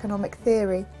up-to-date economic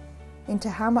theory into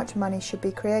how much money should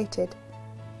be created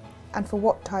and for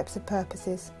what types of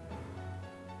purposes.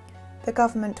 The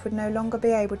government would no longer be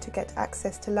able to get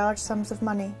access to large sums of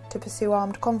money to pursue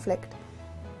armed conflict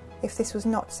if this was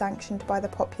not sanctioned by the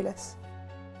populace.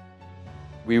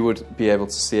 We would be able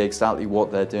to see exactly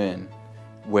what they're doing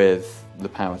with the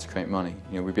power to create money.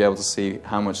 We'd be able to see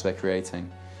how much they're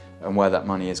creating and where that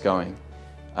money is going.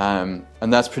 And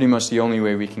that's pretty much the only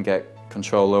way we can get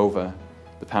control over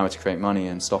the power to create money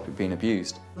and stop it being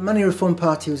abused. The Money Reform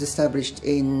Party was established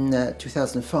in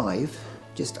 2005,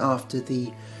 just after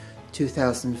the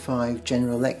 2005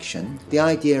 general election. The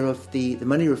idea of the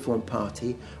Money Reform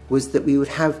Party was that we would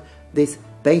have this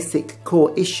basic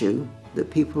core issue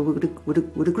that people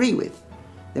would agree with.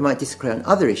 They might disagree on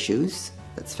other issues,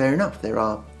 that's fair enough, there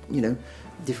are,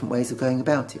 different ways of going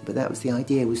about it, but that was the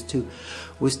idea, was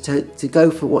to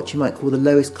go for what you might call the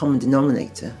lowest common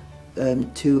denominator,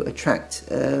 to attract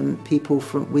people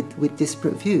with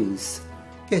disparate views.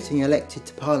 Getting elected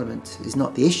to Parliament is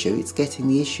not the issue, it's getting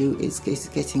the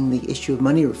issue of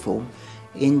money reform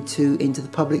into the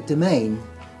public domain,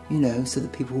 so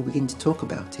that people will begin to talk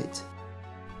about it.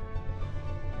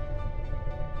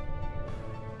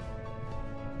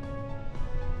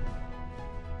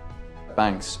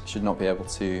 Banks should not be able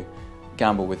to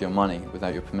gamble with your money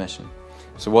without your permission.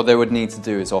 So what they would need to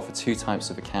do is offer two types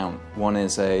of account. One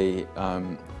is a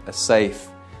safe,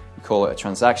 we call it a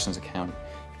transactions account.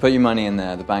 You put your money in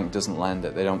there, the bank doesn't lend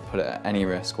it, they don't put it at any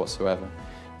risk whatsoever.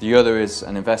 The other is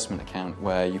an investment account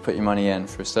where you put your money in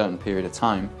for a certain period of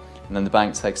time and then the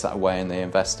bank takes that away and they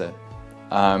invest it.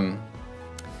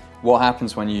 What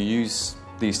happens when you use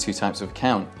these two types of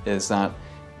account is that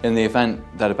in the event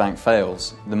that a bank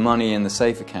fails, the money in the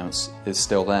safe accounts is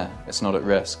still there, it's not at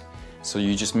risk. So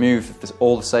you just move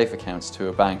all the safe accounts to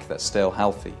a bank that's still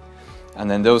healthy. And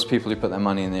then those people who put their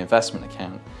money in the investment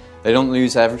account, they don't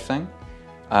lose everything,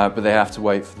 but they have to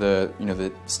wait for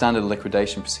the standard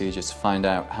liquidation procedure to find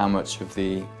out how much of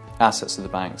the assets of the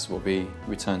banks will be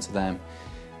returned to them.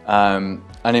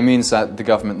 And it means that the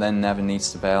government then never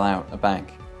needs to bail out a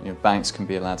bank. banks can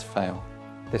be allowed to fail.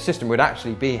 The system would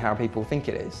actually be how people think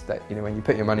it is, that when you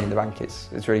put your money in the bank it's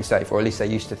really safe, or at least they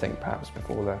used to think perhaps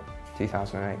before the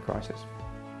 2008 crisis.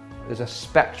 There's a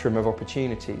spectrum of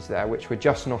opportunities there which we're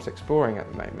just not exploring at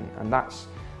the moment, and that's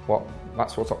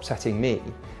what's upsetting me,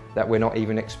 that we're not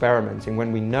even experimenting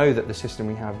when we know that the system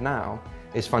we have now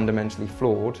is fundamentally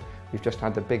flawed. We've just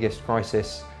had the biggest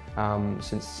crisis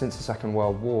since the Second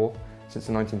World War, since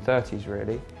the 1930s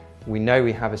really. We know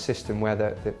we have a system where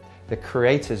the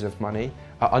creators of money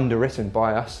are underwritten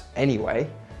by us anyway.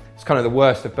 It's kind of the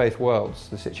worst of both worlds,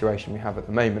 the situation we have at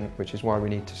the moment, which is why we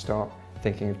need to start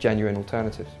thinking of genuine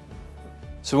alternatives.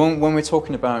 So when we're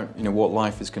talking about what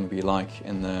life is going to be like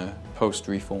in the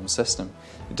post-reform system,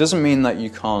 it doesn't mean that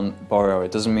you can't borrow,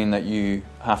 it doesn't mean that you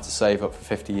have to save up for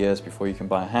 50 years before you can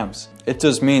buy a house. It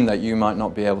does mean that you might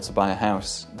not be able to buy a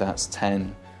house that's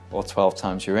 10 or 12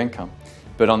 times your income.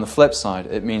 But on the flip side,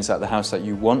 it means that the house that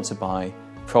you want to buy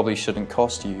probably shouldn't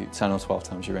cost you 10 or 12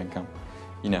 times your income.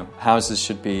 Houses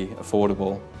should be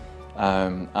affordable,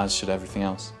 as should everything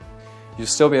else. You'll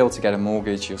still be able to get a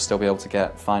mortgage, you'll still be able to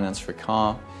get finance for a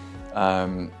car,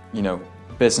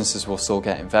 businesses will still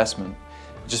get investment.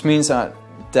 It just means that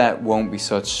debt won't be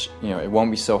such, it won't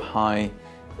be so high,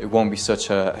 it won't be such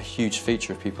a huge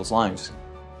feature of people's lives.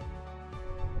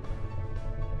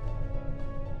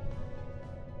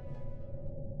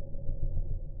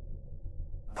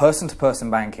 Person-to-person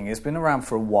banking has been around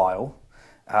for a while.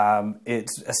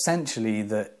 It's essentially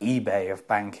the eBay of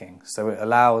banking, so it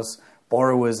allows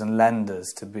borrowers and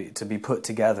lenders to be put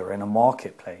together in a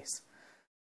marketplace.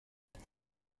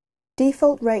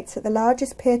 Default rates at the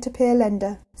largest peer-to-peer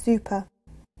lender, Super,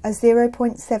 are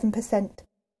 0.7%.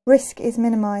 Risk is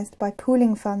minimised by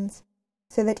pooling funds,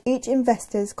 so that each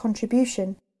investor's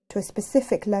contribution to a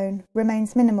specific loan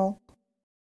remains minimal.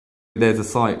 There's a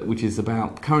site which is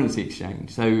about currency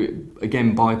exchange, so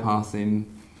again bypassing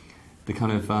the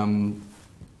kind of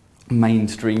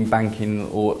mainstream banking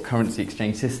or currency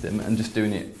exchange system and just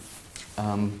doing it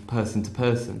person to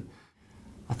person.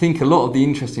 I think a lot of the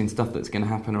interesting stuff that's going to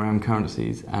happen around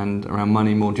currencies and around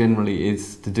money more generally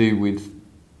is to do with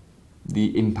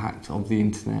the impact of the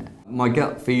internet. My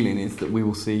gut feeling is that we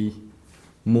will see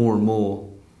more and more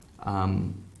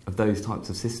of those types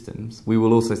of systems. We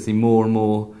will also see more and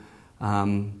more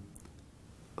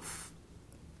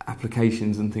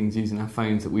applications and things using our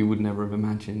phones that we would never have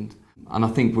imagined. And I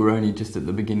think we're only just at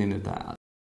the beginning of that.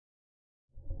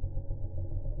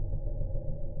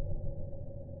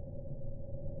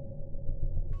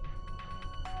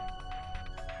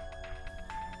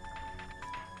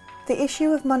 The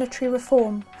issue of monetary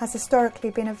reform has historically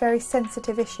been a very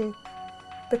sensitive issue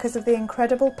because of the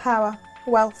incredible power,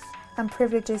 wealth and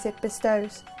privileges it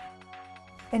bestows.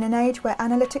 In an age where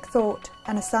analytic thought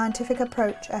and a scientific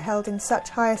approach are held in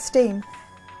such high esteem,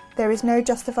 there is no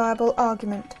justifiable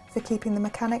argument for keeping the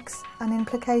mechanics and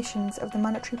implications of the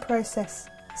monetary process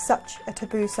such a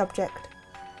taboo subject.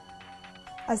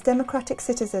 As democratic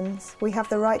citizens, we have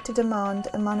the right to demand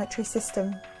a monetary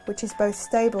system which is both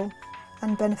stable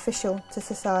and beneficial to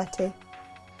society.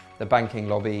 The banking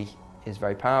lobby is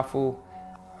very powerful.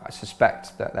 I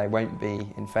suspect that they won't be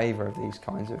in favour of these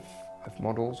kinds of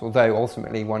models, although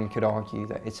ultimately one could argue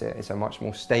that it's a much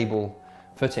more stable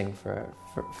footing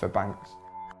for banks.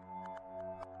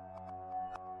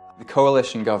 The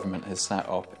coalition government has set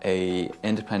up an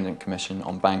independent commission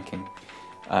on banking,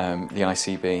 the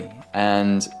ICB,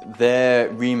 and their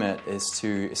remit is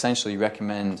to essentially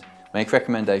make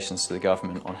recommendations to the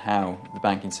government on how the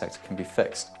banking sector can be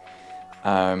fixed.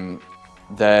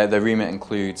 Their remit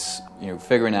includes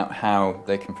figuring out how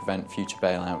they can prevent future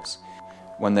bailouts.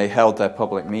 When they held their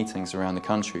public meetings around the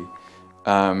country,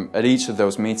 at each of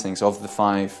those meetings, of the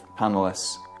 5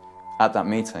 panellists at that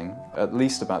meeting, at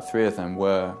least about 3 of them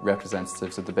were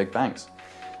representatives of the big banks.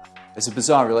 It's a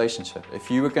bizarre relationship. If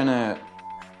you were going to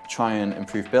try and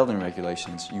improve building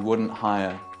regulations, you wouldn't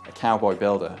hire a cowboy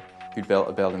builder who'd built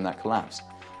a building that collapsed.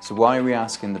 So why are we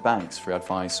asking the banks for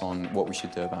advice on what we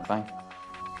should do about banking?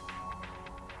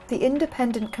 The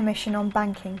Independent Commission on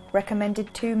Banking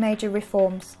recommended 2 major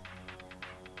reforms.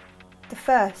 The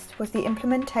first was the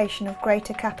implementation of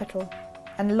greater capital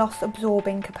and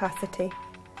loss-absorbing capacity.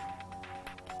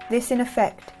 This in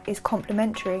effect is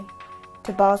complementary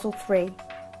to Basel III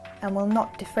and will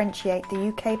not differentiate the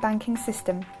UK banking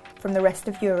system from the rest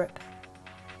of Europe.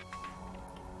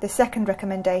 The second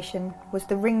recommendation was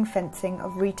the ring-fencing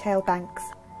of retail banks.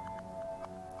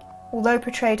 Although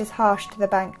portrayed as harsh to the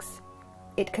banks,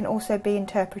 it can also be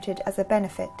interpreted as a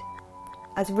benefit,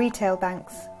 as retail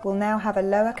banks will now have a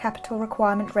lower capital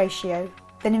requirement ratio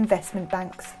than investment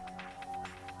banks.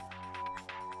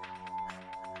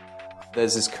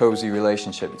 There's this cosy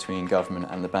relationship between government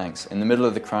and the banks. In the middle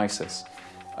of the crisis,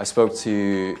 I spoke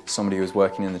to somebody who was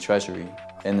working in the Treasury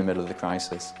in the middle of the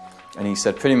crisis, and he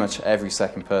said pretty much every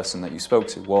second person that you spoke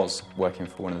to was working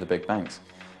for one of the big banks.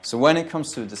 So when it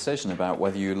comes to a decision about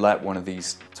whether you let one of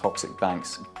these toxic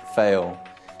banks fail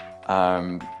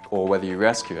or whether you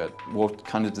rescue it, what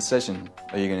kind of decision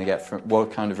are you going to get from,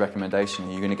 what kind of recommendation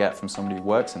are you going to get from somebody who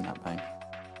works in that bank?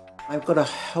 I've got a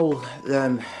whole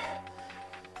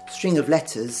string of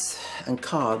letters and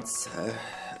cards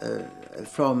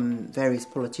from various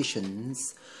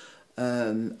politicians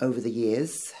over the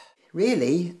years.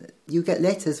 Really, you get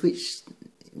letters which,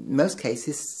 in most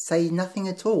cases, say nothing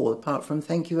at all apart from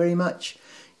 "thank you very much."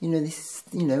 This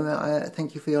is,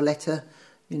 thank you for your letter.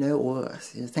 Or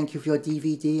 "thank you for your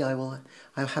DVD.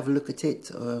 I'll have a look at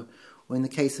it." Or in the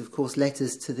case, of course,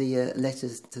 letters to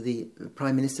the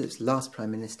Prime Minister, the last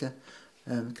Prime Minister,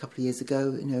 a couple of years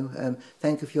ago.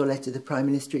 "Thank you for your letter to the Prime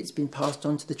Minister. It's been passed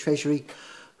on to the Treasury,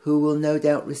 who will no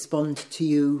doubt respond to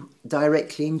you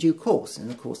directly in due course."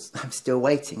 And of course, I'm still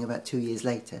waiting about 2 years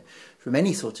later from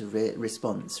any sort of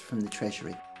response from the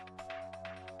Treasury.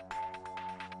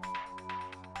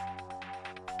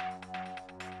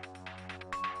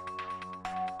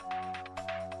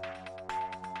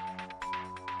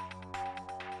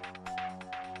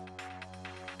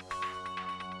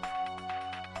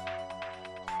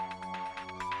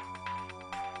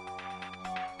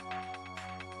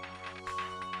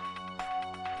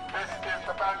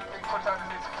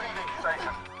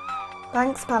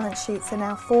 Banks' balance sheets are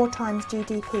now 4 times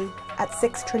GDP at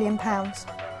 £6 trillion.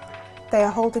 They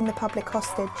are holding the public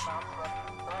hostage.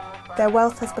 Their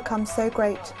wealth has become so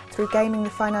great through gaming the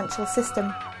financial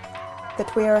system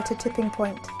that we are at a tipping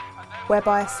point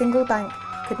whereby a single bank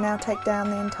could now take down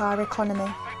the entire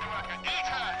economy.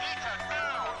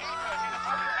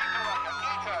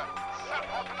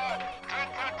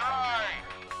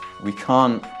 We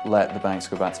can't let the banks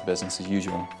go back to business as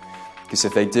usual, because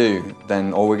if they do,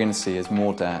 then all we're going to see is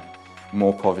more debt,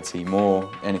 more poverty, more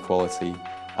inequality,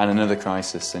 and another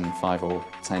crisis in 5 or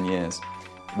 10 years,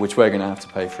 which we're going to have to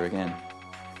pay for again.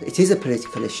 It is a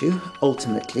political issue,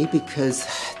 ultimately, because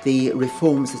the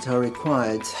reforms that are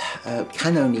required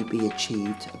can only be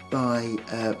achieved by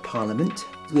Parliament.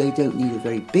 We don't need a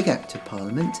very big act of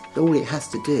Parliament. All it has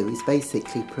to do is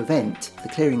basically prevent the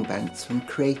clearing banks from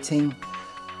creating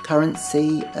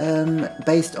currency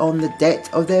based on the debt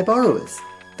of their borrowers.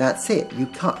 That's it. You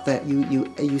cut that.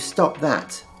 You stop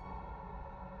that.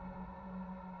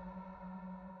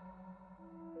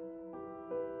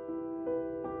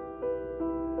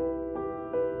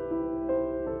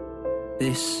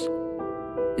 This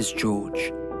is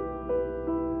George.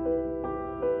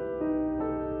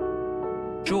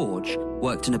 George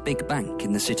worked in a big bank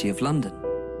in the City of London.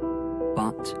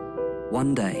 But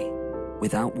one day,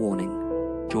 without warning,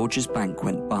 George's bank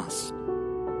went bust.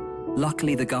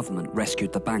 Luckily, the government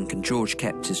rescued the bank and George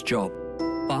kept his job.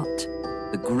 But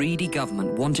the greedy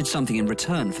government wanted something in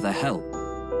return for their help.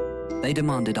 They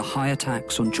demanded a higher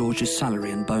tax on George's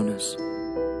salary and bonus.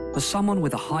 For someone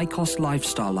with a high-cost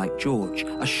lifestyle like George,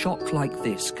 a shock like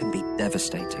this can be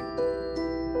devastating.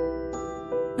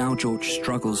 Now George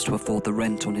struggles to afford the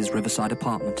rent on his riverside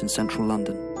apartment in central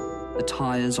London. The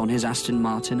tyres on his Aston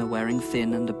Martin are wearing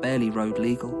thin and are barely road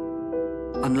legal.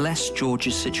 Unless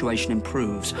George's situation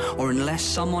improves, or unless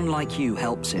someone like you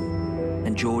helps him,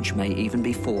 then George may even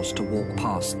be forced to walk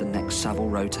past the next Savile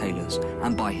Row tailors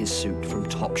and buy his suit from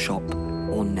Topshop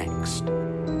or Next.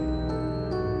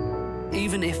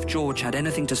 Even if George had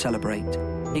anything to celebrate,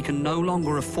 he can no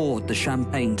longer afford the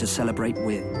champagne to celebrate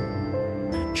with.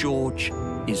 George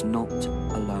is not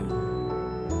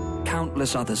alone.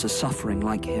 Countless others are suffering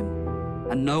like him,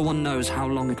 and no one knows how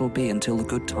long it'll be until the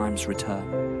good times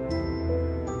return.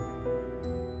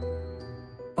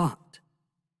 But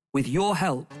with your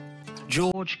help,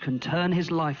 George can turn his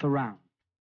life around.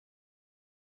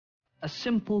 A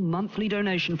simple monthly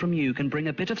donation from you can bring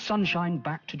a bit of sunshine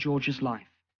back to George's life.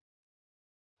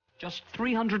 Just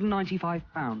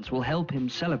 £395 will help him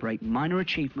celebrate minor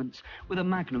achievements with a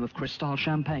magnum of Cristal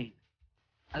champagne.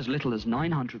 As little as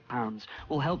 £900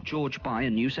 will help George buy a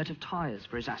new set of tyres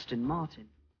for his Aston Martin.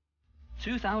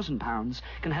 £2,000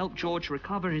 can help George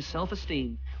recover his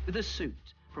self-esteem with a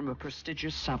suit from a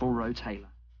prestigious Savile Row tailor.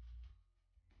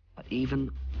 But even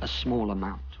a small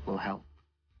amount will help.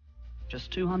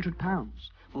 Just £200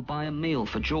 will buy a meal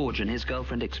for George and his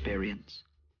girlfriend Experience.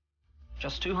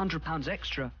 Just £200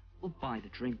 extra will buy the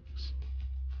drinks.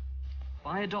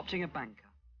 By adopting a banker,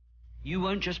 You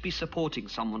won't just be supporting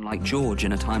someone like George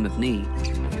in a time of need.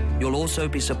 You'll also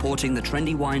be supporting the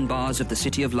trendy wine bars of the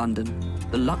City of London,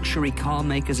 the luxury car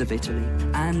makers of Italy,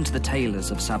 and the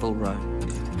tailors of Savile Row.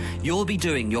 You'll be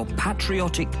doing your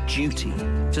patriotic duty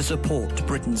to support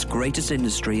Britain's greatest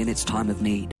industry in its time of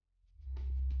need.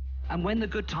 And when the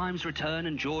good times return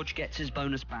and George gets his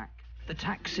bonus back, the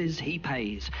taxes he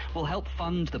pays will help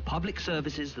fund the public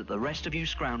services that the rest of you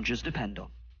scroungers depend on.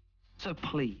 So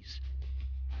please,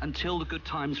 until the good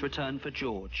times return for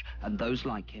George and those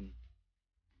like him,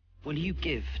 will you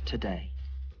give today?